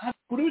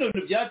kuri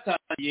ibintu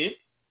byatangiye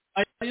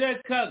ayira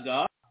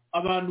Kaga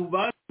abantu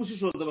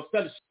bashishoza bafite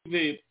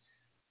archive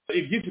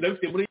ibyinshi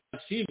bafite muri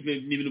archive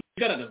ni ibintu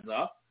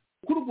bigaragaza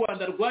ko u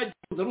Rwanda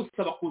rwagiye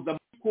rusaba kuza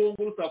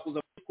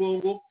muri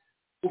Kongo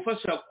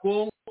gufasha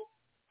Kongo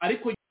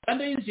ariko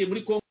Uganda yinjiye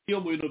muri Kongo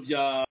yo mu bintu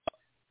bya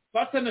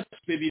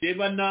partnership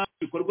birebana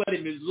ibikorwa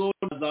remezo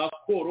na za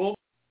koro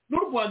n'u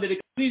Rwanda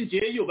reka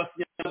twinjiyeyo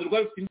basinyana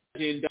rwafite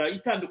agenda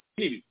itandukanye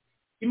n'ibi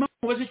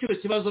impamvu baje cyo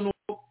kibazo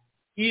nuko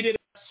iyi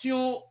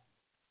relation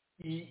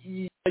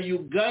ya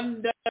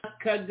Uganda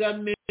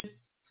Kagame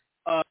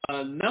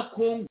na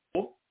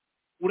Kongo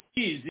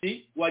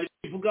urakizi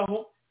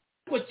warivugaho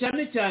ko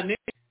cyane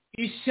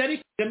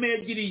ishyari Kagame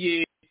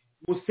yagiriye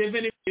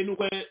Museveni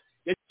n'uko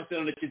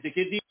yacyasana na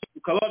Tshisekedi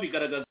ukaba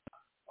bigaragaza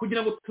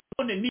kugira ngo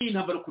tubone ni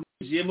intambara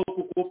kunjiyemo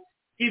kuko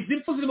izi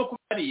mpfu zirimo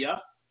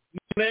kubariya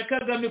nyuma ya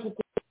Kagame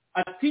kuko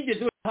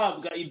atigeze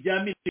ahabwa ibya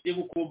mirenge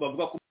nk'uko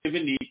bavuga ko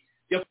Museveni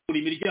yakura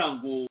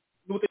imiryango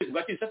n'ubutegetsi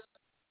bwa Kinshasa.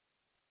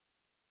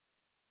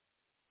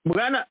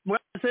 Bwana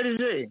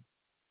Serge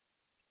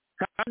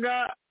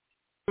Kaga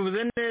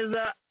uvuze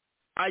neza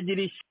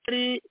agira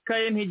ishyari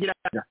kaye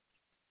ntigiraga.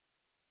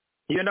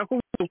 Iyo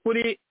ndakuvuga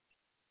ukuri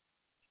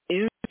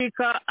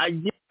inzika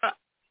agira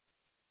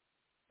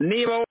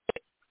niba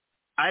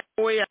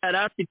we yari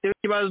afite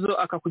ikibazo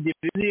akakugira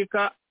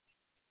inzika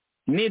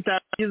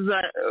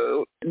nitagiza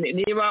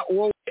niba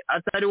wowe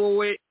atari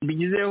wowe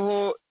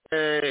bigizeho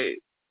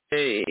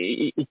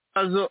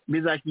ikibazo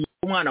bizakigira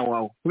umwana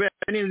wawe kubera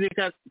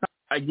n'inzika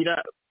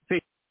agira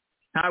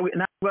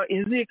ntabwo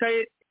inzika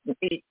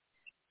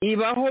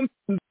ibaho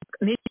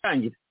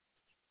nticyangire.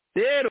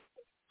 Rero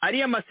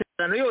ariya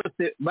amasezerano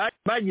yose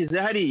bagize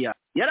hariya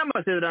yari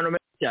amasezerano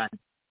meza cyane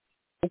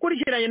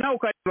ukurikiranye nawe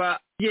ukareba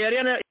igihe yari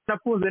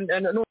yanafunze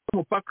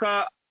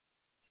n'umupaka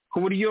ku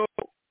buryo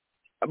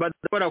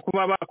badashobora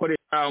kuba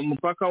bakoresha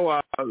umupaka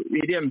wa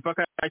iriya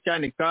mipaka ya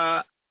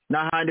Cyanika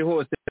n'ahandi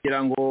hose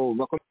kugira ngo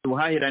bakomeze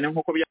ubuhahirane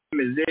nk'uko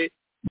byameze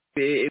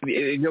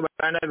ibyo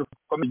bakana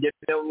bikomeye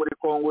muri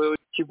Congo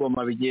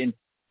Kigoma bigenda.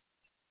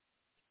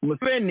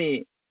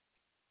 Museveni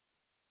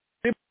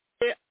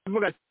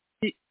avuga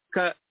ati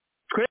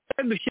twe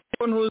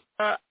dushyiraho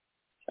ntuza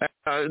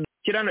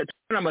kirana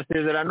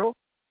amasezerano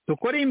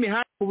dukora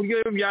imihanda ku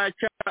buryo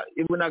byaca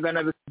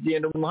ibunagana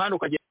bikagenda mu muhanda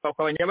ukagenda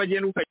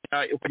ukabanyabagenda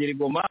ukagera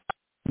Igoma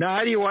na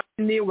hari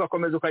wani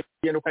ugakomeza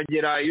ukagenda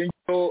ukagera iyo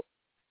nyo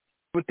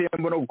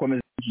Butembo no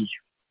gukomeza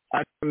igiyo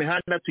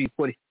imihanda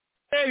tuyikore.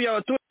 Ebyo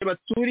abaturage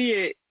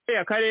baturiye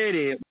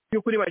akarere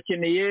by'ukuri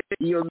bakeneye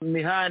iyo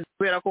mihanda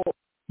kubera ko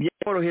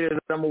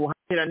byakorohereza mu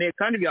buhahirane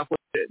kandi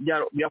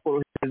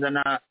byakorohereza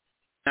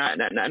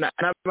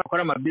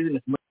n'abakora ama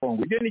business muri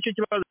Congo. Ibyo nicyo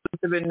kibazo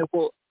Museveni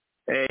ko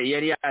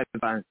yari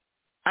yabivanze.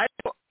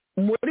 Ariko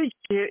muri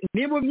gihe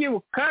niba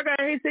ubyibuka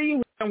yahise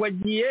yihuta ngo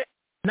agiye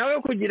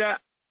nawe kugira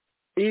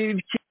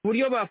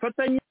uburyo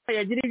bafatanya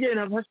yagira ibyo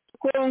nafashe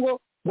Congo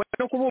ngo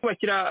no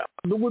kububakira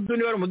umudugudu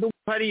niba ari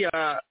umudugudu hariya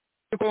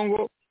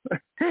Congo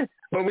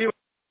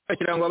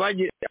bakira ngo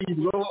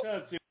abagizweho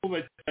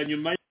kubakira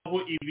nyuma y'aho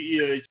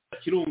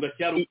kirunga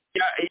cyaro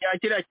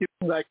kiriya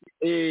kirunga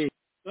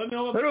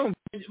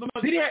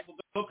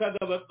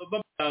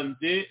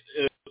babanze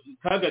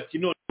Kaga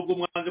kino nubwo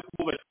mwanze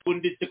kububakira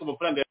ndetse ku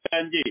mafaranga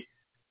yanjye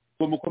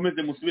ngo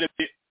mukomeze musubire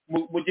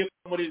mujye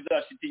muri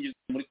za shitingi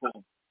muri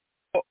Congo.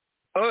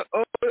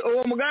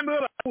 Uwo mugambi we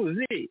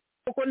bakuzi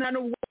kuko nta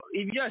nubwo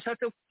ibyo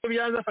yashatse ko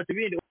byaza afata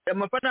ibindi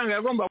amafaranga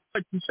yagomba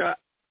kubakisha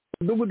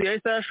umudugudu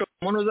yahise yashoka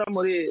umuntu uza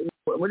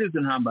muri izi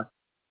ntambara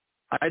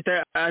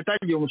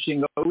atagiye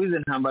umushinga w'izi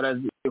ntambara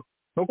ziriho.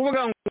 Ni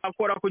ukuvuga ngo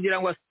akora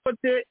kugira ngo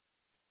asohote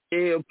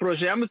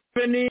proje ya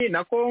Museveni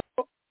na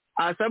Congo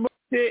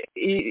asabote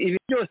ibi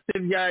byose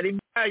byari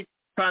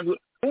byapanzwe.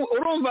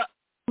 Urumva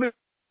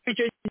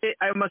icyo gihe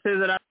ayo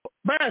masezerano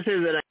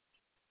bayasezeranye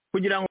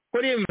kugira ngo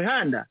ukore iyo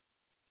mihanda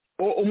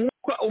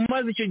umwuka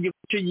umaze icyo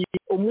gihe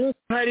umwuka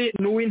hari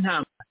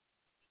n'uw'intambara.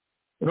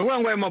 Ni ukuvuga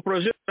ngo ayo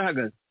maproje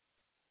arahagaze.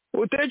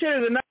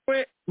 Utekereze nawe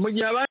mu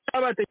gihe abandi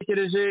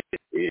batekereje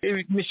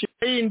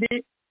imishinga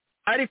yindi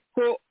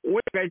ariko we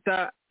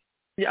agahita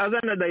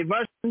azana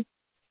diversion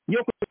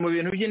yo kujya mu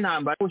bintu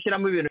by'intambara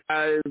gushyiramo ibintu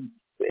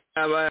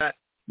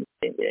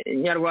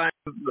abanyarwanda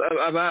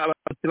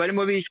abatutsi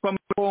barimo bicwa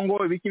muri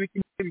Congo ibiki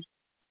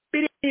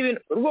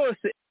ibintu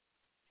rwose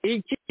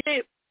iki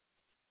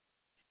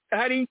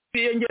hari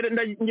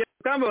ngera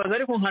kambabaza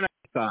ariko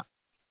nkanaka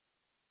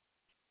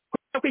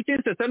ko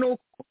ikinsetsa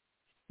nuko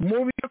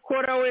mu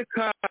bikora we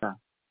Kaga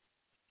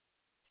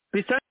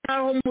bisa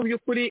naho mu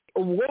by'ukuri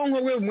ubwonko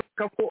bwe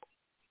bumweka ko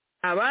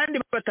abandi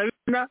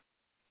batabibona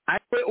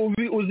ariko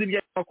uzi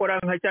ibyo bakora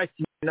nka cya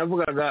kintu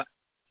navugaga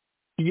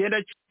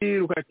kigenda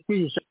kiruka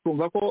kwihisha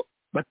kumva ko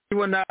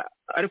batibona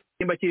ariko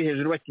nimba kiri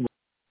hejuru bakibona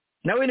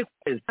nawe ni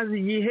kwezi azi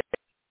igihe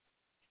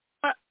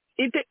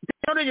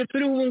tekinoloji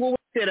turi ubu ngubu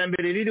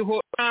iterambere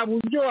ririho nta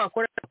buryo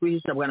wakora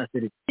kwihisha bwana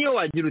Serge. Iyo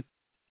wagira uti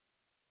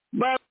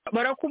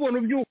barakubona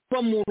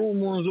ubyuka mu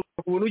nzu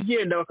bakubona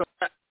ugenda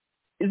bakaba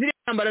ziri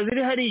ntambara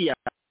ziri hariya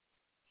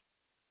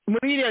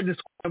muri iriya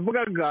discours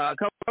avugaga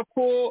akavuga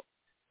ko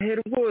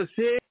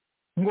rwose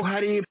ngo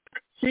hari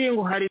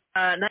ngo hari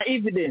na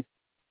evidence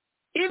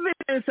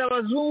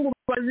abazungu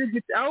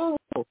bazifite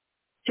ahubwo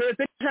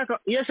keretse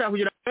yashaka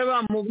kugira ngo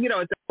bamubwira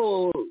bati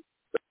ko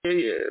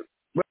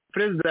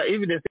perezida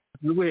evidence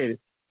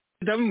ziguhereza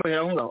ndabimuhera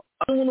aho ngaho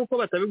aho nuko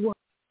batabiguha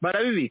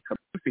barabibika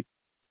bafite.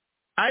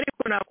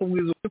 Ariko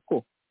nakubwiza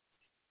uko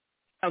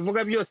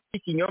avuga byose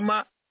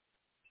ikinyoma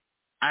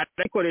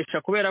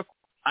arikoresha kubera ko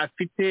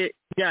afite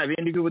bya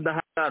bindi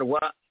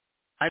by'ubudahangarwa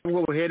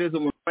aribwo buhereza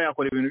umuntu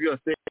yakora ibintu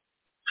byose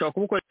ushobora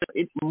kubukoresha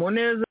mu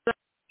neza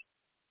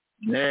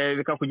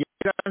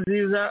bikakugira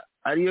nziza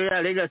ariyo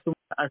ya legacy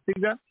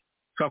asiga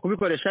ushobora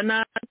kubikoresha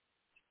nabi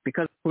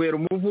bikakubera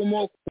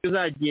umuvumo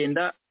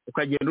uzagenda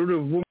ukagenda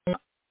uruvuma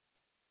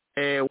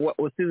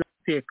usize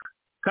ateka.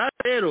 Kandi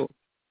rero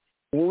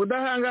ubu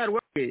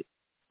budahangarwa bwe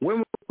we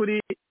mu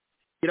kuri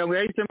kugira ngo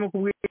yahisemo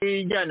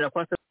kubwijyanira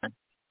kwa Satani,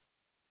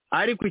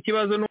 ariko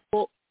ikibazo ni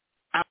uko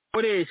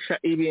akoresha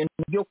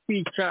ibintu byo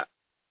kwica,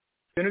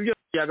 ibintu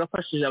byose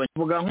byagafashije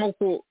abanyavuga nko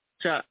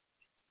kuca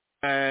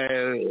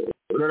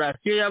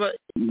relation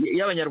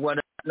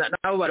y'abanyarwanda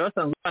nabo bari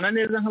basanzwe bana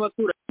neza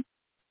nk'abaturanyi.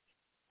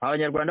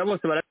 Abanyarwanda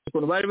bose barazi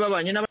ukuntu bari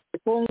babanye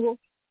n'abanyekongo.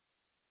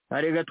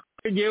 Arega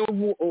twegeye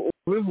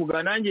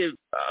ubivuga, nanjye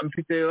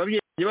mfite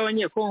ababyeyi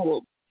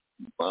b'abanyekongo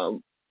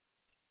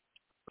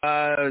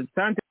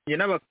sante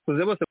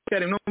n'abakuze bose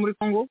cyari no muri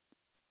Congo,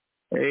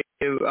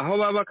 aho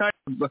baba kandi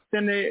bafite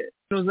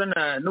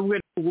n'uzana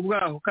n'ubwenegihugu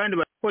bwaho kandi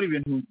barakora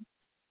ibintu,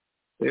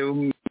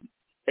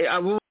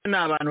 abo ni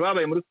abantu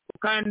babaye muri Congo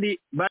kandi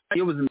bari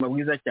ubuzima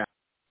bwiza cyane.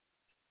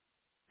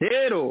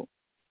 Rero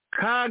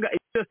Kaga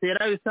byose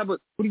yarabisaba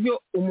kuryo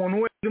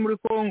umuntu wese uri muri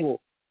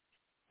Congo,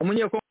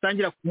 umunyekongo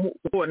utangira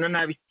kubona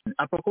nabi,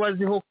 apfa kuba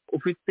aziho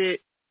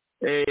ufite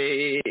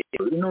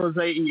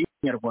inoza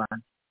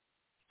y'inyarwanda.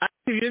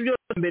 Ariko ibyo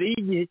byose mbere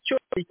y'igihe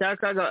cyose cya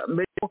Kaga,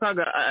 mbere y'uko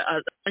Kaga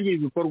atangira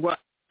ibikorwa,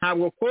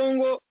 ntabwo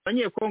Congo,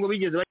 abanyekongo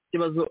bigeze bagira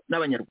ikibazo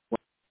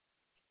n'abanyarwanda.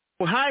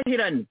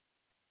 Ubuhahirane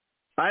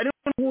ari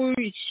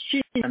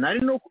n'ubushyikirana, ari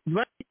no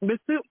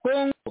mbese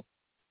Congo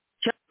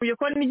cyavuye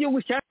ko ari n'igihugu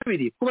cya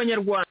kabiri ku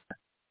banyarwanda.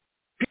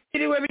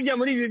 Biriwe bijya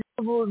muri ibi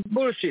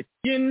bullshit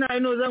y'inta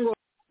inoza ngo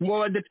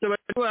abadepite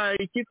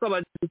bari icyitwa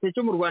abadepite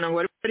cyo mu Rwanda ngo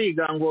bari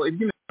bariga ngo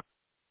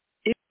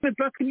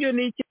imipaka, ibyo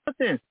ni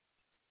ikibazo.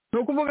 Ni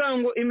ukuvuga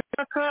ngo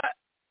imipaka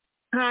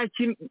nta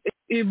kintu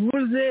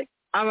ivuze,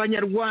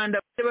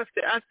 abanyarwanda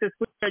bafite access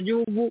ku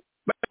gihugu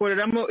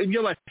bakoreramo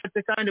ibyo bashatse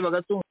kandi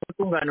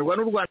bagatunganirwa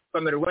n'u Rwanda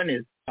rukamererwa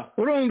neza.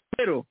 Urumva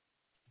rero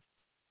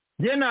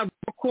njye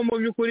navuga ko mu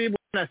by'ukuri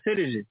bwana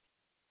Serge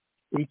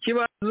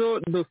ikibazo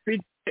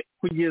dufite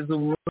kugeza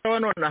ubu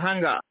none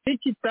ahanga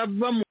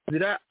ikitava mu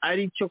nzira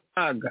ari cyo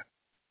Kaga.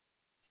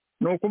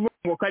 Ni ukuvuga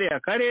ngo kariya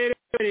karere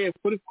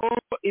kuri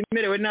Congo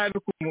imerewe nabi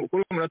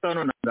kuri umunota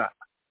none ngaha,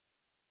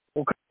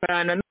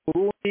 ukana n'u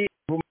Burundi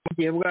mu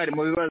gihe bwari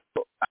mu bibazo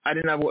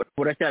ari nabo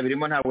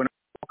buracyabirimo, ntabwo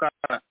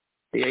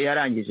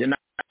yarangije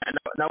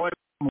nawe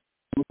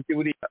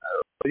buri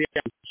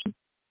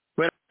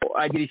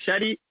agira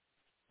ishari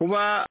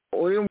kuba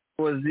uri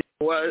umuyobozi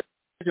wa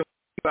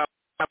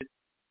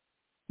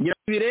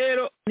ibi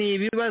rero ni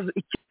ibibazo.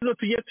 Ikibazo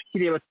tugiye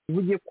tukireba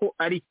tuvuge ko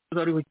ari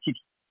ikibazo ariho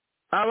kiri.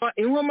 Aba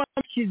inkoma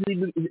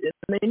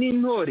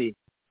n'intore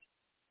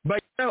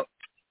bajya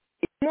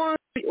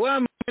umunsi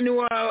w'amani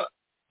wa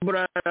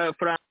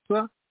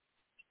François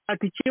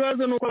ati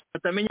ikibazo nuko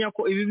batamenya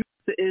ko ibi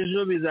byose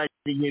ejo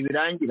bizagira igihe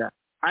birangira,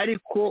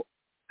 ariko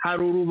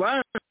hari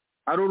urubanza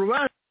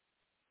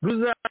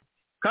ruza,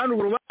 kandi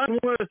urwo rubanza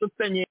umwe wese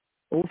ufitanye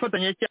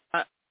ubufatanyacyaha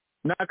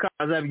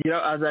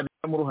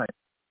azabigiramo uruhare.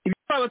 Ibi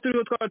twaba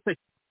turiho twabatse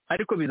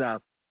ariko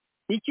bizaba.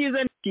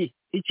 Icyiza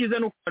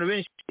ni uko abantu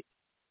benshi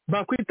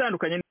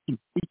bakwitandukanya n'ikibi.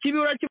 Ikibi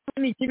urakibona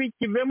ni ikibi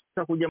kivemo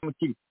kujya mu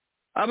kibi.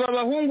 Aba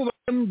bahungu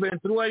bari mu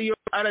Ventura wariyo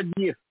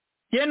Rdf,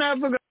 ye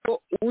navuga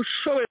ko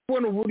ushoboye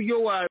kubona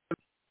uburyo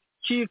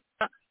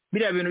wacika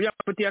biriya bintu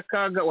by'amafuti ya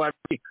Kaga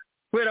wacika,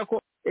 kubera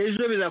ko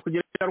ejo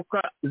bizakugira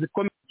ingaruka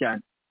zikomeye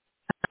cyane.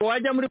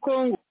 Wajya muri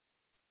Congo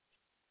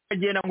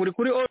ukagenda ngo uri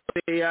kuri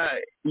order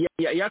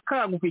ya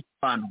Kaga ufite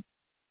abantu,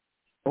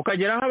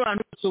 ukagera aho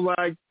abantu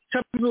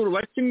bacapuzuru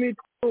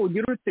bakimitwe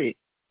ugira ute,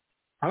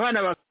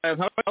 abana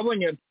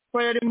bakabonye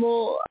ko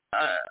yarimo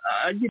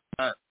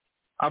agira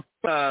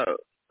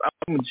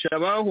amugisha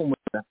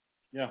bahumuza.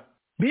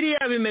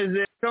 Biriya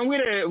bimeze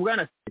kangwire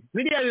bwana,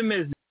 biriya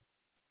bimeze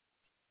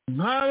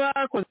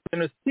nk'abakoze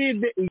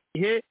jenoside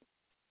igihe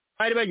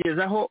bari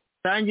bagezaho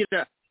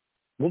tangira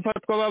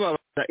gufatwa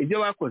bababaza ibyo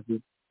bakoze,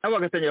 nabo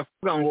bagatangira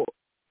kuvuga ngo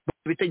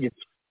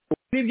babitegetse.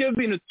 N'ibyo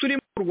bintu turi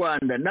mu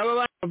Rwanda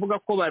nabo bavuga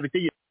ko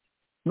babitegetse.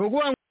 Ni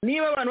ukuvuga ngo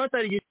niba abantu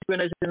batarigishijwe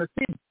na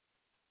jenoside,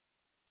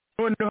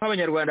 noneho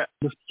abanyarwanda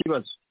dufite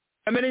ikibazo.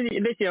 Kamere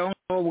ndetse aho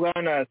ngaho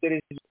bwana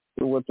Serge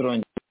ubwo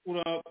turonye.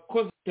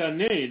 Urakoze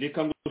cyane,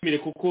 reka ngutumire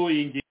kuko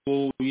iyi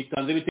ngingo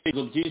yitanze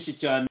ibitekerezo byinshi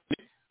cyane.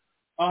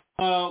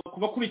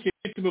 Kuba kurikiye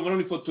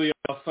tubona ifoto ya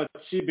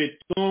Faci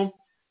Beton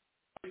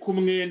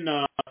kumwe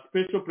na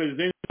Special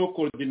Presidential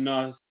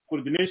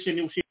Coordination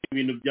ushinzwe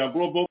ibintu bya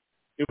Global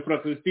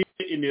Infrastructure,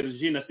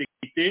 Energy na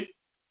Security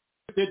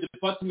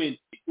Department.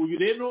 Uyu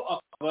rero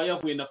akaba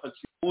yahuye na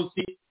Faci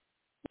munsi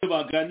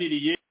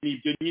baganiriye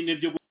n'ibyo nyine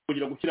byo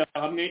kugira gushyira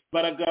hamwe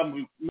imbaraga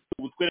mu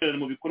gutwererana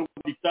mu bikorwa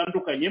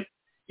bitandukanye.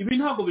 Ibi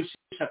ntabwo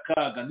bishisha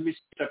Kaga,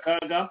 ntibishisha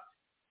Kaga.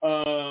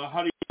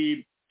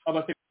 Hari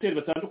abasekreteri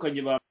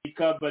batandukanye ba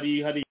Afrika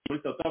bari hari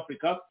muri South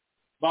Africa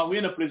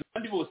bahuye na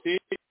president bose,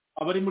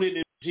 abari muri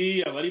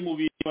energy, abari mu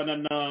bibana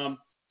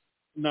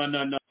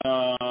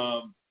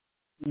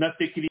na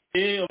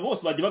security,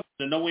 bose bagiye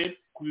baganira nawe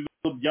ku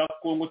bibazo bya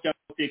Congo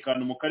cyangwa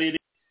umutekano mu karere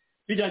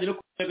bijyanye no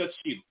kugira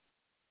agaciro.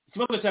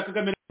 Ikibazo cya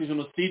Kagame na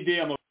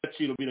jenoside,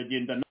 amagaciro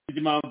biragenda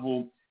n'izi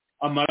mpamvu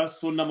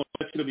amaraso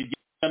n'amagaciro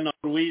bigenda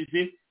always,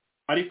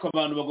 ariko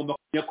abantu bagomba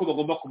kumenya ko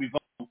bagomba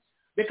kubivamo.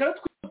 Reka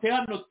twite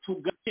hano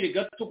tuganire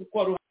gato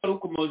kuko hari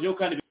ukomojeho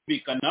kandi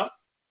bibikana.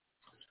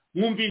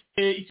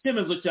 mwumvise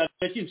icyemezo cya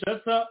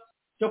Kinshasa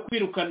cyo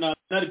kwirukana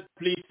Canal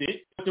Plus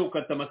cyo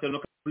gukata amasezerano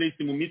na Canal Plus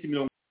mu minsi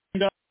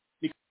 90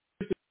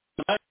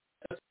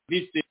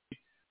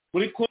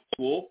 muri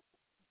Congo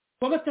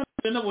kwa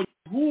gatatu nabonye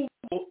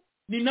ahubwo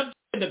ni nabyo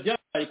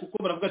byabaye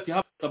kuko baravuga ati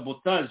haba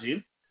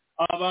sabotage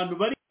abantu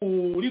bari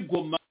muri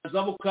Goma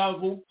za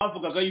Bukavu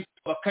bavugaga yuko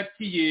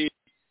bakatiye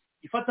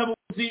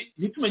ifatabuzi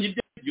ntitumenye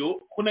ibyo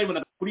ko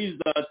nabibonaga kuri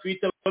za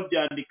Twitter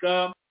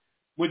babyandika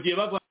mu gihe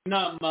bagwa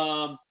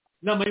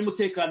inama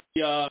y'umutekano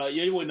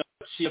yayobowe na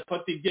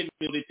Parti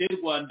y'ibyemezo leta y'u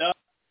Rwanda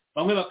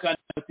bamwe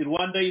bakandika ati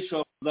Rwanda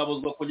yishobora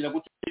kuzabuzwa kongera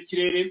guca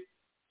ikirere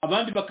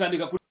abandi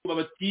bakandika kuri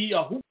bati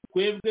ahubwo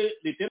kwebwe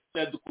leta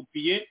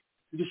yadukupiye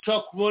dushaka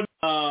kubona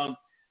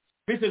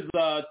services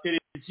za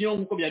televiziyo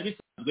nk'uko byari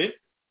bisanzwe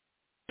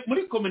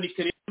muri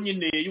communication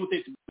nyine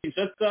y'ubutegetsi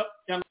bw'Kinshasa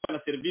cyangwa na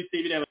service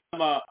y'ibireba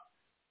ama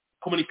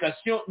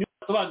communication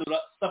nisobanura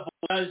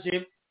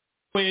sabotage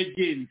ko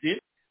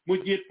yagenze mu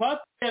gihe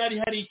papa yari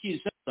hari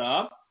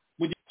Kinshasa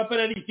mu gihe papa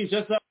yari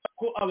Kinshasa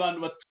ko abantu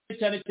batuye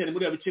cyane cyane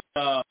muri abice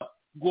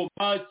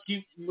Goma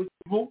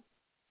Kivu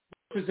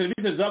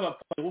service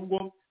z'abapfa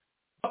ubwo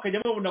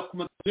bakajya babona ku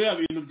matsinda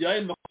y'ibintu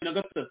bya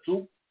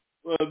M23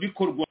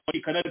 bikorwa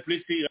muri Canal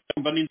Plus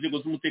yumva n'inzego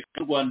z'umutekano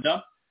w'u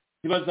Rwanda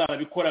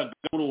ntibazarabikoraga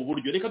muri ubu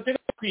buryo reka tega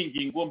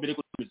kwingingo mbere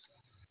ko tuzi.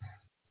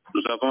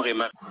 Nous avons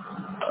remarqué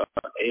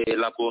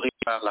élaboré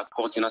par la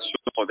coordination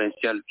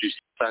provinciale du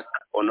SAC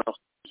au nord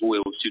Kivu et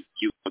au sud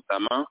Kivu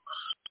notamment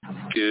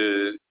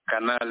que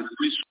Canal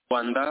Plus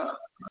Rwanda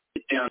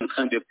était en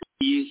train de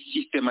publier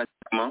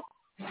systématiquement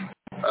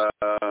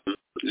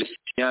le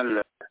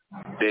signal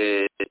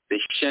des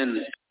chaînes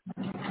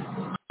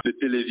de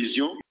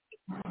télévision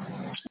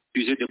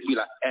diffusées depuis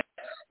la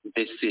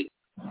RDC.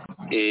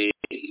 Et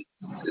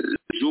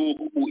le jour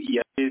où il y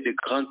avait de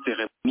grandes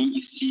cérémonies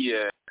ici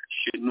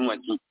chez nous à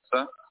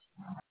Kinshasa,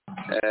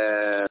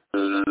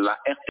 la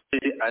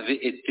RDC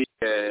avait été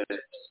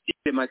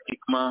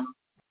systématiquement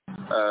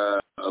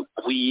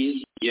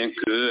brouillée, bien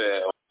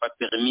que on n'a pas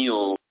permis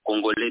aux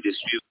Congolais de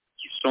suivre,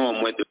 qui sont au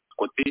moins de l'autre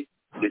côté,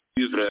 de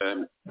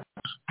suivre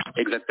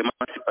exactement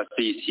ce qui s'est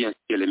passé ici, ainsi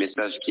que les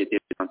messages qui étaient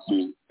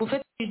transmis. Vous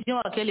faites allusion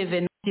à quel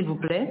événement, s'il vous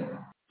plaît?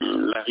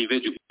 L'arrivée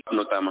du pape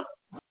notamment,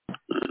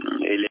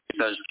 et les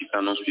messages qui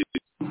s'en ont suivi.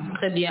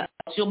 Très bien.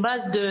 Sur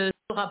base de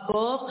ce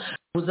rapport,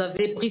 vous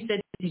avez pris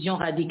cette décision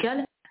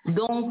radicale.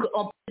 Donc,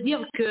 on peut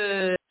dire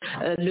que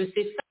le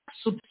CESAC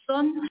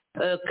soupçonne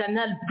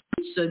Canal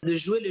Plus de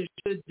jouer le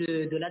jeu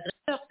de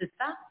l'agresseur, c'est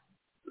ça?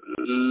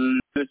 Le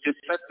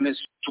CESAC ne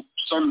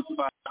soupçonne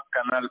pas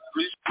Canal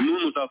Plus.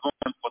 Nous avons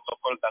un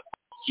protocole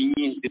d'accord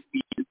signé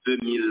depuis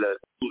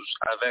 2012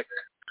 avec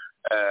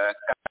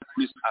Canal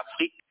Plus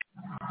Afrique.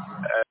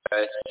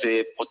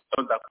 Ce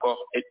protocole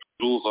d'accord est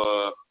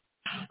toujours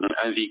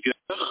en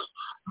vigueur.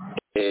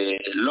 Et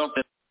lors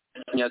de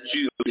la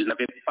signature, il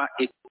n'avait pas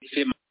été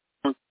fait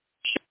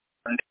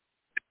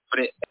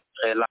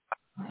être là.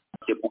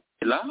 C'est pour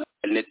cela,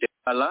 elle n'était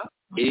pas là.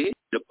 Et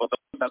le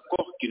protocole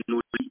d'accord qui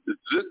nous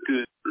veut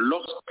que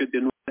lorsque de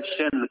nouvelles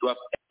chaînes doivent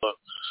être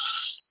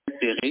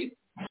insérées,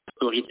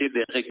 l'autorité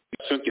de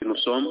régulation que nous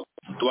sommes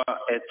doit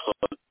être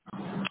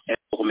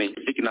informée,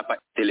 ce qui n'a pas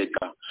été le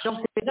cas.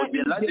 Donc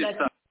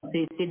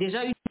c'est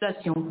déjà une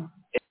violation.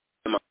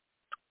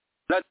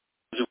 Là,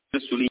 je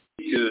voudrais souligner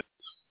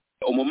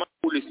qu'au moment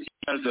où le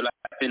signal de la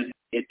peine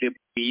était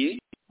brouillé,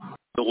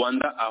 le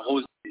Rwanda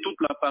arrose toute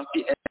la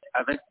partie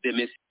avec des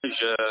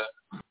messages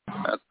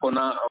qu'on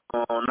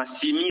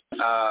assimile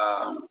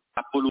à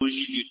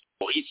apologie du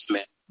terrorisme,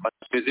 parce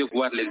qu'on faisait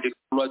voir les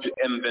exploits du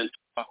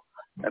M23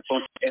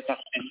 contre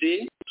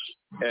FRDC.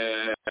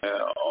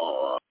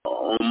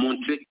 On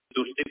montrait que les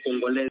autorités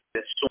congolaises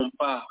ne sont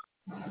pas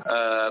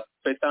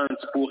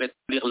compétentes pour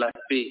établir la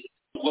paix.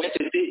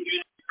 C'était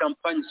une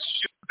campagne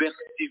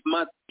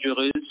subversivement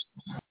dangereuse,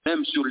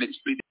 même sur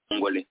l'esprit des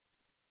Congolais.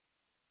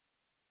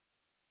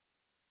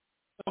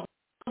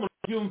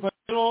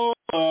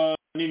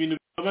 Ni ibintu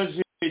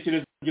bibabaje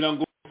kugira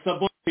ngo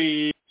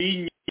sabote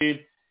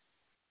linye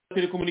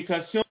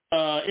telekomunikasiyo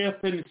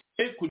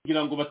RPNC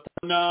kugira ngo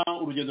batabona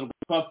urugendo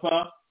rwa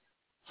papa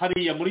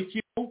hariya muri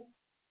Kivu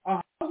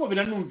ahubwo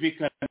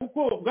biranumvikana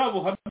kuko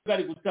bwabo hamwe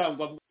bwari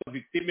gutangwa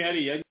victime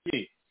hariya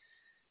nye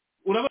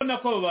urabona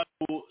ko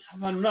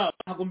abantu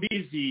ntabwo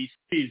mbizi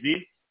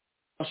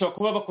bashobora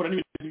kuba bakora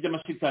n'ibintu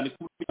by'amashitani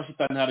kuko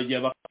amashitani haragiye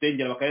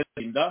bakatengera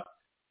bakayarinda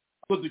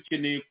ko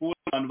dukeneye kubona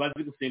abantu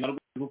bazi gusenga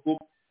kuko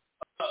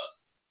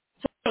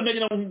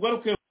ndagira ngo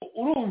ngaruke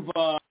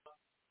urumva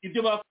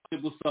ibyo bakoze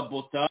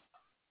gusabota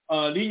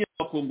linye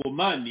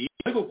y'abakongomani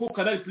ariko ko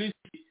Canal Plus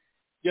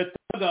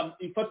yataga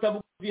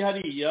ifatabuzi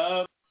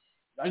hariya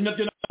ari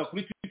nabyo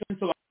kuri Twitter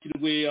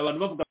nsobanukirwe abantu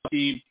bavuga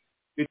ati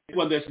leta y'u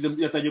Rwanda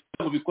yatangiye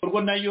mu bikorwa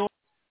nayo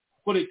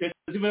kuko leta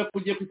zivuga ko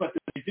ugiye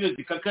kwifatira izire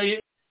zikakaye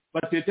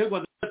leta y'u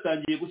Rwanda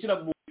yatangiye gushyira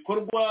mu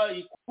bikorwa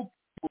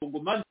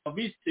ikongomani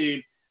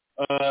service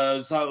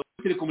za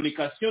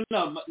telekomunikasiyo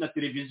na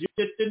televiziyo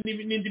ndetse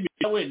n'indi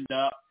mirimo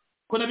wenda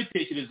ko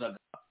nabitekerezaga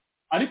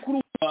ariko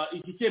urumva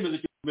iki cyemezo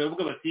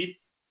baravuga bati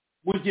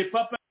mu gihe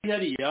papa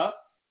hariya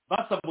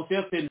basabose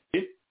yasenze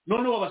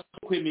noneho babasha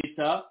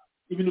kwemeza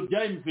ibintu bya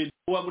M23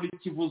 muri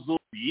Kivu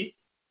zombi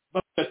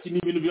bavuga ati ni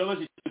ibintu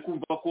bibabaje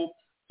kumva ko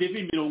deve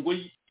imirongo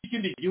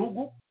y'ikindi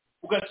gihugu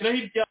ugashyiraho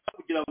ibyaha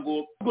kugira ngo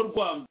urwo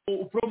rwango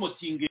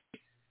upromotinge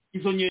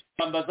izo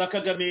nyamba za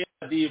Kagame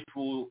Rdf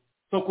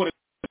sokore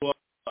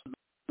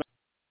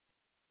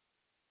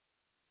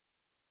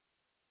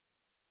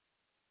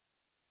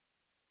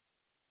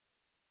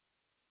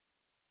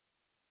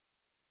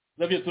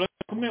Zabye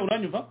turakumwe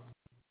uranyumva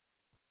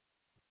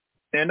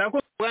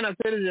ndakumva na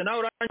Serge nawe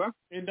uranyumva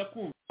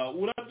ndakumva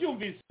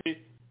urabyumvise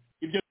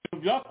ibyo bintu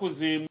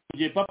byakoze mu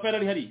gihe papa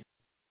yari hari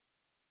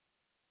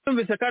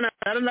byumvise kana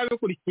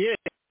naranabikurikiye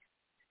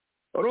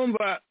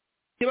urumva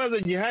ikibazo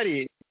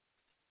gihari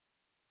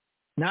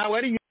ntawe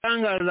ari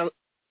gitangaza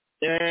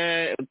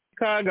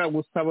kaga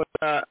gusaba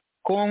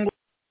Congo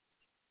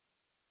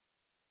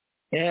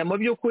mu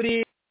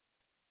by'ukuri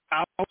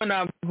aho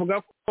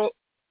navuga ko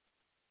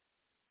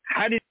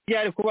hari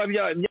byari kuba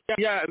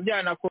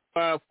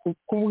byanakorwa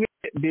kubwe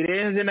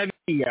birenze na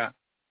biriya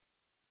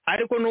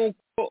ariko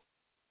nuko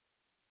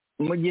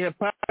mu gihe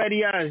pari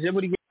yaje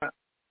burya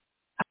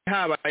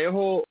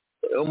habayeho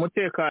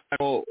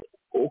umutekano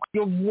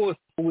uburyo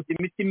bwose ubuta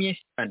imiti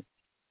myinshi cyane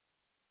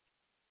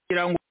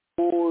kugira ngo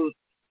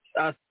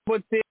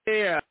asohote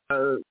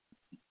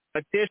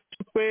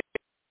ateshwe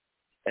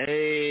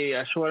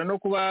ashobora no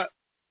kuba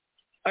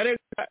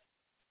areka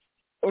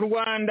u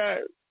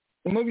Rwanda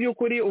mu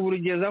by'ukuri ubu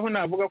rugeze aho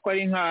navuga ko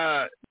ari nka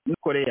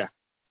Korea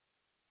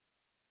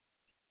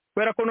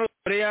kubera ko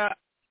Korea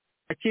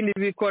ikindi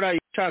bikora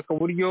ishaka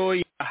uburyo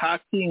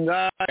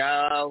hakinga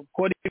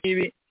yakora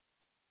ibi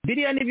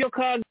biriya nibyo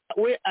kaga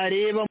we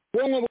areba mu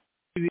bwonko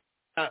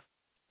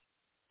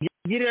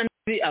yagirira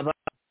nabi aba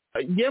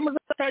giye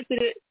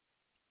muzatakire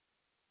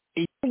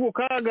igihugu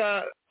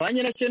kaga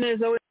banye nacyo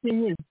neza we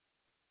sinyizi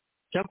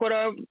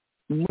cyakora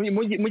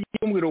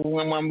mugimbwira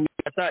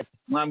mwambwira ataki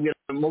mwambwira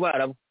mu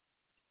Barabu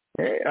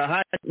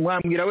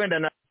mwambwira wenda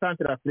na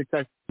Central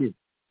Africa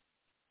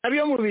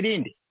nabyo mu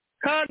birindi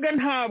kaga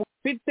ntabwo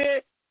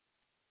ufite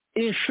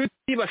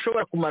inshuti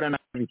bashobora kumarana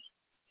abiri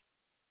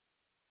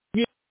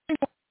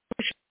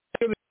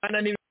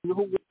bana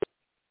n'ibihugu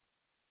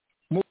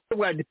mu buryo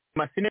bwa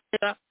diplomasi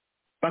neza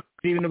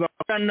bakora ibintu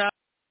bakorana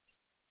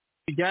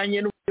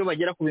bijyanye n'uburyo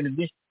bagera ku bintu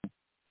byinshi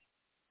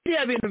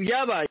biriya bintu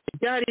byabaye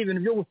byari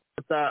ibintu byo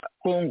gufata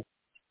Congo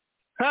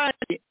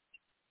kandi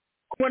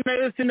kuko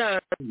nayo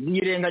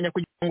sinayirenganya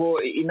kugira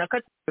ngo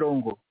inakate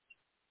mirongo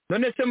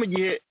none se mu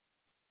gihe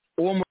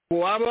uwo murimo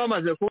waba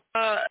wamaze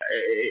kuba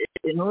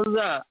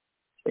intuza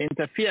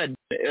interfered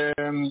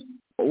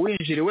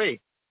winjiriwe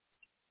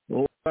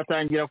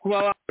batangira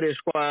kuba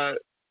wakoreshwa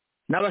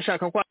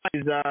n'abashaka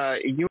kwangiza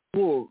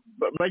igihugu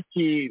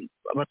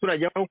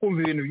abaturage aho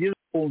kumva ibintu byiza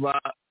kumva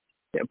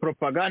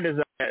propaganda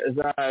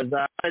za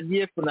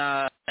Rdf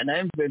na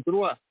M23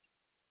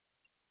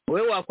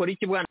 wewe wakora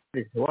iki bwana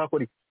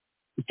wakora iki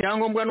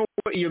icyangombwa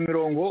nuko iyo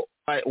mirongo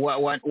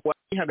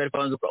wayihagarika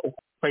banza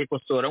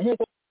ukayikosora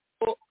nkuko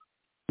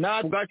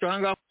na bwacu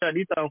hanga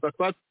radita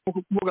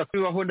ukatwavuga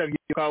kwibaho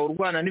ndabyuka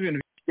urwana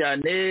n'ibintu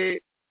cyane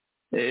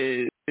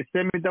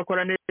system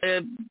idakora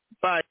neza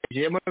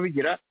bajemo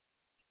bigira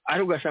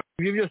ari ugashaka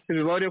ibyo byose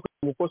bibaho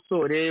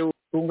gukosore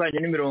utunganye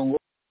n'imirongo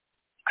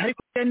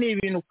ariko ni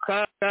ibintu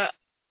kaga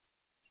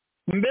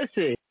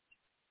mbese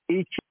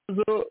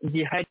ikibazo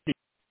gihari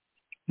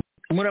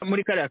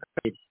muri kariya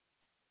kabiri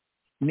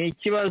ni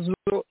ikibazo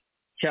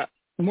cya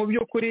mu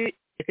by'ukuri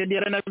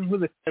Fdlr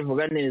nabivuze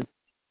kavuga neza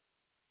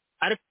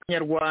ariko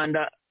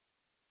Abanyarwanda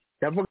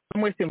ndavuga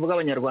mwese mvuga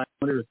Abanyarwanda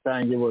muri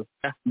rusange bose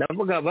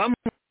ndavuga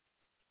bamwe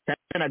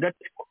cyane na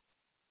gatsiko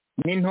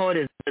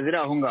n'intore ziri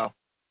aho ngaho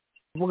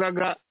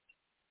uvugaga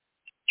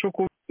cyo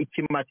ku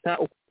ikimata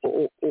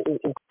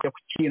ukajya ku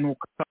kintu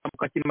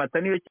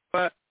ukakimata niyo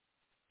kiba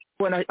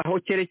kubona aho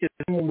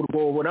cyerekeza mu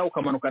rwobo nawe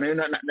ukamanuka nayo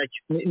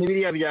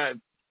n'ibiriya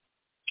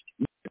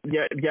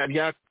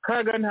bya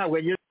kaga ntabwo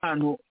yagize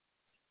ahantu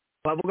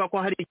bavuga ko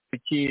hari ikintu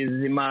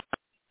kizima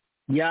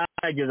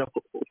yageza ku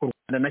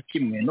Rwanda na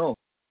kimwe no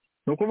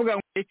ni ukuvuga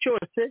ngo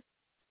cyose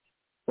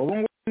ubu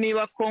ngubu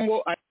niba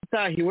Congo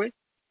atahiwe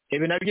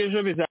ibi nabyo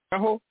ejo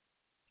bizaho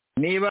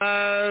niba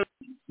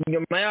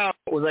nyuma yaho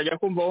uzajya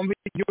kumva wumva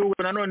igihugu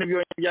nanone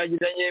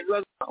byagiranye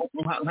ibibazo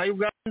nka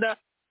Uganda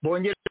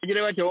bongera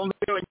bagire bake wumva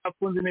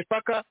abanyafunze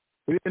imipaka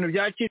ibintu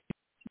byacitse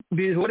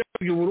bihore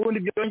by'u Burundi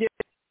byongeye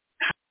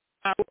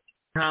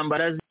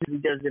ntambara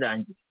zijya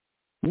zirangira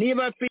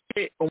niba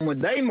afite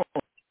umudayimo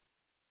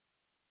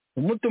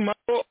umutuma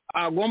ko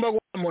agomba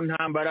guha mu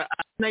ntambara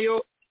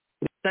nayo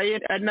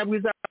ari nabwo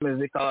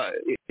izakomeza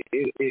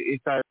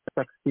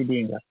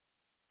ikasucceedinga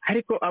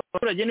ariko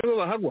abaturage nibo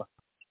bahagwa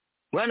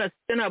bwana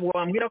se ntabwo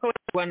wambwira ko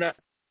Abanyarwanda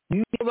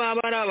niba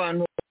baba ari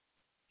abantu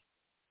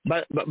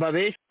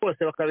babeshya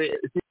bose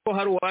ko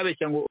hari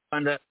uwabeshya ngo u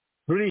Rwanda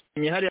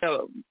rurishimye hariya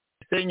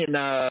Gisenyi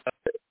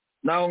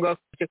naho ngaho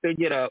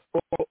kegera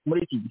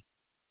muri iki gihe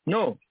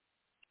no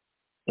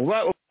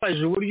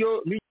ubaje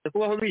uburyo bigeze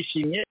kubaho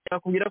bishimye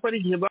bakubwira ko ari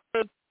igihe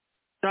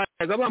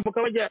bataga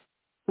bambuka bajya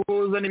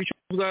kuzana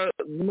ibicuruzwa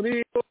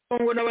muri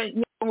Congo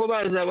n'abanyakongo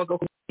baza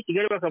bakakubita i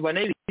Kigali bakavana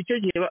icyo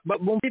gihe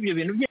bumva ibyo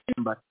bintu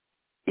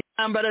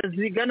by'intambara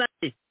zigana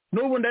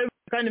n'ubu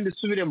ndabivuga kandi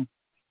mbisubiremo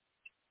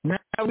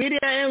ntabwo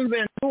iriya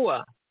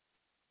M23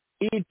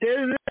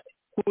 iteze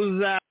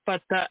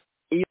kuzafata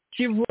iyo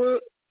Kivu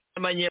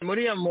amanye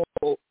muri ya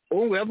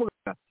muhungu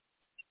yavugaga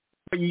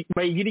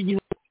bayigira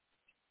igihugu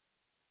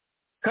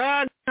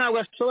kandi ntabwo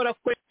ashobora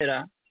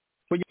kwera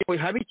kugira ngo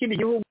habe ikindi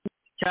gihugu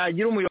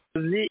cyagira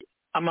umuyobozi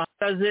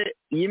amakaze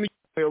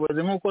y'imikino umuyobozi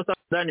nk'uko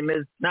Sudani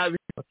imeze ntabwo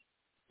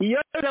iyo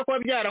biza kuba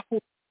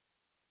byarakunze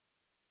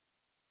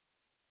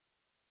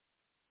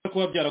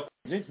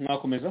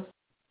mwakomeza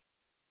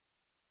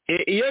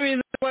iyo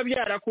biza kuba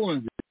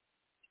byarakunze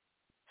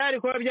byari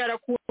kuba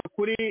byarakunze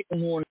kuri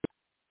Nkunda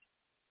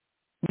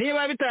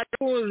niba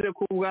bitarakunze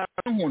ku bwa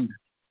Nkunda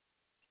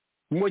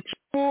ngo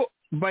Kivu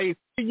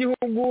bayikora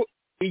igihugu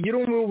igira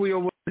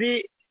ubuyobozi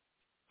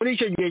muri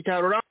icyo gihe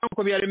cya Ruramba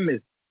uko byari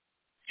bimeze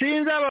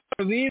sinzi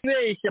abantu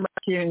bibeshya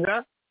amakenga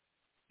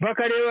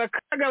bakareba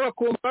Kaga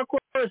bakumva ko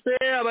bose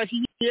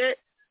abashyigikiye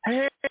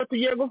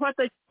tugiye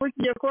gufata Kivu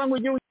kigiye kuba ngo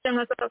igihugu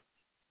cyangwa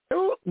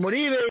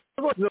muri beshya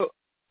rwose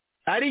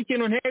ari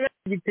ikintu ntega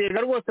gitega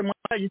rwose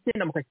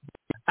mwagitsinda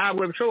mukakigenda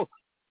ntabwo bishoboka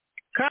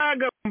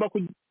Kaga agomba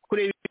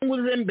kureba inyungu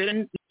ze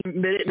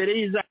mbere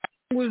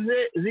y'inyungu ze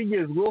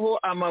zigezweho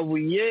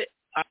amabuye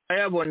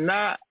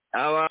ayabona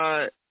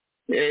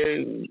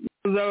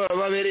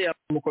babereye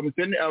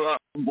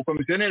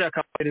umukomisiyoneri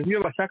akabahereza ibyo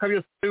bashaka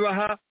byose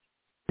bibaha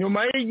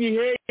nyuma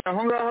y'igihe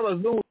aho ngaho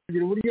abazungu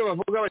bagira uburyo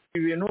bavuga bati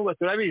ibintu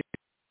baturabizi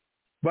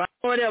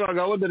bariya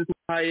abagabo dore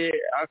tubahaye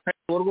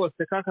akayabo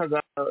rwose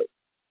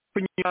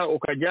k'akagakunyira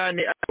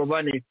ukajyane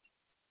ababane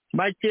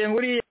Makenga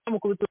uriya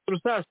mukubita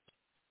urusasu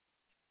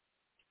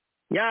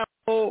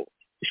yaho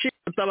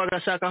shitsa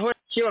bagashaka aho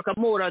cyo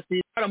bakamura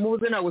ati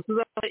baramubuze ntabwo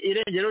tuzaba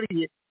irengero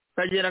rye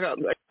kagera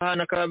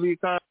ahantu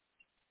akabika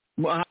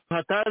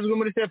hatazwi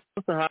muri sefu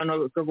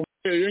ahantu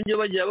kagumye yongeye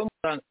bagiye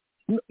bamutanga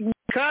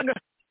Kaga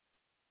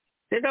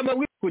reka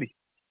mbabwikuri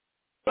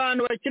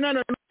abantu bakinana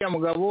n'uyu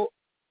mugabo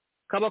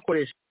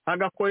kabakoresha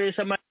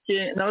agakoresha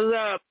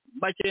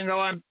Makenga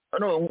wa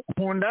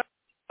Nkunda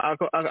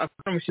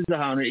akamushyize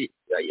ahantu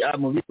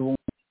yamubitu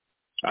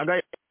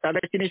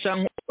agakinisha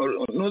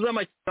nuza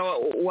Makenga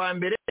wa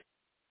mbere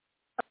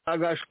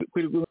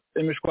agashwirwa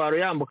imishwaro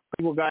yambuka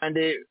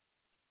Bugande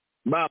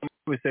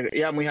bamubise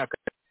yamwihaka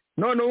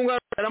none ubu ngabo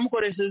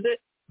baramukoresheje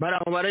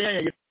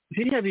barayanyagira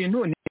biriya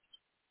bintu ni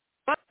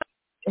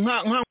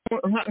nka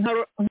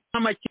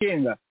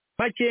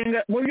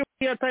Makenga mu byo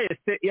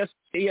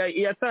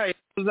yataye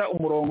kuza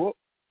umurongo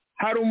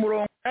hari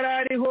umurongo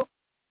ariho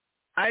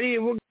ari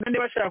Bugande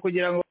bashaka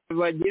kugira ngo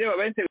bagire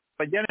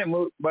bajyane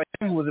mu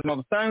buzima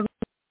busanzwe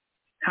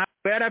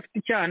ntabwo yari afite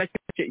icyana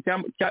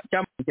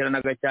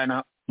cyamukurikiranaga cyane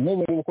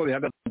nk'ubu ngubu uko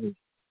bihagaze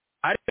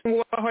ariko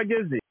ngo aho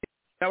ageze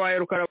yabaye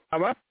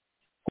rukaraba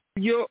ku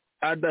buryo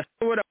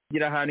adashobora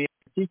kugira ahantu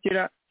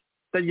yakikira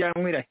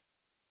atajyamwirahe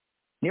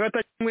niba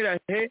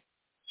atajyamwirahe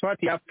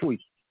swati yapfuye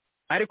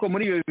ariko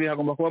muri iyo bihe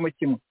hagomba kubamo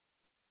kimwe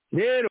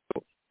rero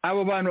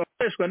abo bantu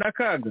bakoreshwa na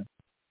Kaga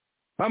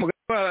bamuga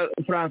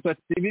François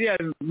biriya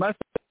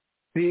masa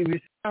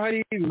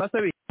hari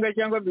masa bikinga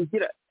cyangwa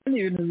bigira ni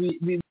ibintu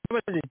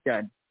bibabaje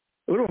cyane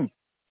urumva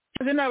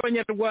cyane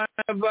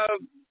n'abanyarwanda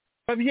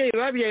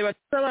babyeyi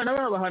batse abana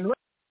babo ahantu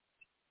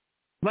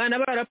bana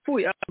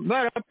barapfuye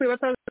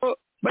batazo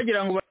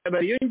bagira ngo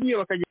bariyongiye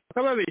bakajya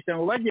bakababeshya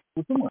ngo bagiye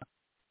gutumwa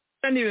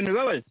ni ibintu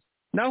bibabaje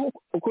naho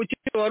ku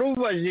kintu wari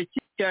ubaje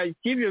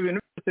cy'ibyo bintu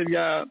byose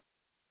bya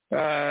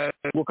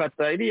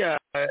gukata iriya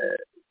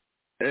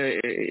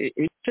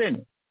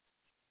icene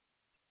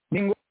ni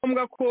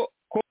ngombwa ko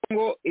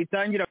Kongo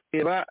itangira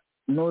kureba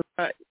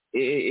noza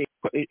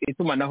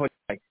itumanaho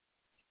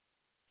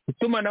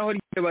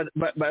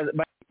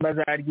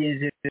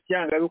bazaryinjira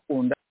cyangwa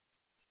bikunda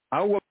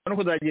ahubwo no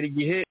kuzagira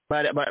igihe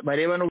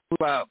bareba no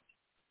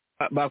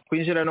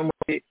bakwinjira no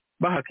muri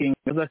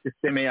bahakinga za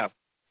systeme yabo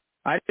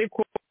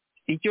ariko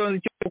icyo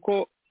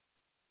cyuko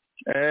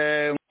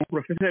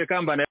Professor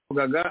Kambanda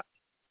yavugaga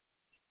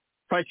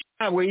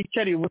ntabwo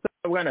yicariye ubusa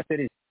bwana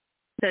Serisi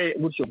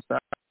gutyo gusa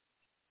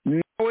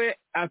nawe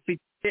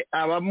afite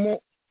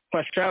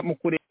abamufasha mu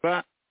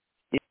kureba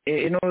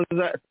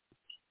inoza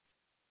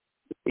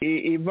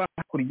iva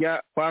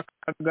kurya kwa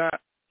Kaga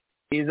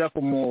iza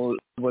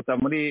kumugota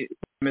muri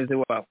meze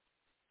wabo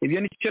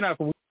ibyo nicyo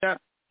nakuvuga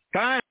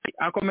kandi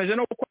akomeje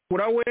no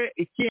gukora we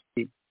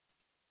ikindi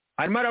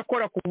arimo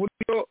arakora ku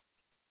buryo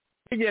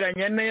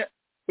yegeranya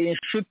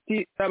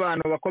inshuti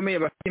z'abantu bakomeye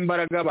bafite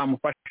imbaraga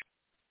bamufasha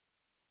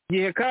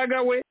igihe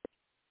Kaga we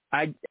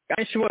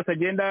abenshi bose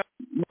agenda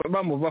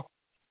bamuvaho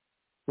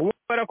ubu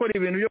barakora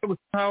ibintu byo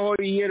gusaho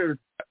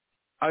yererutsa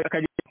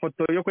akagira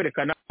ifoto yo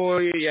kwerekana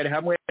ko yari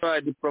hamwe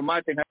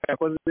n'abadiplomate nka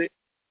yakoze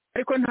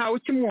ariko ntawe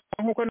ukimwumva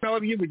nk'uko nawe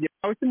abyivugira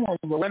ntawe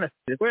ukimwumva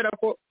bwanasize kubera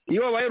ko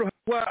iyo wabaye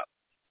ruhwa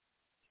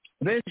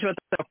benshi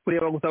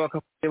batakureba gusa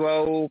bakakureba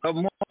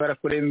ukamugara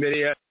kure imbere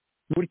ya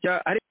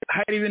gutya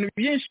hari ibintu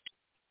byinshi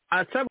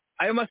asaba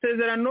ayo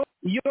masezerano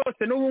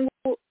yose n'ubu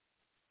ngubu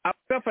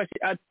abafashe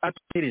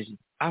atumirije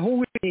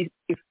aho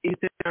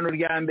isezerano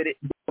rya mbere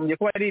ryagombye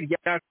kuba ari irya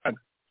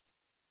Kaga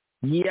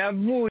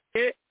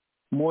yavuye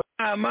mu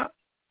nama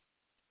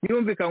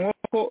yumvikanywe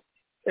ko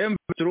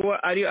M23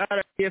 ari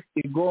RDF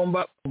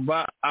igomba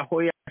kuva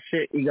aho yashe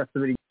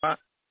igasubira inyuma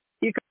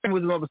ikajya mu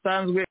buzima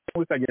busanzwe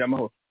ikagira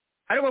amahoro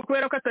ariko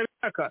kubera ko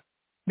atabishaka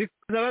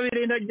bikaza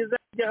babirendagiza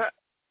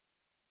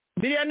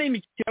biriya ni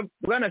imikino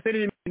bwana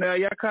Serge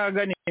ya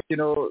Kaga ni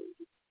imikino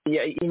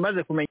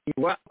imaze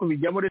kumenyerwa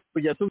kubijya muri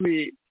kujya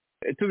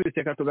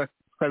tubiseka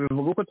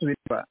tukabivuga uko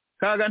tubireba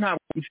Kaga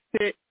ntabwo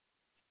ifite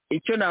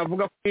icyo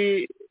navuga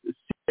kuri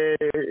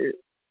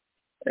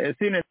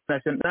sine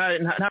national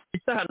nta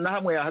isaha na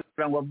hamwe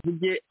yahasira ngo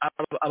avuge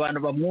abantu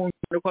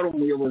bamwumva ko ari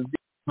umuyobozi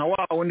nka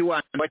wa wundi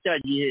wa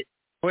cyagiye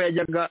aho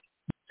yajyaga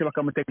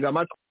bakamutega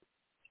amatwi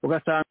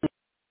ugasanga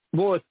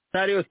bose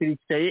ari yose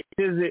bicaye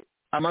iteze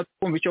amatwi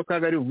kumva icyo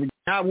Kaga ari buvuge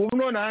ntabwo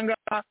none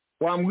ahangaha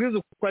wambwiza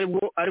uko ari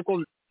bwo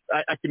ariko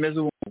akimeze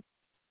ubu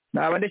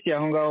nabandekeye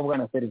aho ngaho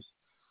bwana Serge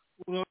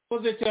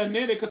urakoze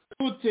cyane reka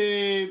tute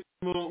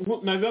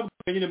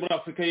nabibabwira nyine muri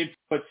Afurika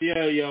y'Epfo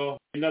ya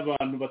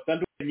n'abantu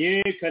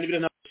batandukanye kandi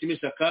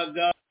biranashimisha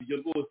Kaga ibyo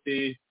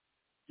rwose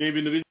ni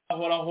ibintu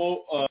bizahoraho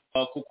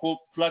kuko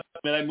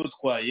platform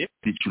imutwaye.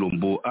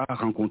 Chilombo a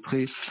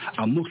rencontré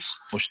Amos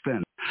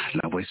Hochstein,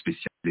 l'envoyé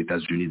spécial des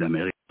États-Unis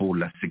d'Amérique pour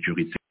la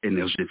sécurité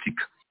énergétique.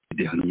 Le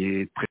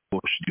dernier, très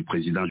proche du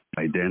président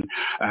Biden,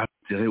 a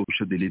attiré au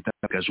chef de l'État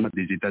l'engagement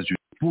des États-Unis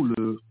pour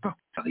le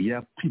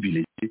partenariat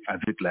privilégié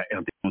avec la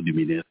RDF du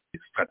minerai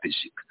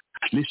stratégique.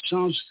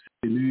 L'échange s'est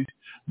tenu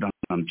dans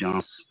une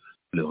ambiance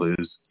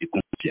chaleureuse et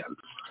conviviale.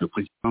 Le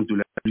président de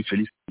la République,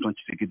 Félix Antoine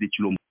Tshisekedi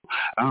Tshilombo,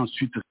 a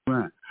ensuite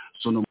rejoint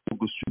son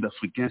homologue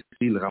sud-africain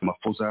Cyril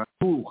Ramaphosa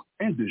pour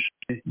un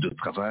déjeuner de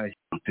travail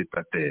en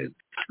tête-à-tête.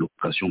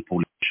 L'occasion pour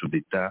les chefs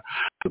d'État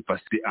de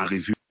passer en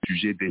revue le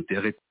sujet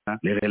d'intérêt,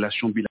 les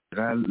relations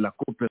bilatérales, la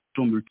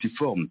coopération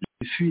multiforme,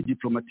 les défis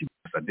diplomatiques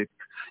de la SADC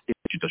et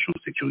la situation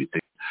de sécurité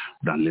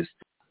dans l'est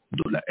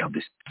de la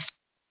RDC.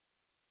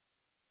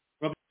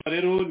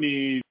 Rero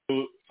ni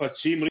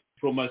faci muri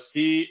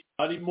diplomasi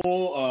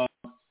harimo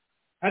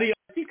hari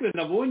article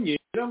nabonye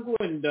ngo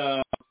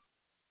wenda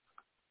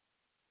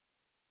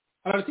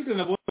article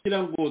nabonye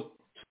ngo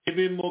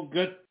tubemo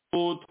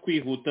gato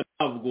twihuta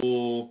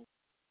ntabwo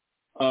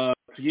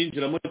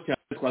tuyinjiramo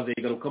cyane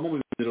twazayigarukamo mu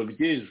biganiro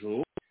by'ejo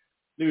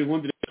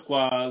n'ibihundire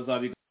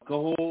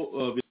twazabigarukaho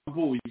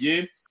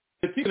bivuye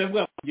article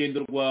avuga ku rugendo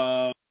rwa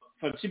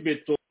faci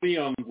beto muri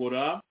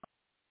Angola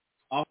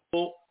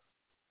aho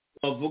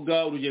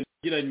bavuga urugendo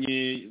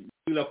yagiranye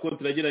la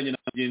kontra yagiranye na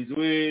mugenzi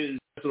we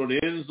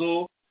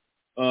Lorenzo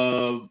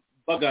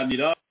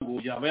baganira ngo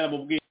yaba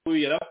yaramubwiye ko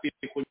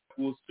yarafite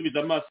gusubiza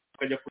amaso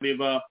akajya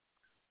kureba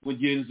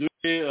mugenzi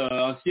we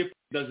ancien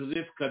président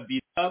Joseph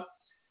Kabila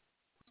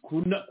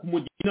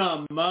kumugira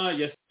inama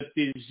ya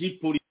stratégie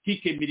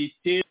politique et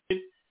militaire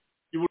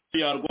y'uburyo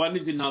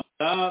yarwaniza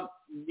intambara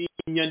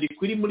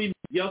n'inyandiko iri muri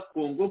media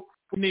Congo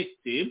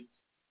connecte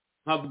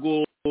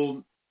ntabwo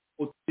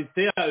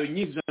autorité yayo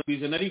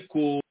nyijana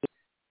ariko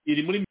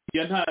iri muri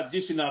media nta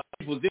byinshi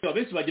nabivuze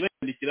abenshi bagiye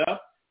bayandikira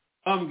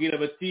bambwira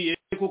bati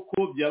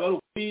koko byaba ari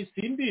ukuri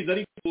simbizi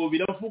ariko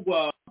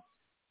biravugwa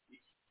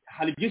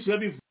hari byinshi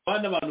babivugwa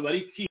n'abantu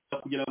bari kwiga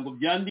kugira ngo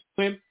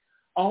byandikwe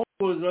aho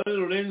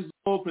Lorenzo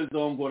perezida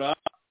wa Angola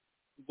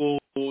ngo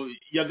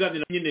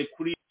yaganira nyine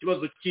kuri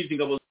ikibazo cy'izi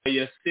ngabo za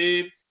EAC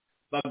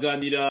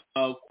baganira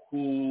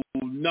ku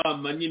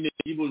nama nyine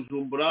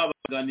y'Ibujumbura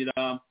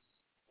baganira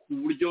ku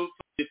buryo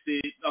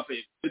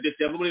FDC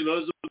yava muri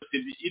ibibazo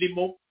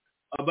irimo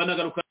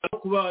banagaruka no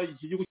kuba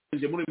iki gihugu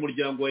cyinjiye muri uyu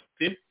muryango wa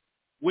EAC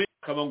we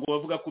akaba ngo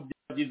bavuga ko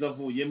byiza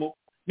avuyemo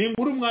ni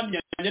inkuru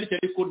umwanya nyaryo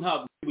ariko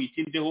ntabwo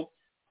witindeho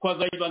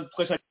twazayibanza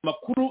twashaka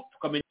amakuru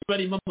tukamenya niba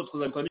ari impamvu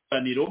twazabikora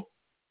n'ibiganiro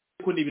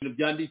ariko ni ibintu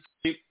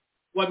byanditse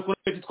wabikora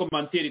petit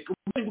commentaire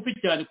kumenya ngufi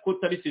cyane ko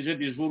tari sujet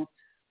du jour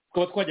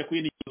twaba twajya kuri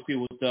iyi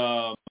twihuta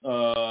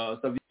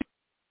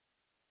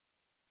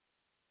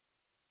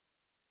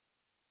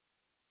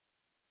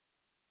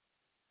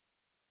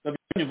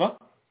Uranyumva?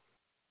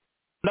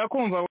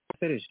 Ndakumva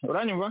Serge.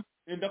 Uranyumva?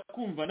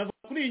 Ndakumva. Nava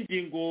kuri iyi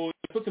ngingo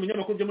yatotse mu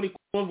nyamakuru byo muri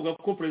Congo bavuga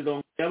ko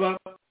perezida yaba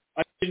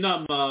ari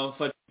inama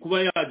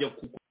kuba yajya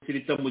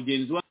gusirita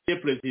mugenzi wa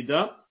perezida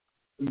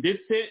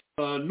ndetse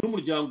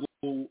n'umuryango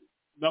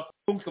na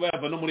Congo kaba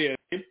yava no muri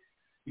EAC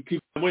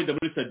ikikora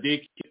muri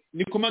SADC.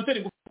 Ni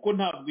commentaire ko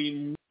ntabwo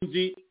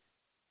inzi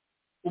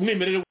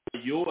umwemerere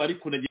wayo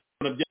ariko nagiye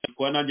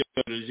byandikwa nanjye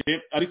baje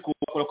ariko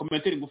bakora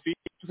commentaire ngufi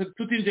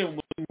tutinje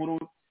mu nkuru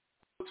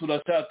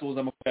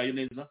turasatuza amakuru yayo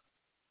neza.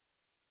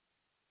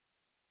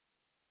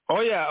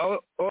 Oya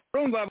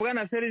urumva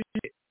bwana Serge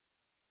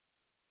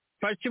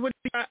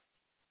Pachibuta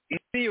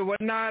isi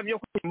ubona byo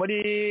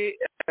muri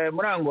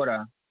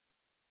Angola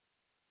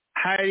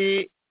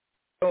hari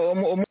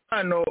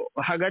umubano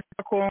hagati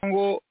ya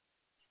Congo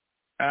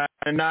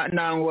na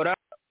Angola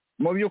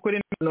mu by'ukuri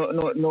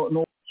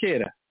no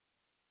kera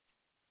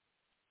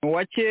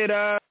uwa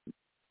kera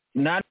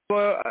ntabwo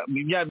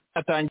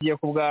byatangiye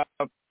kubwa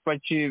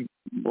Faci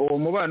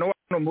umubano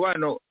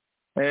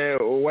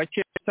wa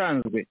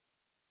cyesanzwe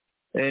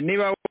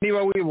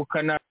niba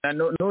wibukana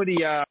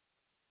n'uriya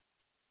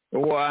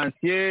wa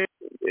ancien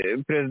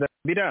perezida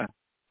Kabila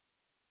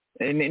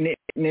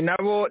ni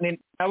nabo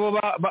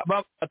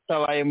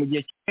batabaye mu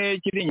gihe kimwe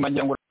kiri inyuma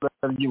ngira ngo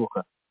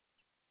batabyibuka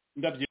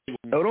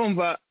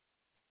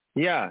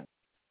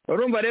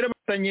urumva rero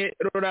batanye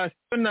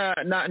relation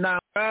na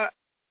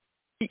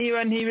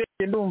niba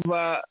ntibeshye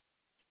ndumva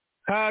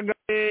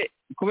Kagame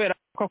kubera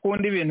ko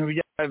akunda ibintu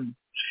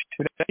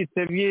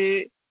byahise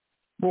bye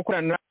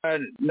gukorana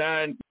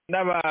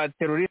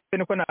n'abateroriste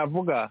niko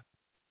navuga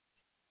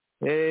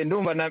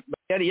ndumva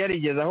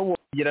yarigeze aho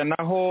kugira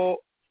naho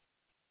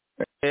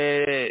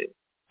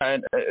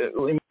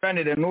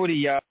imikoranire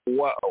n'uriya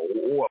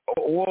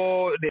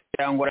wo leta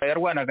ya Angola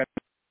yarwanaga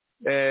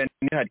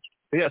n'ihari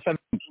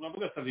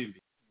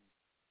Savimbi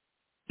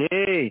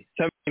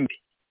Savimbi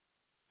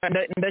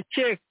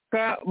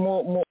ndakeka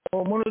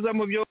munuza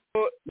mu byo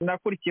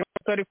nakurikiye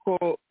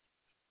ariko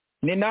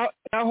ni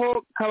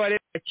naho Kabare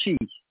yaciye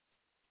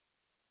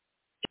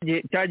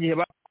cyagihe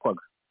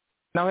bakwaga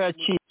naho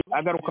yaciye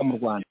agaruka mu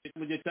Rwanda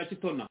mu gihe cya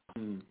Kitona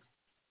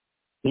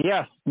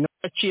naho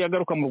yaciye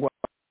agaruka mu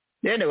Rwanda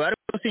rero bari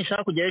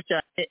sinshaka kujyayo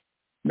cyane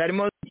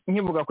narimo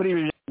nkivuga kuri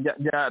ibi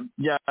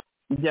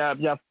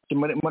bya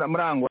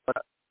muri Angola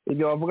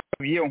ibyo bavuga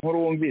by'iyo nkuru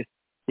wumvise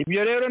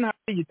ibyo rero nta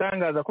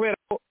gitangaza kubera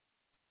ko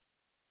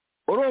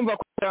urumva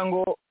kugira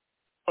ngo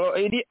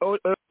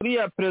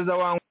uriya perezida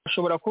wangu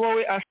ashobora kuba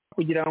we ashaka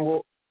kugira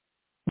ngo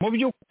mu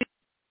by'ukuri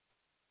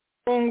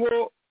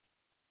Kongo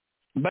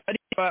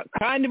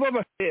kandi bo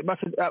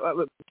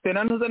bafite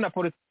na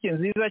politiki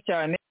nziza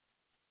cyane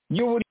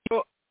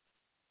y'uburyo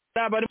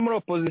bari muri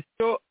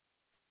opposition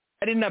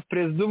ari na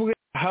perezida ubwe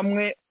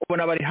hamwe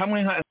ubona bari hamwe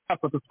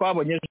nk'afoto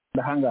twabonye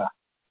ahangaha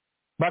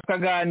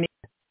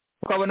bakaganira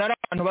ukabona ari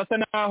abantu basa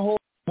naho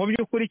mu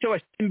by'ukuri icyo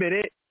bashyira imbere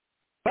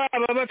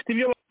baba bafite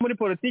ibyo muri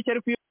politiki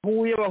ariko iyo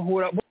bahuye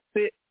bahura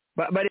bose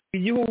bari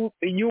igihugu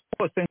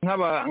bose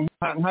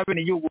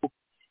nk'abene igihugu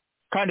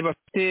kandi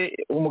bafite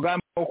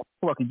umugambi wo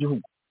kubaka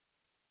igihugu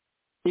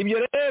ibyo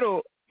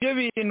rero ibyo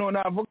bintu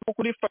navuga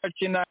kuri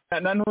Faci na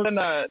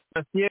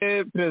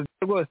perezida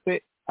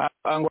rwose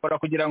Angola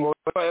kugira ngo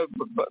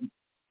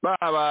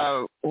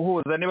baba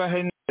uhuza niba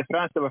hari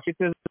France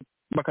bafite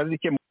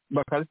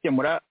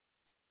bakazikemura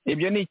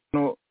ibyo ni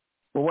ikintu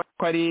ubona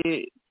ko ari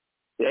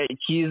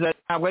cyiza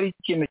ntabwo ari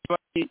ikintu kiba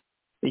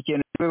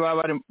ikintu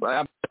baba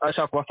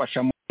ashaka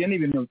kubafasha mu ni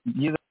ibintu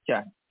byiza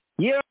cyane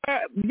iyo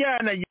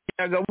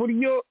byanagiraga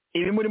buryo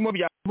ibimurimo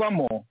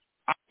byavamo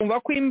akumva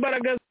ko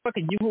imbaraga zubaka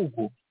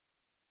igihugu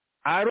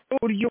ari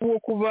uburyo bwo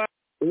kuba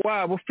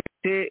waba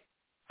ufite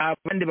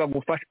abandi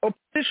bagufasha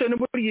opposition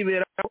buryo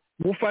ibera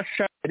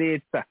gufasha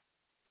leta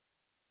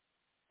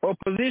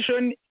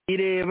opposition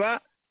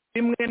ireba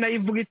bimwe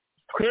nayivuga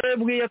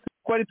twebwe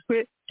yatwari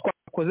twe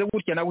twakoze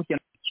gutya na gutya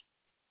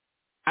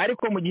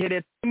ariko mu gihe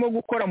leta irimo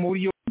gukora mu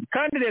buryo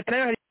kandi leta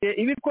nayo hari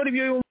ibikora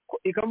ibyo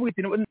ikavuga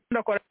iti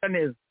ndakora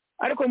neza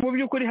ariko mu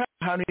by'ukuri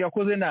ahantu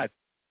yakoze nabi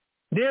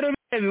rero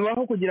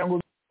bibaho kugira ngo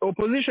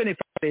opposition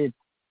ifate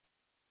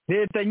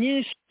leta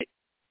nyinshi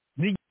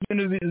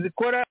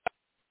zikora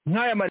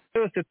nk'aya mareta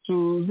yose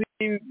tuzi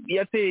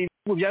yateye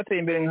ibihugu byateye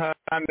imbere nka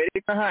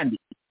Amerika handi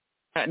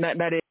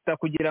na leta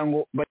kugira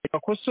ngo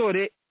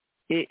bakosore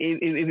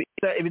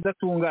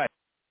ibidatunganye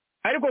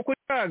ariko kuri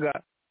Kaga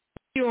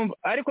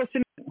ariko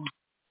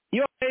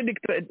iyo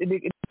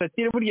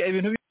dictature burya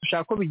ibintu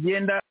bishaka ko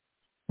bigenda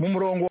mu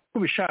murongo wo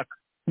kubishaka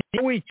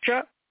niyo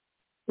wica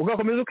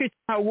ugakomeza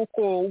ukica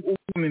uko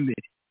uguma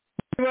imbere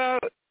niba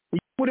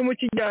uri mu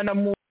kijyana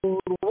mu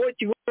rugo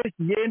kigore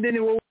kigende ni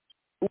wowe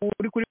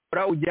uri kuri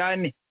kora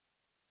ujyane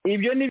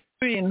ibyo ni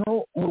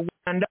ibintu mu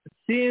Rwanda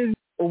sinzi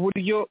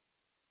uburyo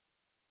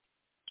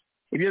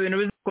ibyo bintu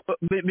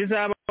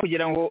bizaba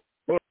kugira ngo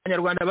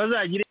abanyarwanda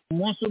bazagire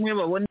umunsi umwe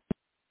babone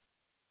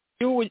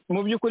mu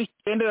by'ukuri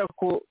kigendera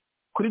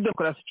kuri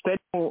demokarasi kitari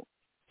mu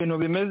bintu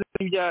bimeze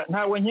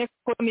ntabwo nkeka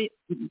ko ni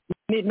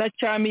na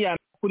cyami ya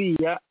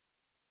kuriya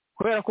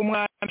kubera ko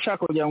umwana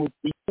ashaka kugira ngo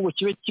igihugu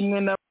kibe kimwe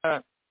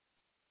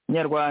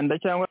n'abanyarwanda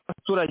cyangwa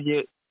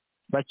abaturage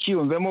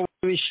bakiyumvemo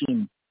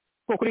bishimye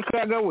ko kuri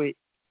Kaga we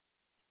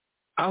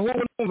aho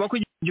numva ko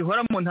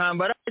gihora mu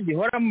ntambara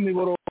gihora mu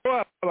miborogo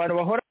abantu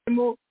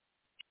bahoramo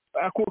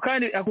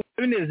kandi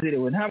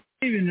akubinezerewe ntabwo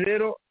ibintu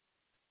rero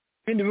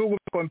ibindi bihugu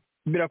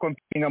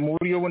birakompinga mu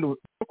buryo bundi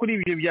kuri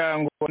ibyo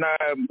byango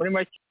muri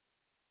make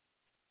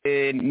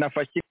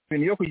nafashe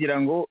ibintu yo kugira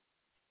ngo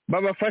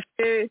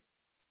babafashe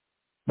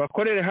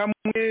bakorere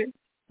hamwe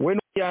we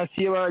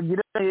n'uyansiye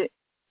bagira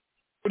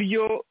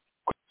buryo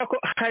ko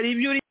hari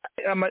ibyo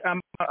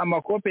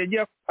amakope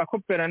yagiye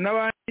akopera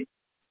n'abandi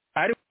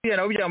ariko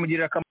nabo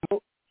byamugirira akamaro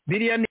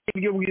biriya ni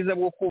ibyo bwiza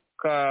bwo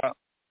kubaka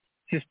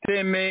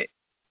systeme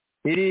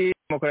iri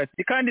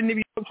demokarasi kandi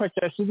n'ibyo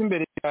cyashyize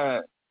imbere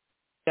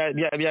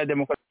bya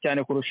demokarasi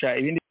cyane kurusha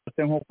ibindi byose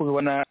nk'uko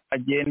ubibona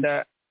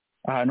agenda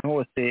ahantu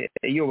hose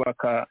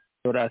yubaka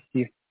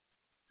dorasiyo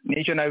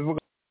nicyo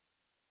nabivuga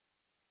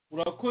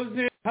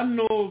urakoze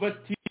hano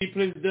bati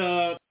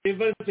perezida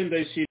Evariste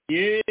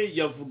Ndayishimiye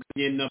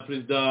yavuganye na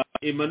perezida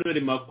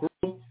Emmanuel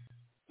Macron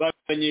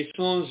baganye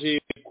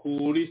échange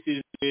kuri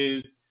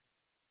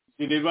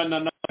zirebana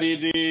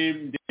n'akarere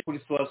ndetse kuri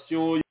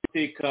situation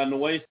y'umutekano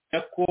wa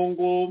ya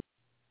Congo.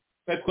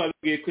 Kandi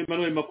twabwiye ko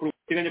Emmanuel Macron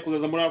ateganya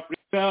kuzaza muri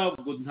Afurika,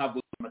 ubwo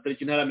ntabwo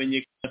amatariki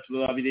ntaramenyekana,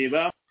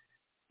 tuzabireba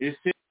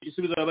ese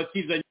igisubizo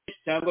abakizanye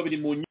cyangwa biri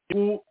mu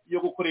nyungu yo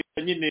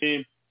gukoresha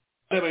nyine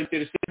aba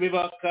interested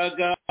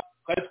bakaga.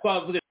 Kandi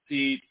twavuze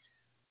ati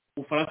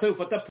Ufaransa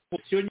bufata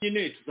position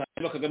nyine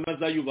tuzareba Kagame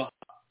azayubaha,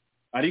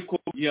 ariko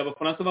igihe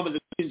abafaransa bamaze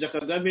gushinja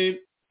Kagame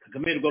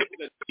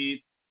rwavuga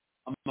ati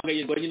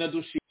amahanga nyine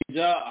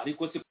adushinja,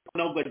 ariko se kuko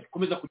nawe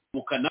ugakomeza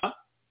kugirukana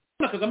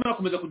Kagame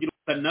akomeza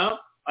kugirukana,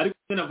 ariko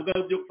navuga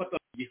byo gufata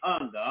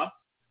igihanga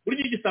buri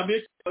gihe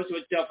gisambye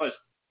kiba cyafashe.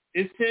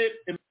 Ese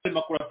Emmanuel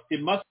Macron afite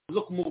maso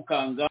zo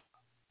kumubukanga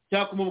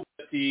cyangwa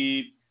kumubwira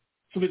ati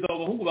subiza abo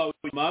bahungu bawe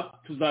nyuma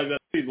tuzabiba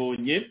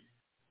tubibonye.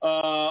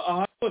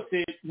 Aha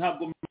hose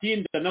ntabwo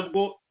mutinda,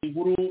 nabwo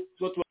inkuru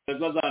tuba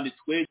tubaza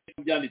zanditswe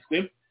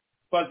byanditswe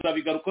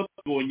twazabigaruka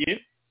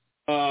tubonye,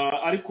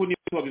 ariko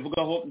niba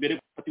babivugaho mbere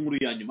gufata inkuru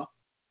ya nyuma.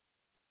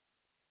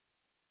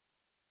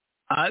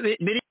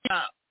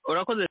 Biriya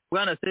urakoze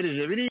bwana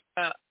Serge,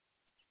 biriya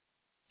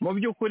mu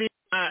by'ukuri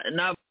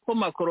ntabwo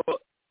Macron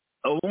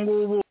ubu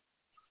ngubu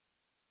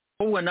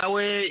ubwo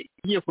nawe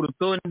igiye ku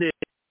rutonde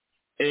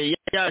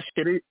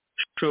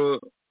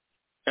yashirisho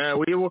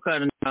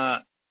wibukana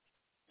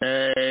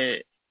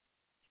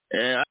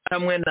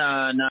hamwe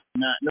na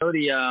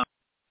Noriya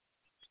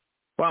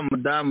wa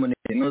mudamu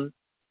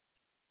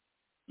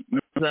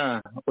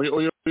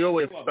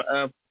uyoboye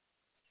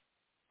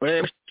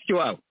mushiki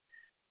wabo.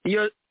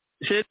 Iyo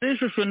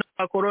shishusho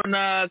na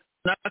korona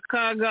na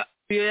Kaga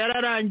iyo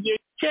yararangiye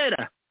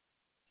kera.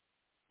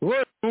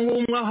 Umwe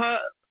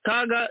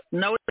Kaga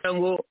nawe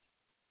ngo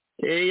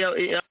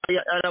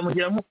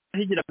aramugira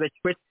nk'uhigiraga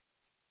Kikwete,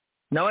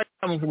 nawe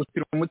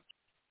amuvugutira umuti.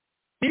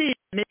 Biri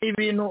ni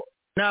ibintu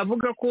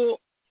navuga ko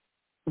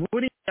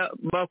buriya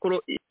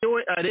Macron iyo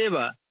we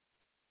areba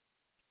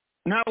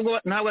ntabwo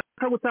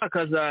ashaka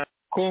gutakaza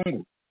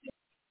Congo.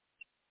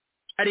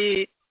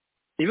 Hari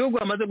ibihugu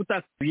amaze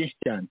gutakaza byinshi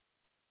cyane,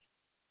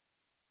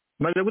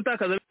 maze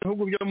gutakaza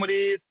ibihugu byo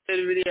muri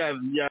Serbia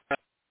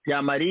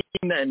bya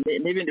Marine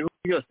n'ibindi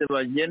bihugu byose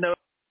bagenda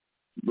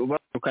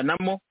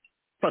barukanamo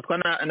fatwa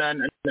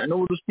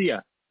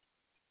n'Uburusiya.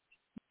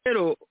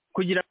 Rero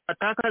kugira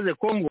atakaze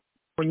Congo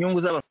mu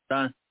nyungu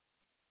z'Abafaransa,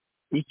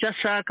 icyo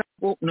ashaka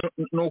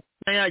no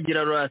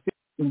yagira relation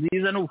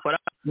nziza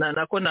n'Ubufaransa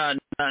nako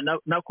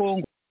na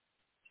Congo,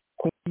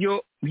 ku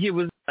buryo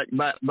byibuze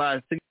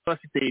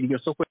bafite iryo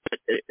soko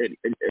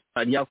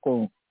rya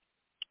Congo.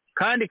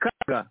 Kandi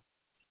Kaga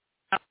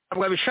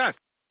ntabwo abishaka,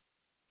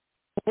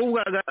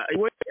 ahubwo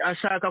we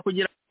ashaka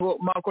kugira ngo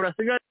Macron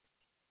asigare,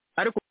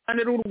 ariko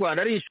kandi n'u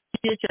Rwanda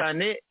arishyuye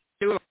cyane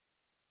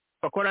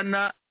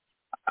bakorana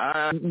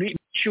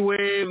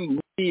biciwe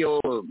muri iyo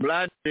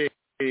blood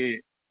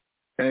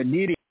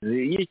deal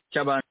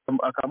yica abantu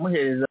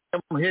akamuhereza,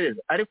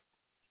 ariko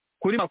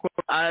kuri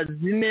Macron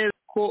azi neza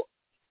ko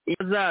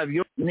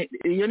izabyo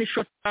iyo ni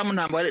short term,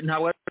 ntabwo ari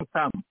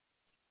term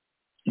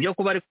byo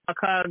kuba ari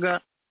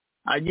Kaga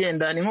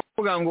agenda. Ni nko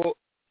kuvuga ngo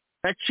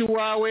gaci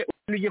wawe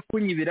uje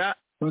kunyibira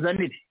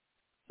unzanire,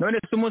 none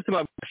se umunsi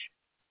bagusha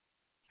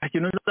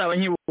ikintu uzaba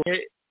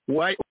nyibuke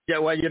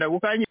wagera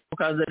gukanyira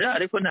ukazana,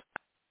 ariko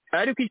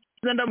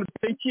ikiza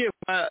ndamutse nkiye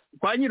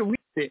kwa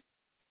nyirubwite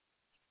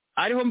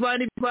ariho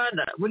mbana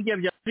ibana burya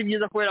byari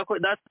byiza kubera ko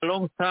that's a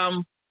long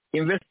term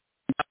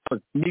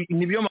investment.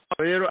 Nibyo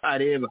Macron rero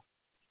areba,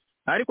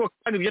 ariko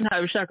kandi ibyo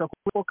ntabishaka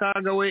kuko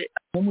Kaga we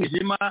mu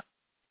mwijima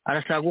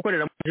arashaka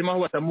gukorera mu mwijima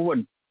aho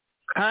batamubona.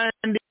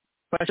 Kandi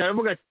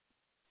basharavuga ati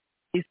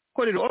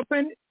isoko riri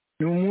open,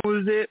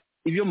 nimuze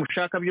ibyo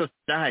mushaka byose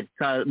ndahari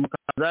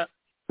mukaza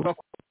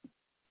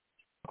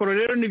tugakora.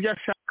 Rero nibyo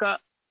ashaka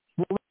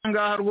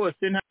ngaha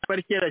rwose, ntabwo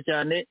ari kera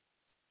cyane.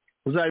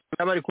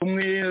 Uzabona bari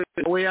kumwe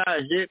we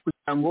yaje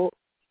kugira ngo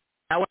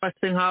nawe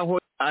ase nkaho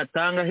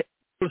atanga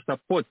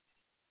support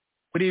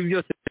kuri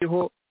byose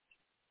biriho.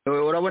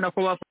 Urabona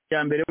ko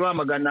bafashe mbere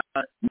bamagana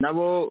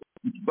nabo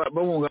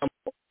babunga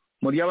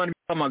muri y'abandi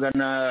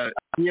bamagana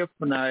Rdf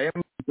na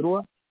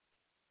M3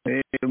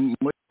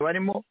 muri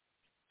barimo.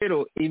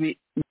 Rero ibi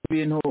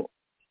bintu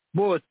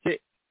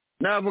bose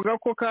navuga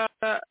ko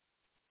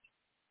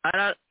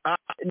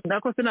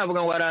ndako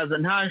sinavuga ngo araza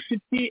nta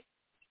nshuti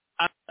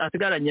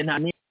asigaranye, nta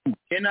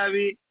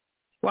nabi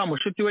wa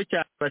mushuti we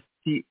cyane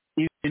bati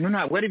ibintu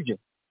ntabwo ari byo.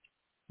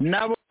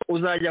 Nabo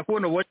uzajya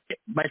kubona ubone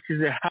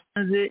bashyize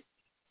hanze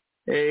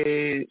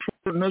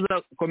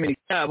noza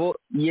community yabo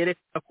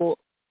yereka ko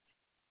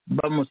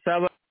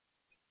bamusaba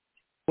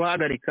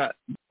guhagarika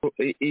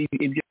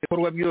ibyo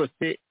bikorwa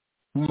byose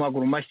mu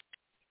maguru mashya.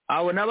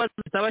 Abo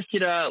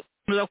n'abashyira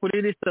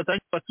kuri list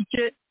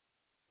atake,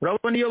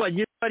 urabona iyo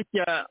bagiye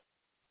barya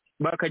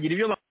bakagira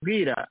ibyo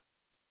bakubwira,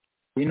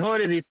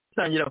 intore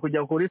zitangira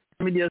kujya kuri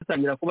media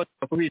zitangira kuba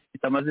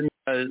kubita amazina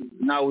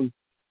nawe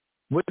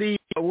buri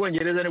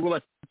Ubwongereza nibwo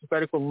batuka,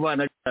 ariko vuba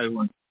na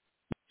cyabibona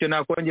icyo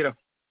nakongera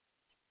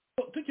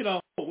tukiri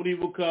aho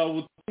uribuka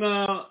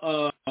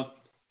ubutumwa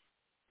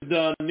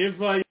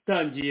Neva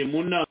yatangiye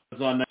mu nama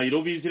za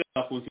Nairobi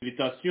ziriya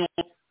consultation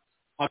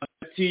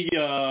hagati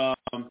ya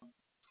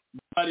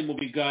bari mu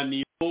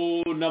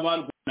biganiro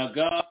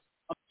n'abarwanaga.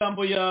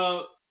 Amagambo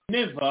ya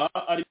Neva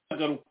ari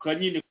agaruka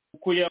nyine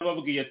kuko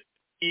yababwiye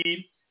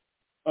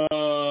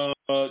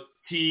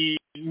ati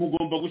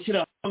mugomba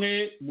gushyira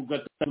hamwe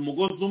mugatana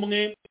umugozi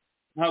umwe,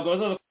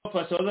 ntabwo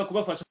bazaza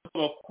kubafasha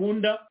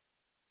bakunda.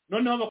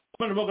 Noneho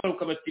bakubana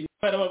bagaruka bati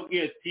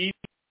barababwiye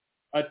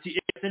ati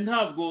ese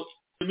ntabwo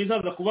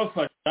mizaza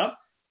kubafasha,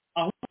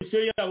 aho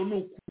icyo yabo ni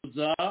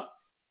ukuza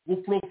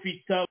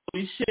guprofita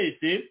buri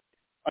shese.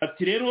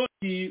 Ati rero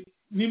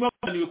niba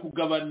bananiwe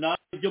kugabana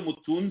ibyo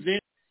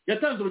mutunze,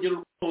 yatanze urugero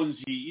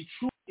rw'ironji,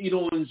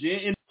 ironje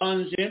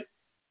emanje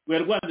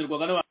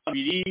yarwanirwaga n'abantu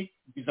babiri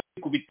biza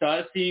kubita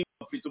hasi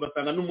bafite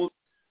basanga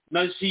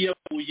na ji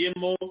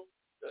yavuyemo.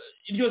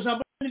 Iryo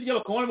jambo niryo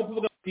bakaba barimo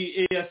kuvuga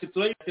ati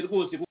asitura yose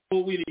rwose kuko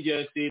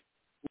wiringiye ase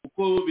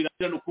kuko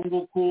birangirana uku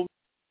nguku.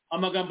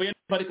 Amagambo ya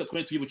parika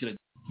kuri tuyibukiranye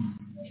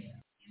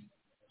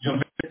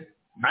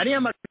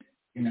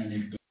une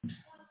anecdote.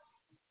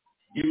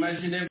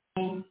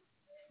 Imaginez-vous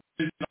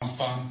des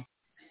enfants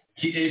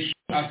qui échouent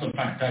à se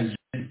partager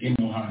une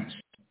orange.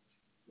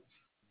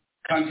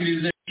 Quand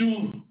ils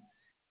échouent,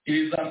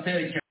 ils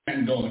appellent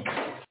quelqu'un d'autre.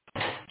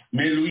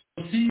 Mais lui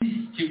aussi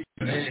qui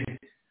voudrait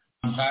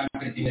en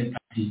prendre une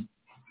partie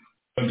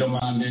pour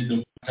demander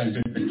de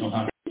partager cette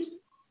orange.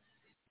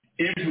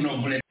 Et vous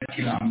ne voulez pas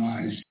qu'il en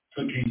mange.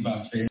 Ce qu'il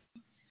va faire,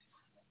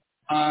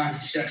 en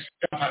cherchant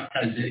à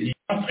partager, il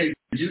va prévoir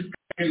jusqu'à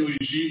le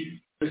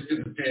jus de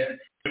cette terre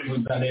que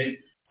vous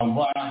allez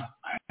avoir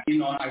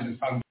une orange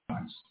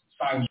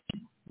sans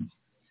jus.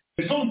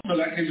 C'est comme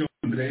cela que je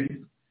voudrais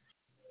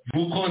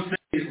vous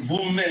conseiller,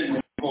 vous-même,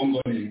 les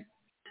Congolais,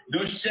 de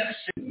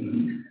chercher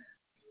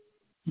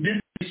des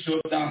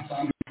choses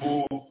ensemble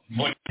pour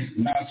votre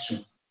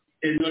nation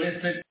et ne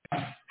laissez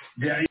pas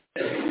derrière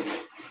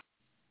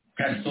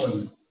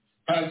personne.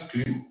 Parce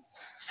que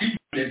si vous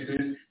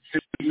laissez,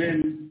 c'est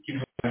lui-même qui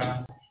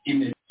verra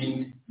une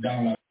épine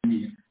dans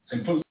l'avenir.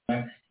 C'est pour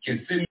ça que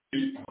c'est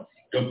mieux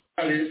de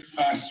parler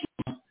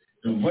franchement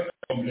de votre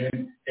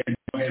problème et de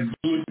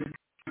résoudre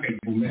avec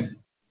vous-même.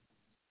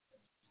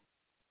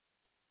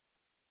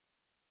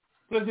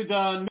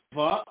 Perezida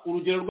Neva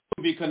urugero rwo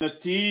kumvikana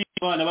ati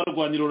abana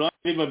barwanira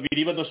uruhande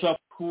babiri badashobora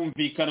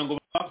kumvikana ngo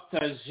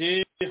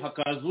baptaje,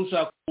 hakaza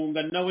ushaka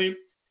kunga nawe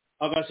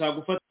agashaka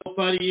gufata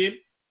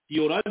pariye.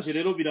 Iyo oranje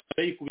rero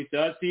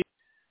birayikubita hasi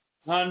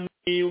nta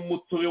ni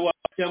umutobe wa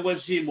cyangwa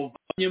ji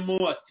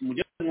muvanyemo, ati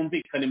mujya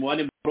mwumvikane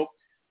mubane muro.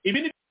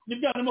 Ibi ni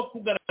byarimo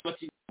kugaragaza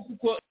ati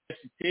kuko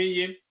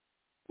yasiteye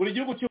buri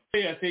gihugu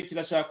cyose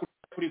kirashaka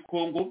kuri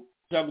Congo,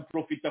 cyangwa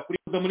guprofita kuri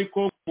muri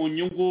Congo mu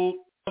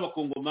nyungu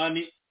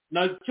z'abakongomani.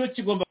 Nacyo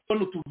kigomba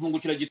kubona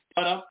utuvungukira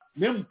gitwara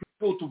même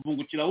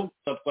utuvungukira aho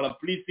zatwara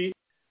polisi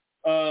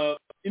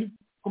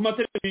ku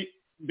mateleviziyo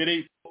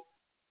mbere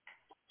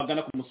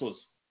bagana ku musozo.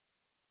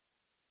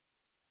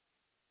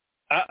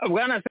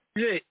 Bwana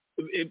Serge,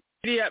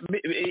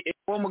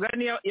 uwo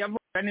mugani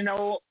yavuga ni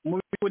nawo mu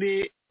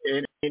by'ukuri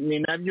ni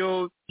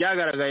nabyo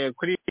byagaragaye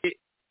kuri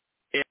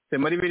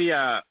muri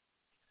biriya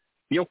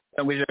yo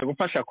kutangwije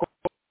gufasha ko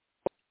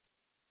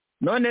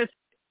none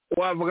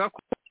wavuga ko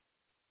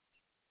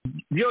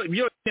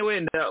byose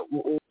wenda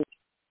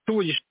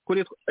tuvugisha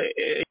kuri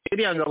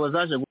iriya ngabo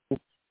zaje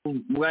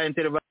bwa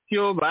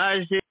intervention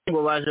baje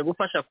ngo baje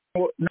gufasha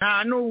ko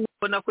nta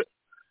n'ubona ko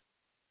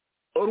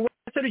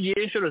urwose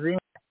rugiye inshuro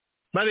zimwe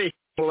babeshye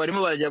ngo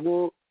barimo bajya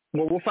ngo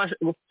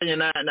gufanya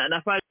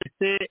na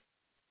FARDC,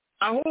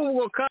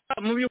 ahubwo ka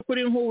mu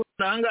by'ukuri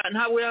nk'ubutanga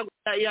ntabwo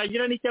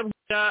yagira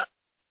n'icyabwira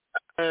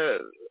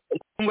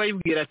ngo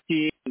yibwira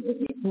ati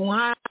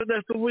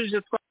muhaza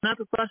tubuje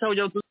natwe twashaka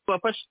kujya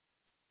tubafasha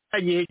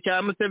igihe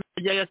cya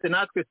Museveni yase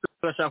natwe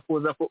turashaka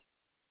kuza ko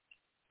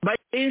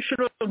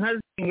inshuro nka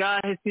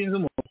zingahe sinzi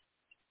umuntu.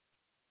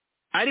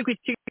 Ariko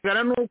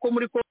ikigaragara nuko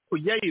muri ko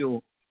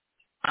kujyayo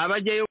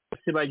abajyayo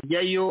bose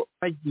bajyayo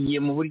bagiye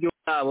mu buryo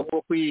bwabo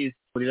bwo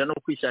kwisurira no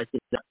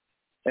kwishakira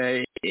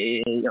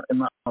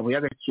amabuye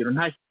y'agaciro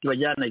nta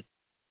kibajyana.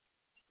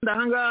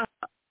 Ndahangaha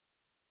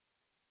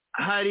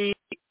hari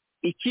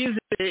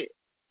icyizere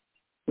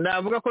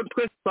navuga ko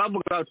twese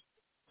twavuga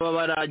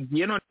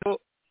baragiye noneho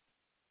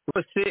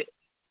rwose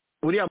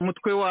uriya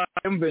mutwe wa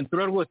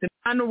M23 rwose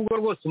nta nubwo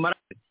rwose umara,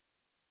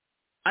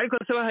 ariko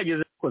se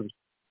bahageze koze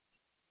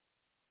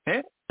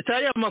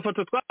cyari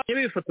amafoto twaje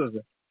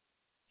bifotoza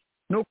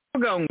no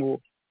kuvuga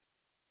ngo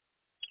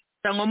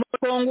cyangwa muri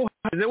Congo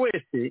haze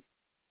wese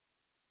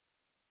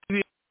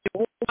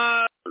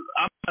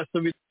amaso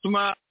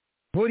bituma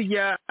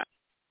burya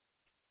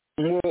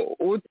ngo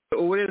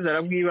uburezi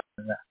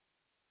arabwibaza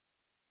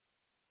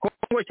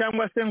Congo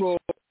cyangwa se ngo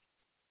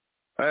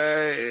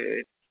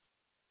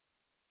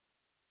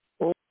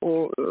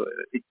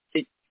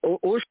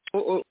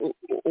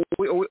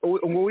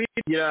ngo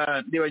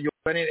wigira ndibagiwe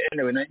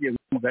newe nagiye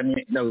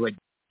kumugani nawe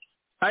bagiye.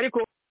 Ariko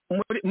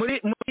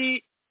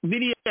muri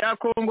biriya ya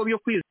Congo Congo byo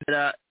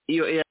kwizera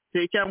iyo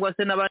EAC cyangwa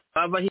se n'abandi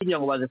bava hirya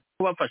ngo baze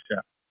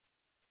kubafasha.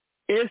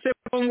 Ese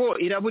Congo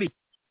iraburi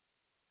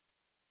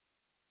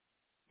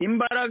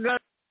imbaraga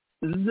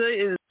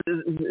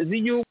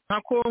z'igihugu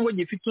nka Congo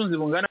gifite unzi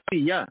bungana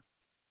kuriya,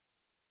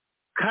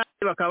 kandi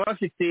bakaba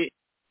bafite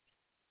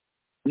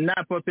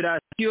na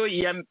population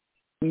ya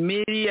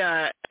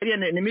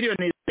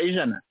miliyoni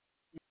ijana.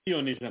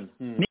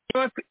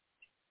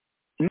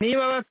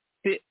 Niba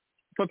bafite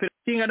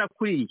population ingana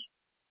kuriya,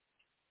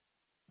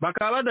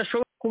 bakaba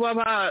badashobora kuba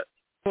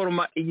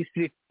baforma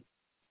igisirikare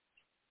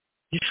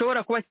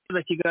gishobora kuba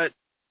kiza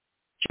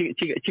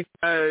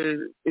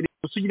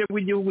usugire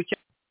bw'igihugu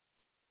cyabo,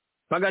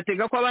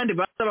 bagatega ko abandi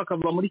baza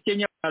bakava muri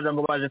Kenya bakaza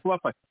ngo baje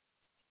kubafata,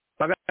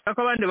 bagatega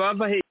ko abandi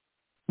bava he.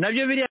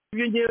 Nabyo biriya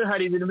byo ngewe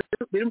hari ibintu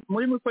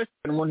muri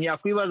question umuntu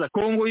yakwibaza,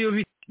 Congo yo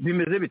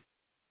bimeze bite?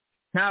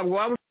 Ntabwo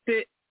waba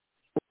ufite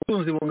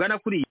ubutunzi bungana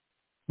kuriya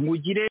ngo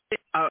ugire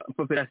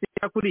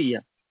population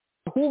kuriya,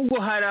 ahubwo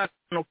hari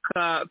akantu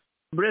ka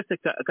brese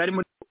kari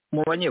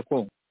mu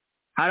banyekongo.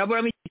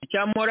 Haraburamo ikintu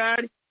cya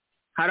morali,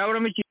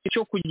 haraburamo ikintu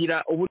cyo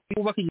kugira uburyo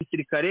bubaka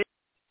igisirikare,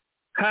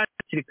 kandi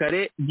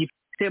igisirikare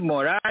gifite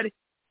morali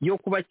yo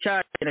kuba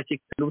cyagera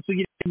kikagera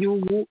ubusugire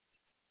bw'igihugu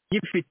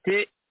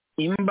gifite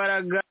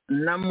imbaraga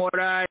na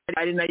morali,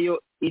 ari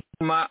nayo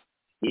ituma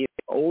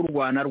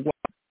urwana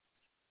rwanda.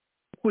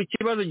 Ku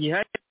kibazo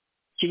gihari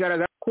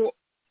kigaragara ko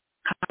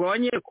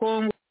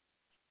abanyekongo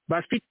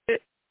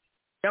bafite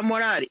ya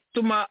morali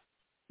ituma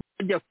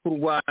bajya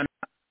kurwana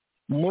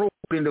muri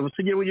kurinda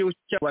ubusugire bw'igihugu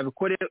cyabo,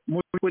 babikore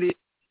muri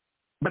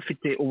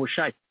bafite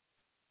ubushake.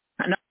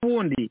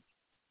 Nabundi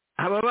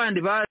aba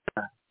bandi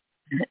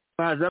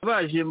baza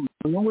baje mu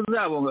nyungu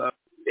zabo,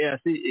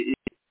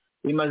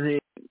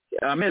 imaze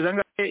amezi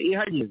angahe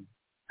ihageze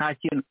nta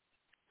kintu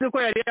ko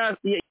yari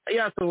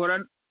yasohora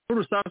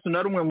n'urusasu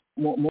na rumwe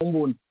mu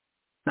mbunda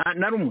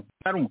na rumwe.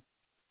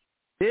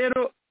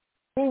 Rero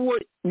ubu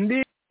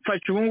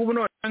ndifashe ubu ngubu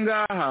none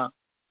ngaha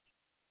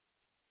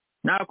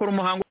nakora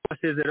umuhango wo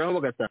basezeraho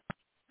bagataha,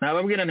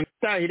 nababwira ni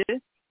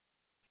mutahire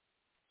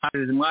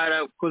hazi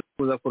mwara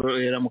kuza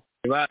kurera mu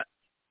kiba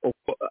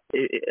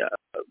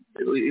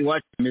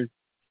iwacu meze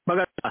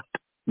bagataha,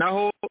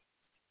 naho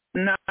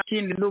na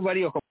kindi nduba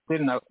ari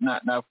okoperi na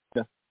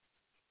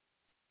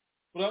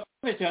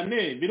urakoze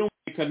cyane.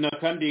 Birumvikana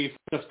kandi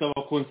bafite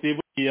abakonseye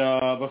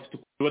bafite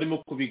barimo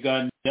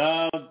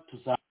kubiganira,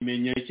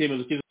 tuzamenya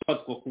icyemezo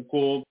kizafatwa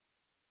kuko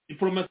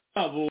diplomasi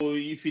yabo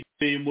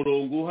ifite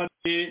umurongo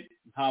uhane,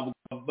 ntabwo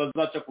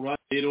bazaca ku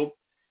ruhande. Rero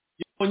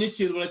gibonye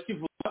ikintu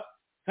barakivuga,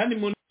 kandi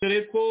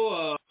munere ko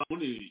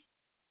muri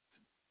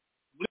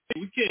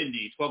weekend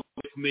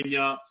twagomba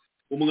kumenya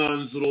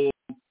umwanzuro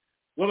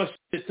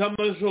w'abaseta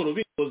majoro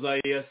bitoza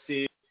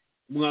EAC,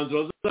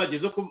 umwanzuro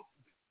wazageze ko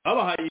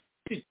abahaye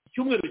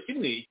icyumweru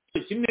kimwe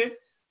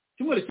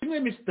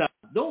Mr.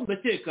 Donc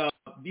ndakeka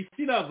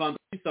d'ici la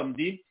vendredi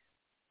samedi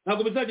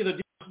ntabwo bizageza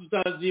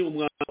tutazi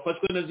umwanzuro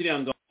wafashwe na ziriya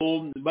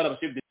ngabo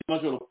barabashef de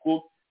majoro,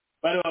 kuko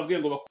bari babwiye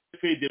ngo bakore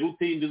feuille de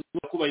route indi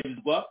zo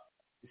kubahirizwa.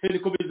 Ese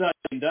niko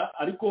bizagenda,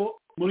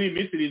 ariko muri iyi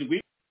minsi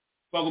 7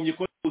 twagombye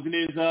ko tuzi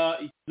neza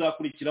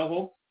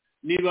ikizakurikiraho,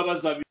 niba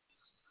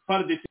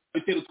bazabifara de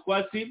bitera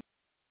utwatsi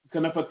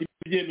kanafata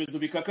ibyemezo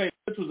bikakaye,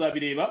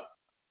 tuzabireba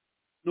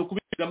no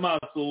kubiga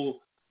amaso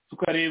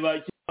tukareba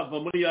ikizava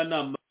muri ya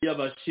nama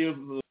y'abashef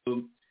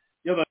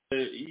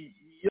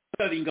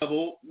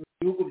y'ingabo mu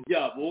bihugu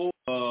byabo,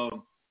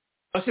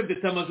 abashef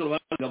d'etat major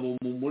b'ingabo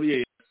mu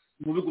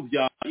bihugu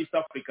bya East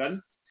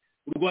African.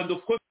 U Rwanda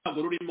uko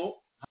ntabwo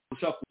rurimo,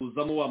 ushaka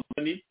kuzamo wa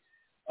mugani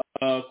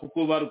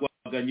kuko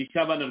barwaganye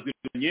cyabana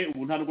rwibonye,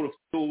 ubu nta nubwo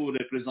rufite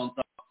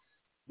representant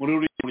muri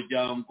uri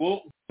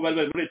muryango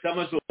bari muri etat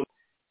major.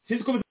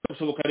 Sinzi ko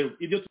bizashoboka rero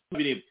ibyo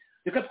tubireba.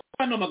 Reka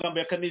twano amagambo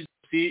ya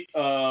Kanisi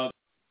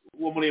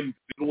wo muri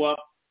Mpirwa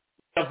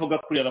yavuga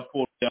kuri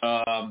raporo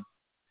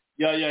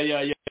ya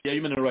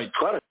human rights.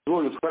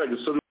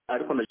 Twaragisoma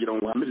ariko ndagira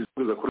ngo hamirize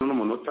kuza kuri no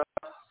munota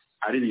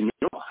ari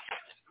ibintu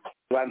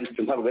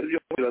banditse, ntabwo ari byo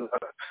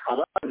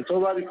abanditse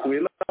babikuye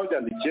n'aho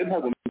byandikiye,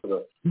 ntabwo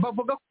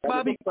bavuga ko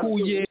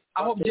babikuye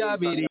aho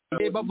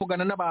byabereye,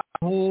 bavugana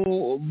n'abantu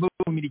bo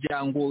mu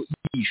miryango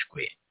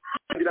yishwe.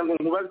 Kugira ngo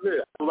nkubaze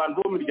abantu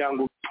bo mu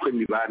miryango yishwe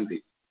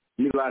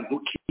ni bantu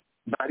ki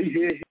bari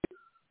hehe,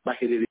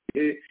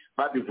 baherereye,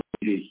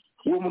 babivuye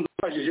uwo muntu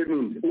wajije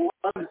ninde, uwo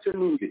banditse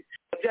ninde,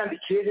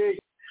 byandikiye hehe,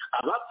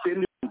 abapfuye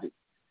ninde,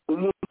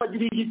 umuntu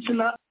agira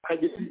igitsina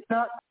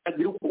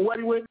akagira uwo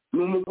ari we, ni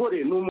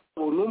umugore, ni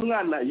umugabo, ni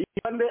umwana,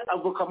 yibande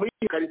avoka muri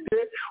karite,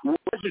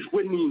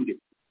 wajijwe ninde.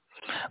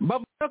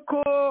 Bavuga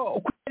ko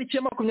ku itariki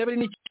ya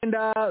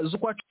 29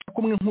 z'ukwa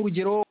 11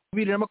 nk'urugero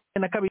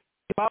 2022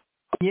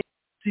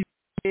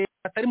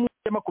 atari mu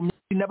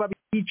 22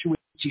 biciwe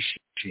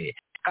kishishe,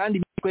 kandi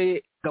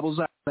bitwe ngabo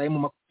zaye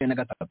mu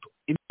 23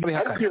 ibyo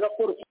bihakana.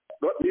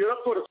 Iyo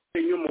raporo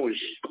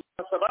y'inyomoje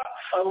basaba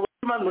abo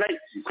human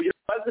rights kugira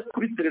baze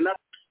kuri terena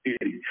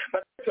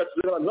batatu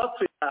abantu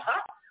bapfuye aha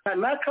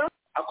kanaka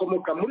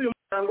akomoka muri uyu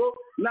muryango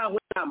naho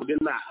nambwe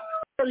na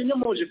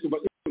inyomoje kuva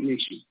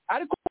nyinshi,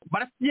 ariko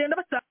baragenda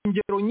batanga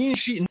ingero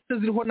nyinshi ndetse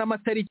ziriho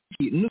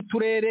n'amatariki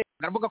n'uturere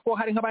baravuga ko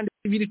hari nk'abandi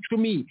civil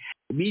 10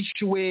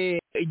 biciwe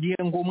igihe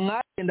ngo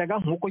mwagendaga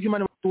nk'uko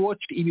Human Rights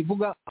Watch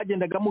ibivuga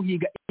bagendaga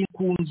muhiga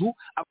inkunzu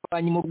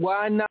abanyi mu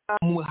Rwanda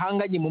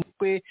muhanganye mu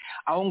mutwe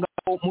aho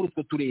ngaho muri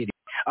utwo turere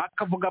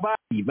akavuga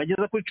bari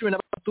bageza kuri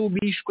 13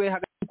 bishwe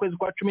hagati y'ukwezi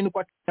kwa 10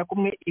 n'ukwa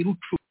 11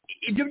 irucu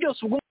ibyo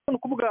byose ubwo no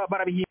kuvuga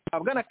barabihimba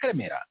bwana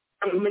Karemera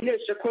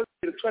umenyesha ko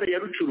teritwari ya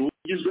Rucuru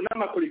igizwe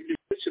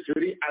n'amakolektivite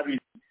sectori abiri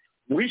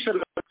wisha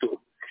gato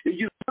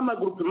igizwe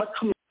n'amagurupe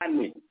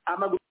 40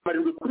 amagurupe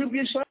 7 kuri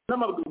bwisha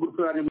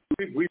n'amagurupe 7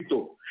 kuri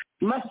bwito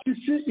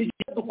Masisi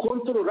igiye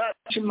dukontorora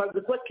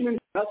kimaze kwa kinini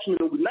hafi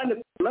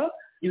 80 na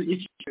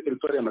iki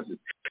teritwari ya Masisi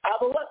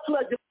abo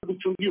baturage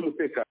gucungira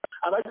umutekano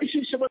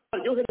abagishishe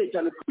baryohereye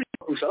cyane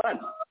kurusha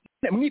abandi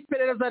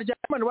mwiperereza rya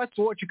Human Rights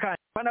Watch kandi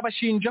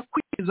banabashinja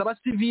kwiza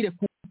abasivile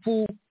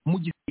ku mu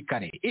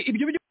gisirikare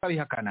ibyo byo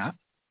babihakana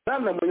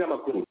namwe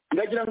munyamakuru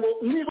ndagira ngo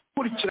niba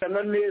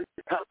kurikirana neza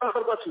ntabwo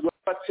rwasuzwa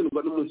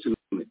batsindwa n'umunsi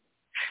umwe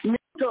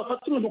niba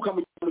bafata umuntu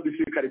ukamujyana mu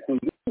gisirikare ku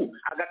ngufu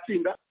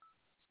agatsinda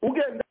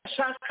ugenda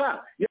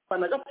ashaka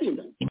yapana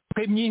agatsinda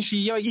imitwe myinshi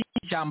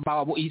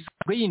y'ishyamba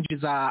isabwe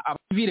yinjiza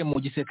abasivile mu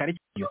gisirikare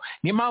cyo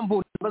niyo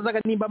mpamvu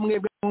bazaga nimba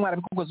mwebwe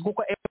mwarabikoze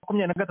kuko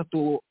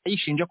M23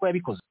 yishinja ko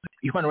yabikoze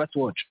Human Rights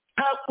Watch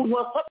nta kuntu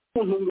wafata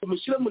umuntu ngo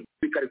umushyire mu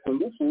gisirikare ku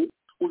ngufu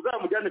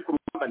uzamujyane ku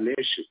rugamba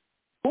neshe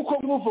kuko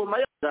nguvoma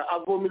yaga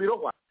avoma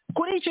ibirohwa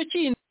kuri icyo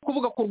kintu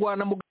kuvuga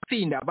kurwana mu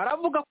gatsinda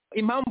baravuga ko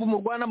impamvu mu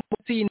Rwanda mu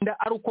gutsinda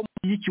ari uko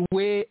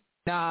mushyigikiwe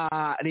na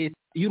leta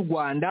y'u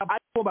Rwanda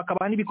ariko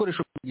bakabaha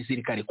n'ibikoresho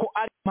by'igisirikare ko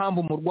ari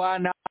impamvu mu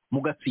Rwanda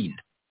mu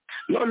gatsinda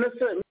none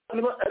se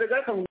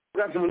regaka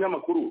mugaje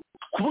munyamakuru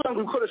kuvuga ngo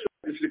ibikoresho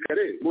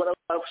by'igisirikare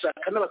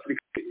barashaka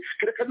n'abasirikare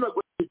kereka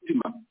n'abagore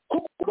umutima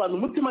kuko kurwana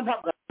umutima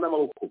ntabwo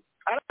n'amaboko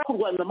ariko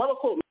kurwana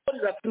amaboko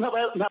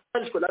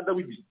ntabwo na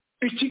Dawidi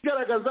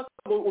ikigaragaza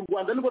ko u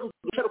Rwanda nibwo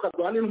rusharuka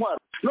guhana intwaro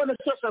none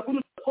se ashaka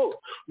kuvuga ko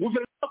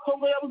guverinoma ya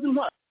Kongo yabuze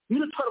intwaro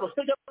n'intwaro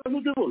basajya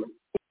n'ubibona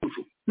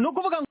no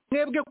kuvuga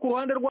mwebwe ku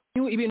ruhande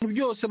rwanyu ibintu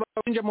byose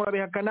babinje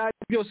murabihakana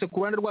byose ku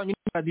ruhande rwanyu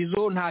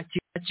n'adizo nta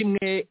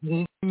kimwe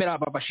mwemera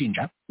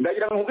babashinja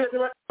ndagira ngo ngeze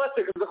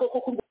batekereza ko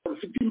koko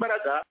rufite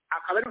imbaraga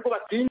akaba ariko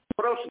batinya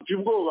barafite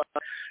ubwoba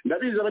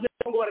ndabizi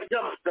abanyakongo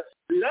bararyama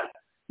gasira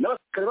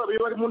n'abasirikare babo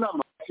bari mu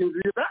nama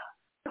sinzira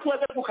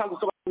twaje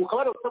gukanguka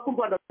barota ku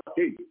Rwanda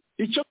bateye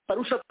icyo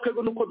barusha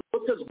twego nuko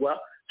dutezwa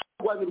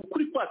rwanira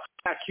kuri kwacu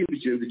akindi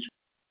kintu cyo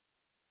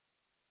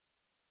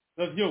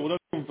Ravyo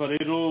urumva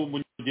rero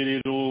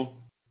munyegerero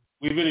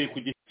wibereye ku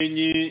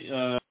Gisenyi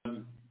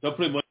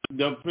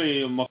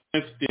d'après ma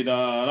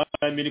Fdlr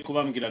Iri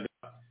kubambwiraga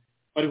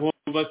bariho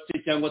batse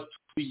cyangwa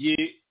tuye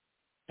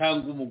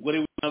cyangwa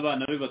umugore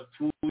n'abana be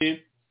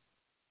batuye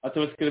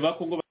atabasikere ba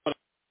Kongo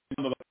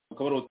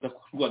barota ku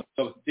Rwanda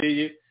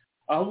bateye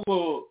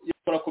ahubwo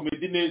yakora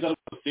komedi neza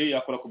rwose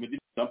yakora komedi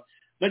neza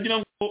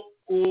nagira ngo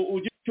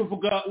ujye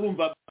uvuga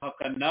urumva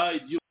bahakana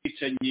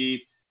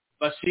iby'ubwicanyi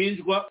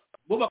bashinjwa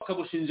bo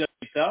bakabushinja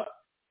leta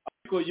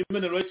ariko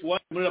Human Rights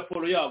Watch muri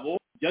raporo yabo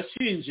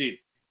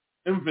yashinje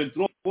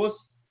M23 force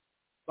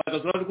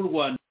bagazura rw'u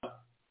Rwanda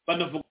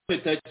banavuga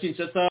leta ya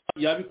Kinshasa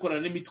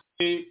yabikorana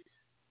n'imitwe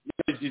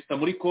y'abajista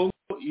muri Congo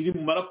iri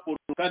mu maraporo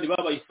kandi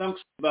babaye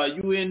sanction ba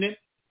UN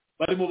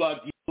barimo ba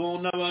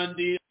Gison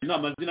n'abandi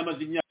n'amazina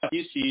imyaka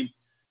myinshi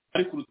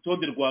ari ku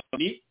rutonde rwa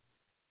ni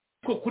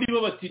ko kuri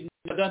bo bati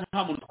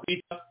nta muntu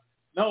twita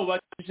nabo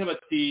bacisha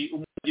bati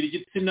umugira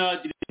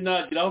igitsina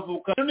gira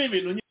avuka none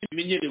ibintu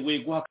bimenyerewe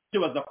guhaka byo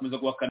bazakomeza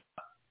guhakana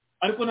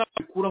ariko ntabwo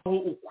bikuraho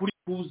ukuri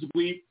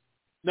kuzwi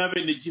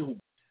n'abene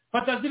gihugu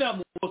fata zira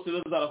mu bose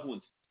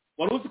zarahunze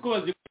wari uzi ko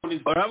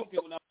bazikoniza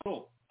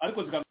ariko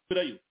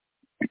zikamubirayo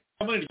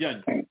kamwe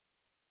ryanye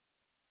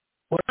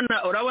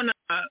urabona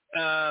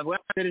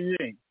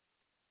bwaterije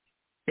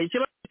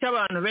ikibazo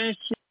cy'abantu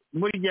benshi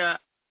burya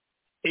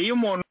iyo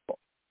umuntu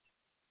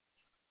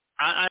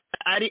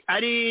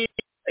ari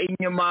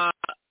inyuma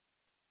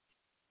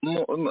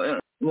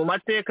mu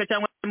mateka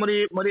cyangwa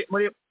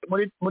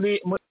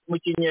mu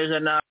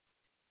kinyejana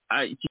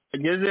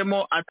kigezemo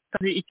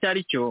atazi icyo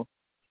ari cyo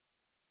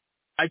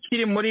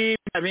akiri muri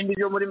bindi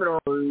byo muri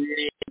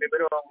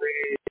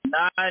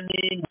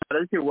 80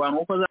 barazikirwa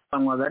nk'uko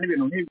zavanwaga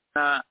n'ibintu nk'ibyo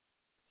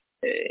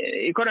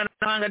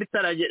ikoranabuhanga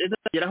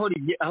ritaragera aho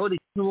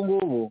rigeze ubu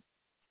ngubu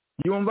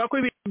yumva ko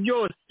ibintu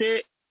byose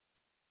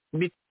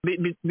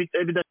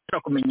bidashobora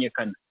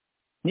kumenyekana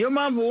niyo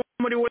mpamvu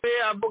muri we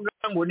avuga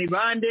ngo ni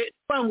bande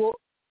ngo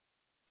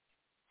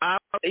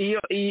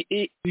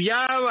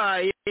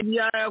byabaye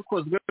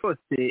byakozwe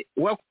byose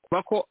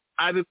wakuba ko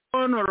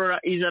abikonorora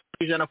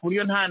ijana ku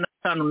buryo nta na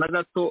tanu na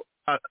gato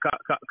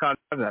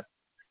kagaragara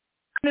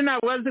kandi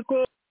ntabwo azi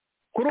ko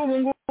kuri ubu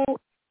ngubu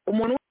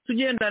umuntu wese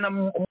ugendana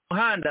mu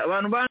muhanda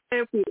abantu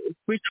bangaye ku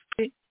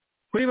icumi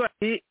kuri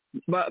bari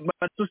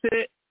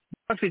batuse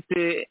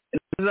bafite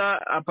za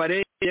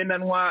appareil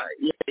yendanwa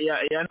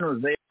ya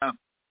noze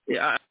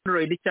ya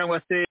Android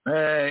cyangwa se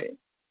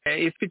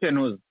ifite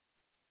noze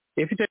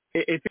ifite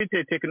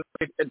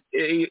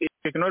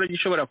tekinoloji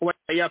ishobora kuba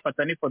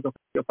yafata n'ifoto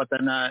yafata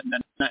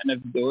na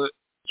video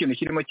ikintu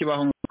kirimo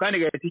kibaho kandi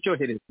gahita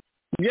icyohereza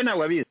ibyo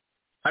ntabwo abizi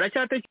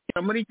aracyatekereza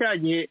muri cya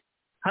gihe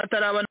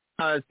hataraba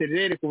na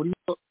seriveri ku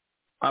buryo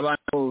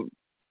abantu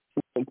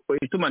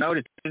itumanaho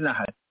ritari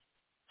nahari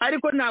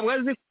ariko ntabwo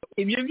azi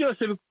ibyo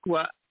byose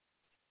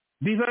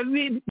biba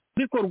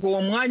bikorwa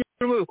uwo mwanya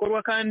urimo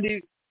bikorwa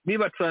kandi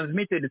biba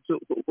transmitted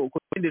ku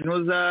zindi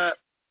ntuza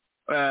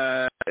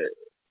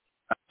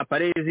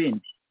apareye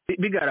zindi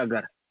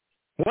bigaragara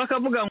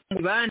wakavuga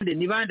ngo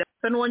ni bande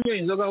asa n'uwanyoye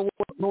inzoga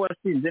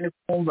n'uwasinze ni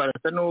kumva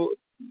asa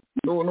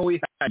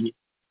n'uwihaye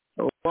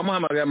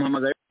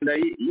wamuhamagaye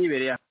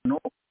yibereye ahantu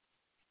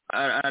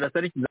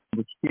arasa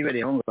n'ikizamuko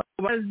kibereye aho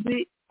ngaho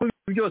bazi ko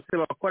byose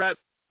bakora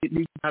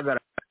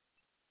bihagarara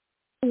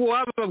ubwo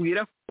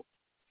wababwira ko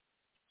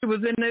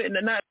bibuze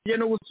najya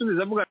no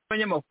gusubiza avuga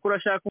n'abanyamakuru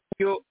ashaka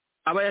uburyo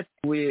aba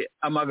yateguye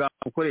amagambo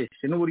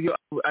ukoreshe n'uburyo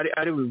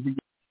ari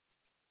buvuge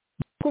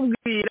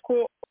bakubwira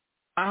ko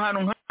ahantu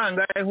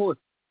nk'ahangahe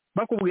hose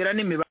bakubwira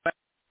n'imibare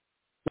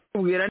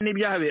bakubwira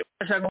n'ibyahabera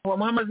bashaka ngo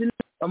bamuhe amazina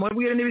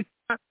bamubwire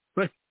n'ibitsina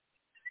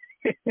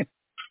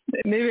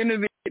ni ibintu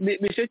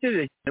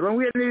bishekeje cyane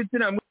bamubwire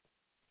n'ibitsina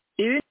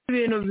ibi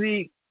bintu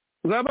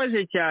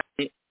bibabaje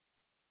cyane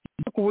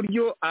ku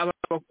buryo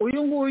uyu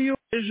nguyu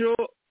ejo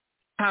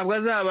ntabwo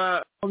azaba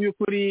mu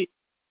by'ukuri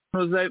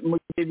mu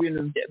gihe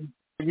ibintu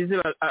byagize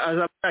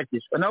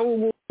azabashakishwa nawe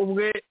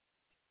ubwe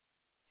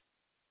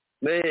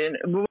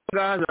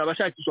ngaha azaba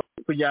ashakishwa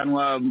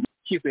kujyanwa mu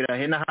rukiko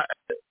irahena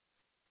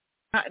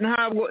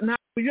ntabwo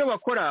ibyo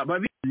bakora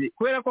babizi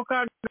kubera ko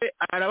Kagame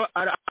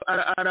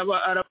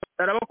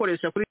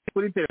arabakoresha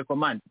kuri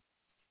telekomande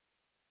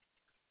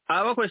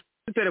abakoresha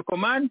kuri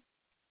telekomande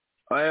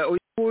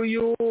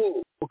uyu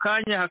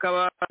ukanya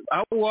hakaba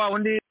aho wa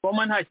undi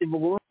woma nta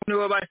kivugo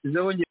niwe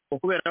bashyizeho ngiye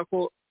kubera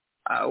ko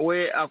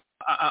we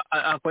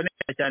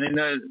akoneka cyane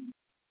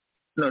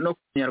no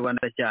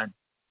kunyarwanda cyane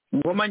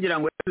ngoma ngira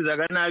ngo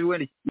yabizaga nabi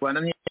we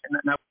Rwanda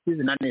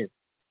ntakuzizi na neza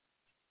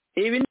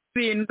ibi ni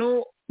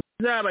ibintu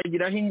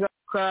bizabagiraho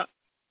ingaruka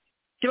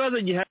ikibazo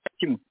gihari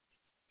kimwe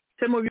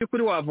se mu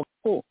by'ukuri wavuga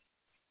ko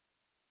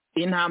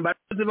intambara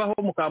zibaho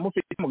mukaba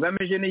mufite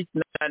mugamije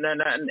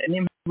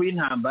n'impamvu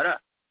y'intambara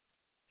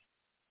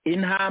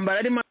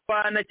arimo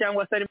abana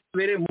cyangwa se arimo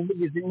abereye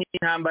umuvugizi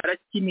n'intambara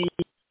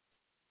kimiyi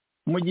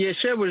mu gihe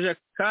shebuja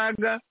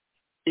Kaga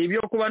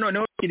ibyo kuba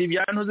noneho biri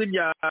byantuze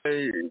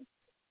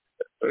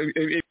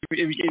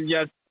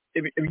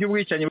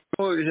iby'ubwicanyi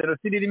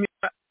jenoside irimo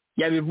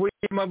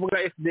yabivuyemo avuga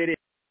Fdlr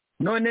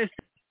none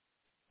se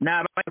ni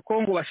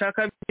abanyekongo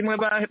bashaka bimwe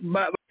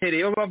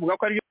bahereyeho bavuga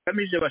ko aribyo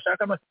bagamije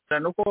bashaka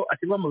amasezerano ko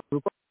ashyirwa mu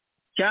bikorwa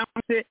cyangwa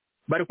se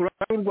bari ku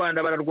ruhande rw'u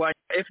Rwanda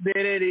bararwanya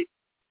Fdlr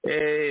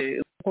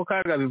uko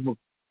Kaga bivuga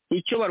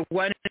icyo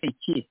barwanya ni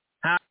iki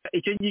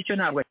icyo ngicyo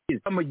ntabwo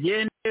akizi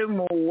mugende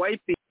mu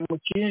wipe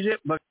mukinje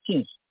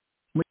bakinje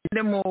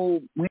mugende mu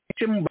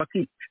mwice mu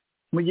bakica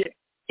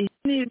iki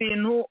ni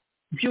ibintu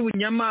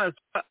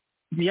by'ubunyamaswa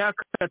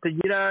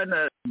byakatagira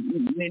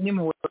ni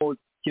mu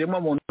kirimo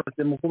muntu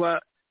wese mu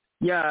kuba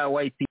ya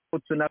wipe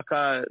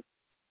tunaka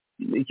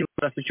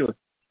ikibazo cyose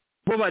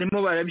bo barimo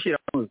barabishyira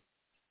mu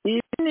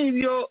ibi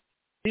nibyo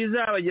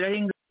bizabagiraho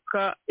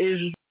ingaruka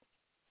ejo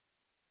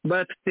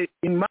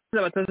imanza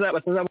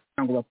batazabona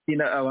ngo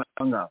batsinda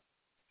abangaba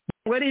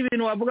ngo ari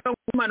ibintu wavuga ngo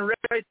Human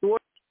Rights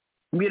Watch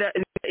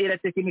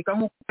iratekinika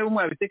nk'uko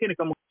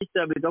mwabitekinika mu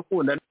kica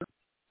bigakunda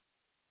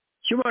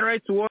Human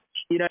Rights Watch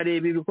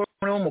irareba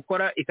ibikorwa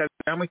mukora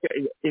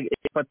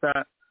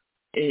ikabifata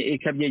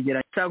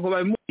ikabyegeranya cyangwa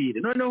babimubwire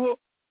noneho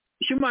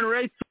Human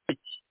Rights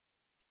Watch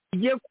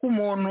igiye ku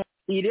muntu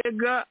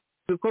irega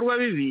ibikorwa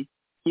bibi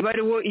iba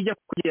ariho ijya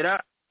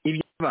kugera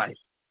ibyabaye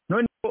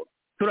noneho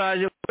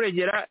turaje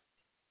kuregera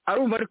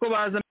arumva ariko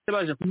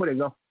baje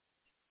kumuregaho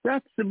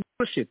that's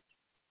bullshit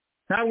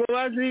ntabwo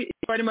bazi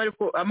barimo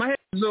ariko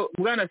amaherezo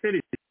bwana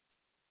serisi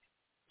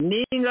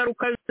ni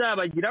ingaruka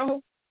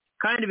zabagiraho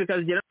kandi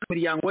bikazigera mu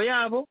miryango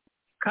yabo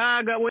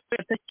Kaga we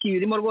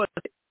atakirimo rwose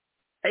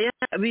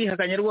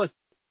bihakanye rwose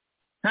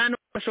nta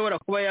n'uko ashobora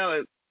kuba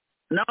yawe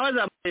nawe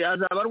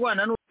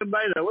azabarwana n'uwe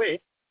by the way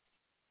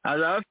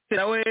azaba afite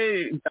nawe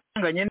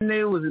atanganye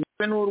n'ubuzima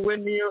bwe n'urwe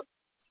niyo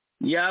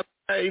yaba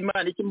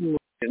imana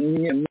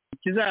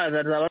kizaza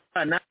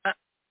azabana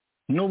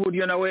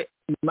n'uburyo nawe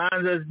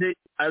imanza ze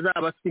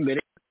azaba afite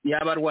imbere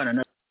y'abarwana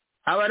na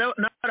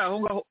aho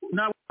ngaho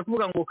ntabwo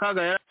kuvuga ngo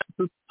Kaga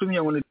yaratumye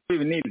ngo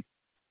ibi n'ibi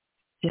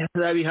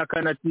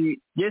yazabihakana ati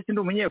yes ndi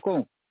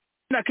umunyekongo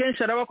na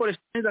kenshi arabakoresha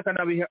neza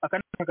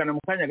akanabihakana mu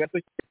kanya gato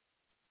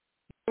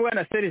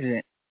bwana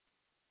Serge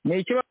ni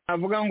ikibazo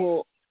avuga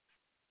ngo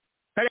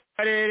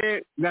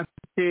karere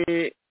gafite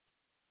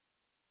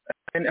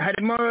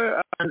harimo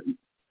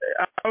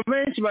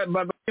abenshi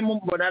barimo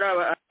mbona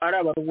ari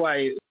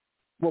abarwayi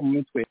bo mu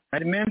mitwe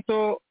hari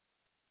mental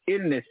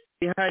illness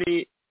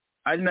ihari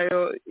ari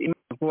nayo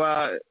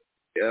kuba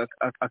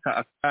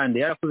akandi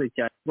yarakuze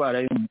cyane indwara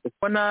y'umutwe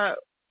kubona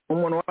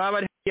umuntu waba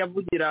ari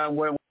yavugira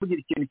ngo kugira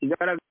ikintu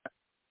kigaragara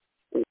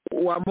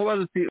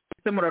wamubaza uti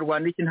ese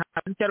murarwanda iki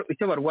ntazi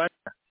icyo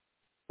barwanya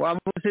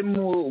wamuse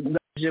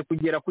mugaje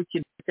kugera ku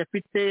kintu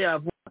cyafite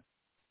yavuga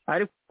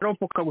ariko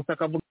ropoka gusa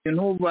akavuga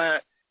ibintu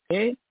ba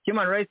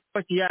human rights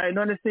watch ya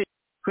none se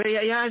kwe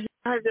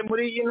yaje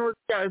muri ino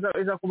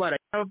iza kubara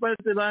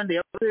abaze bande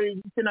yavuze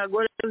igitsina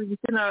gore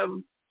igitsina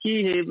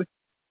kihe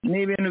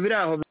ni ibintu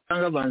biraho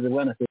bitanga banze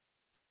bwana se.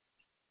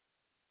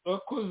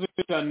 Akoze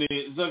cyane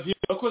Xavier,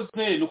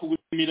 akoze no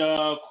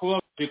kugushimira kuba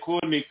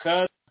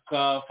kuboneka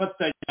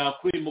tukafatanya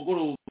kuri uyu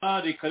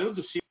mugoroba. Reka rero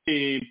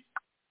dushime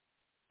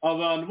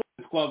abantu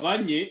bose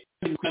twabanye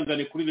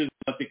mukangane kuri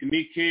rezo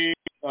tekinike.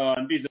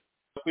 Ndiza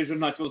ko ejo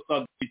nta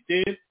kibazo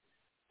dufite,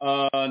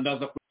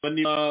 ndaza kureba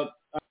niba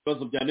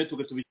ibibazo bya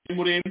network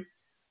tubikemure.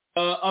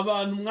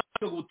 Abantu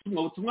mwaka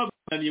ubutumwa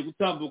bwananiye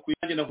gutambuka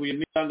yanjye nahuye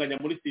n'itanganya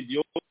muri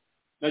studio,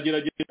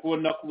 nagerageje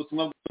kubona ku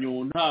butumwa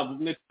bwanyu nta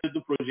bumwe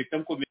du project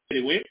nko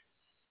berewe.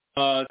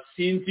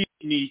 Sinzi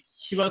ni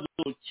ikibazo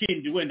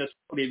kindi wenda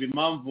kureba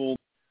impamvu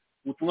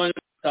ubutumwa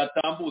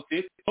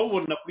tatambutse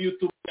ubona kuri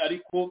YouTube,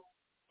 ariko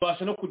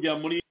basha no kujya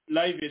muri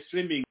live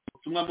streaming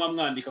ubutumwa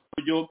mwandika ku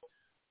buryo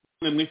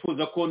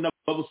mwifuza ko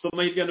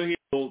nabusoma hirya no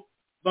hino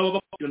baba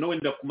bakira no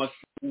wenda ku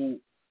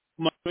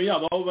mashusho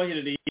yabo aho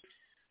baherereye.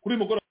 Kuri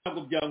mugoroba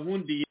ntabwo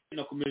byankundiye,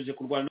 nakomeje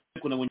kurwana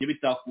ariko nabonye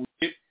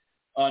bitakutse,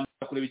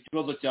 kureba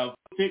ikibazo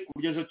cyavutse ku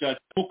buryo ejo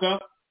cyakemuka.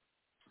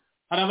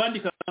 Hari abandi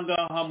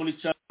kangaha muri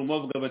chat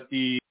bavuga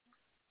bati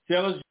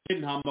cyabaje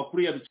nta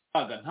makuru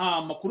yabicaga,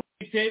 nta makuru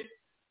mfite.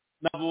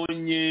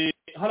 Nabonye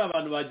hari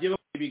abantu bagiye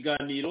bakora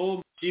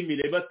ibiganiro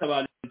mshimire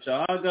batabana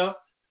bicahaga.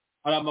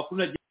 Hari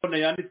amakuru nagiye kubona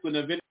yanditswe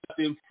na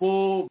Verite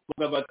Info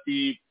bavuga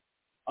bati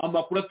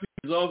amakuru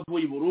atwiza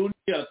avuye i Burundi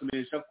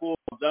aratumenyesha ko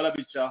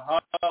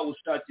byarabicaha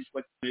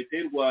ushakishwa leta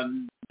y'u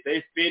Rwanda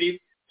FPR.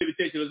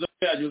 Ibitekerezo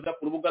byanyuza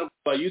ku rubuga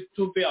rwa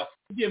YouTube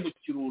afungiye mu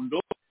Kirundo,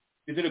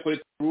 ndetse ko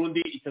leta y'u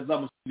Burundi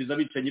itazamusubiza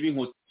bicanye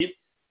b'inkoti.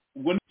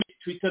 Ubwo ni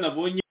Twitter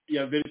nabonye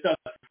ya Verite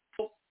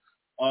Info.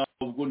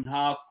 Ubwo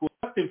nta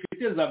contact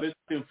mfite za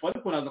Verite Info,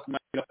 ariko naza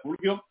kumwakira ku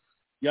buryo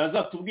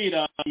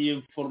yazatubwira iyi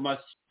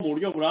information mu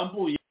buryo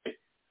burambuye.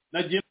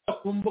 Nagiye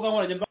ku mbuga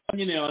nkoranyambaga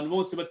nyine abantu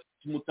bose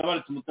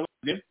tumutabare.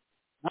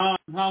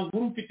 Nta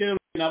nkuru mfite rero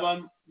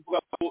n'abantu mvuga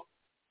ko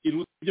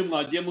iruta ibyo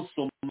mwagiye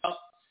musoma.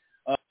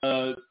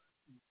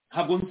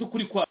 Ntabwo nzi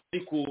ukuri kwa,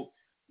 ariko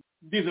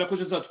ndizera ko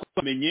ejo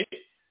twamenye.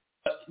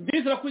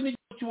 Ndizera ko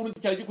n'igihugu cy'u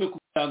Burundi cyari gikwiye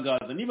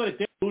kubitangaza. Niba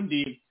leta y'u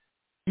Burundi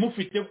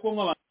imufite kuko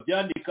nk'abantu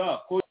byandika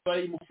ko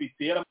bari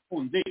imufite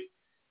yaramukunze,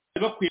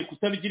 bakwiye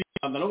kutabigira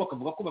ibanga nabo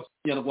bakavuga ko bafite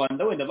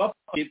Inyarwanda wenda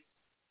bafite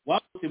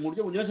wafite mu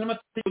buryo bunyuranye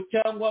n'amategeko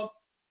cyangwa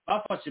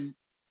bafashe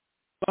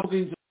bavuga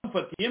inzira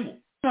bafatiyemo.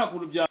 Nta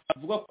kuntu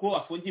byavuga ko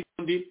afungiye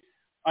Burundi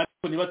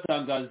ariko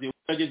ntibatangaze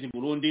utageze i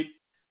Burundi.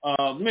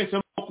 Mwese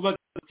no kubaza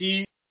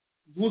ati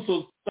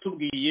gusoza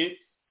tubwiye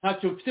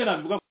ntacyo mfite,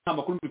 nabivuga ko nta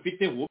makuru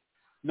mbifiteho.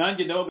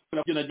 Nanjye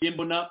ndababwira byo nagiye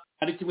mbona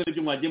ari kimwe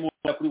n'ibyo mwagiye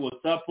mubona kuri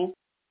WhatsApp,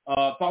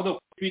 pardon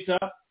kuri Twitter.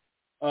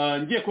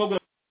 Ngiye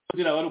kubabwira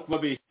kugira bari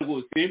kubabeshya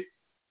rwose,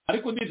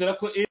 ariko ndizera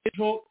ko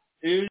ejo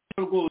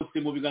rwose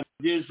mu biganiro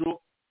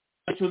by'ejo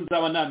icyo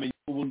nzaba namenye.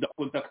 Ubu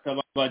ndakontakta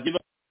bagiye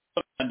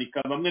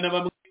bandika bamwe na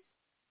bamwe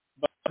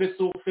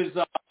babesofe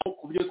zabo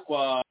ku buryo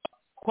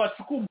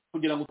twacukumva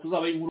kugira ngo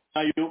tuzabaye inkuru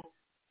nayo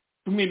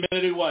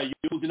tumwimerere wayo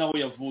uzi naho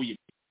yavuye.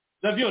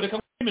 Xavier, reka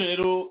mwimere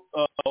rero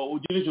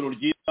ugire ijoro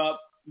ryiza.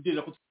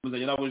 Ndizera ko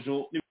tukomezanya nawe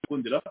ejo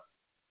n'ibikundira.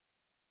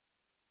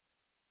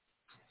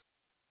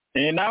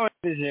 Nawe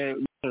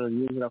ijoro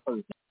ryiza.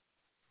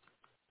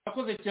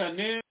 Akoze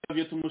cyane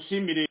Xavier,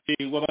 tumushimire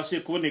wabashe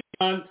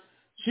kuboneka.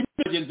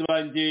 Shimire bagenzi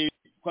banjye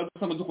kwa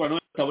dusanga dukorana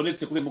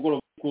batabonetse kuri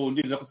mugoroba, ko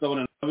ndizera ko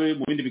tuzabona nawe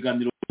mu bindi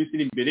biganiro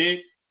biri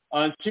imbere.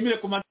 Nshimire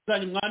ku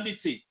manzanyu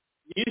mwanditse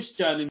nyinshi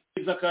cyane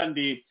nziza,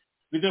 kandi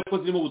bizera ko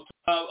zirimo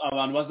ubutumwa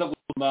abantu baza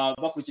gutuma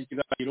bakurikira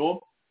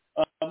ikiganiro.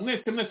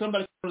 Mwese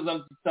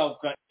mbarakiza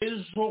zitahuka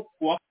ejo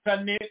kuwa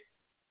kane.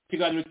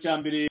 Ikiganiro cya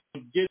mbere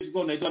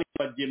gezweho na Edouard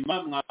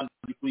Bagema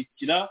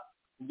mwagikurikira.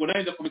 Ubwo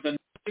nawe ndakomeza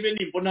nibe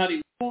nimbona hari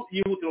inkuru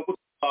yihutira ko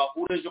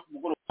twahura ejo ku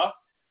mugoroba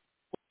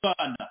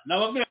kubana.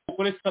 Nababwira ko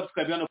ukore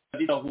subscribe hano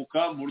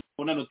kuditahuka muri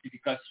kubona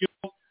notification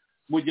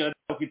mu gihe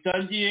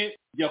twakitangiye.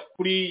 Jya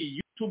kuri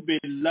YouTube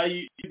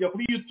live, jya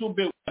kuri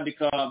YouTube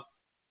ukandika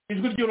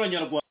ijwi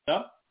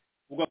ry'Abanyarwanda,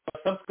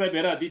 ugakora subscribe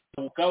ya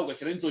raditahuka,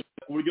 ugashyira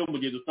inzogera ku buryo mu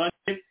gihe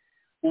dutangiye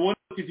ubona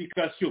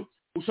notification.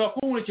 Ushaka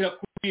kumurikira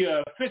kuri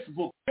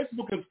Facebook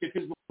mfite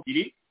Facebook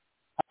iri,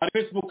 hari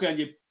Facebook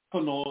yanjye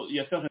kono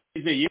ya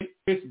Serge,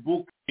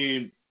 Facebook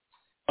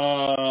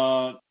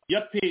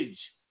ya page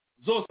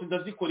zose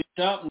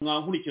ndazikoresha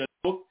mwankurikira.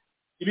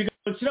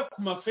 Ibiganiro nshyira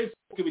ku ma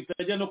Facebook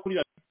bitajya no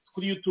kuri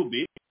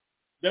YouTube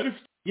biba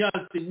bifite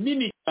yanse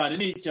nini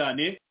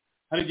cyane.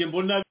 Hari igihe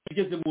mbona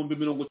bigeze mu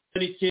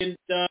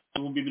 1999,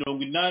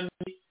 80,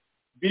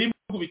 biri mu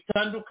bihugu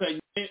bitandukanye.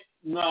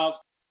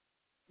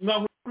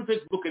 Kuri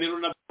Facebook rero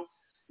nabyo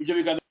ibyo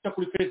biganiro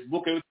kuri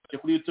Facebook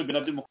kuri YouTube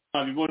nabyo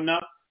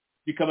mukabibona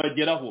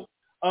bikabageraho.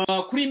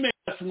 Kuri email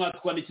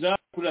mwatwandikira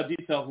kuri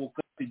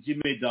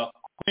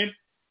raditahuka@gmail.com,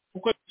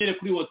 kuko bigere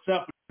kuri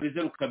WhatsApp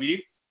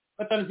 02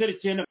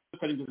 509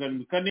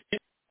 774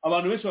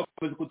 abantu benshi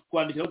bakomeza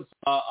kutwandikira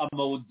dusaba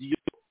amawodiyo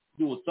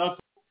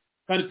y'ubutsafu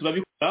kandi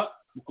turabikora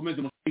mukomeze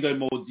mushinga ayo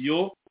mawodiyo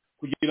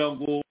kugira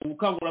ngo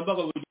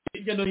ubukangurambaga bugere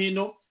hirya no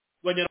hino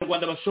ku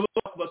banyarwanda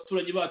bashoboka ku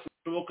baturanyi bacu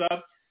bashoboka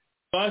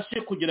babashe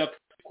kugera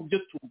ku byo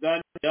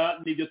tuganira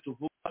n'ibyo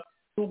tuvuga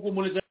n'ubwo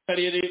umuneza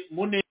w'akarere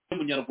mu neza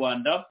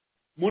y'umunyarwanda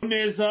mu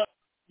neza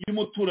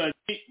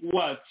y'umuturanyi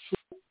wacu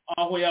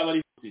aho yaba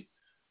ari hose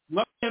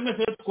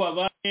mwese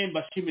twabanye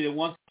mbashimire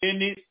once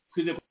again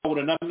twize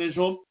kubahura namwe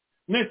ejo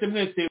mwese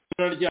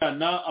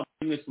muraryana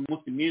abandi mwese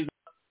umunsi mwiza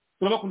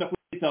turabakunda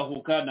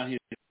kwitahuka na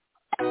heza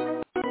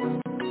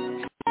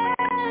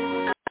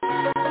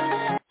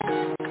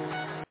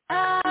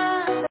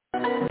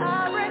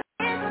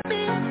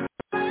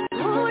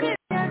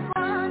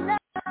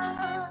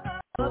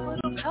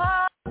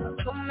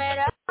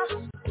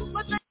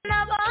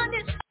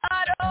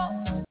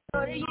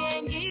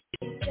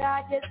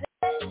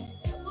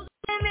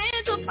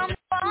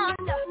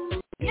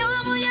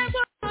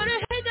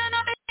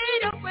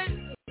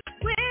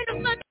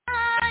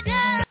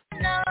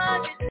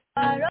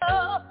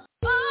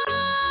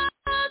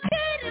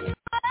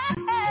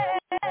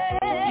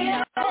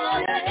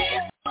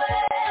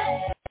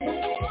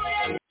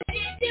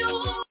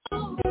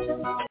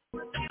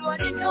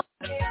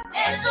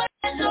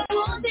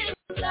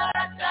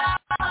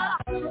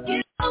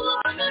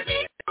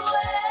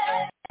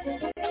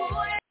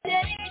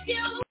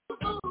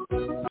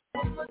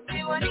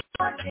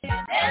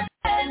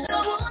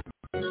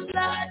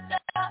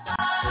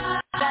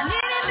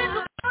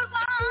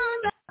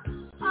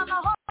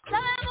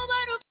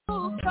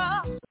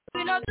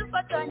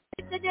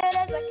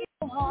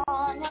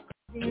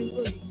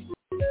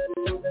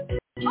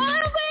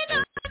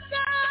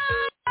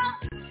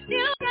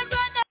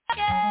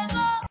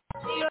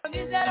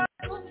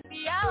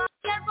Yeah.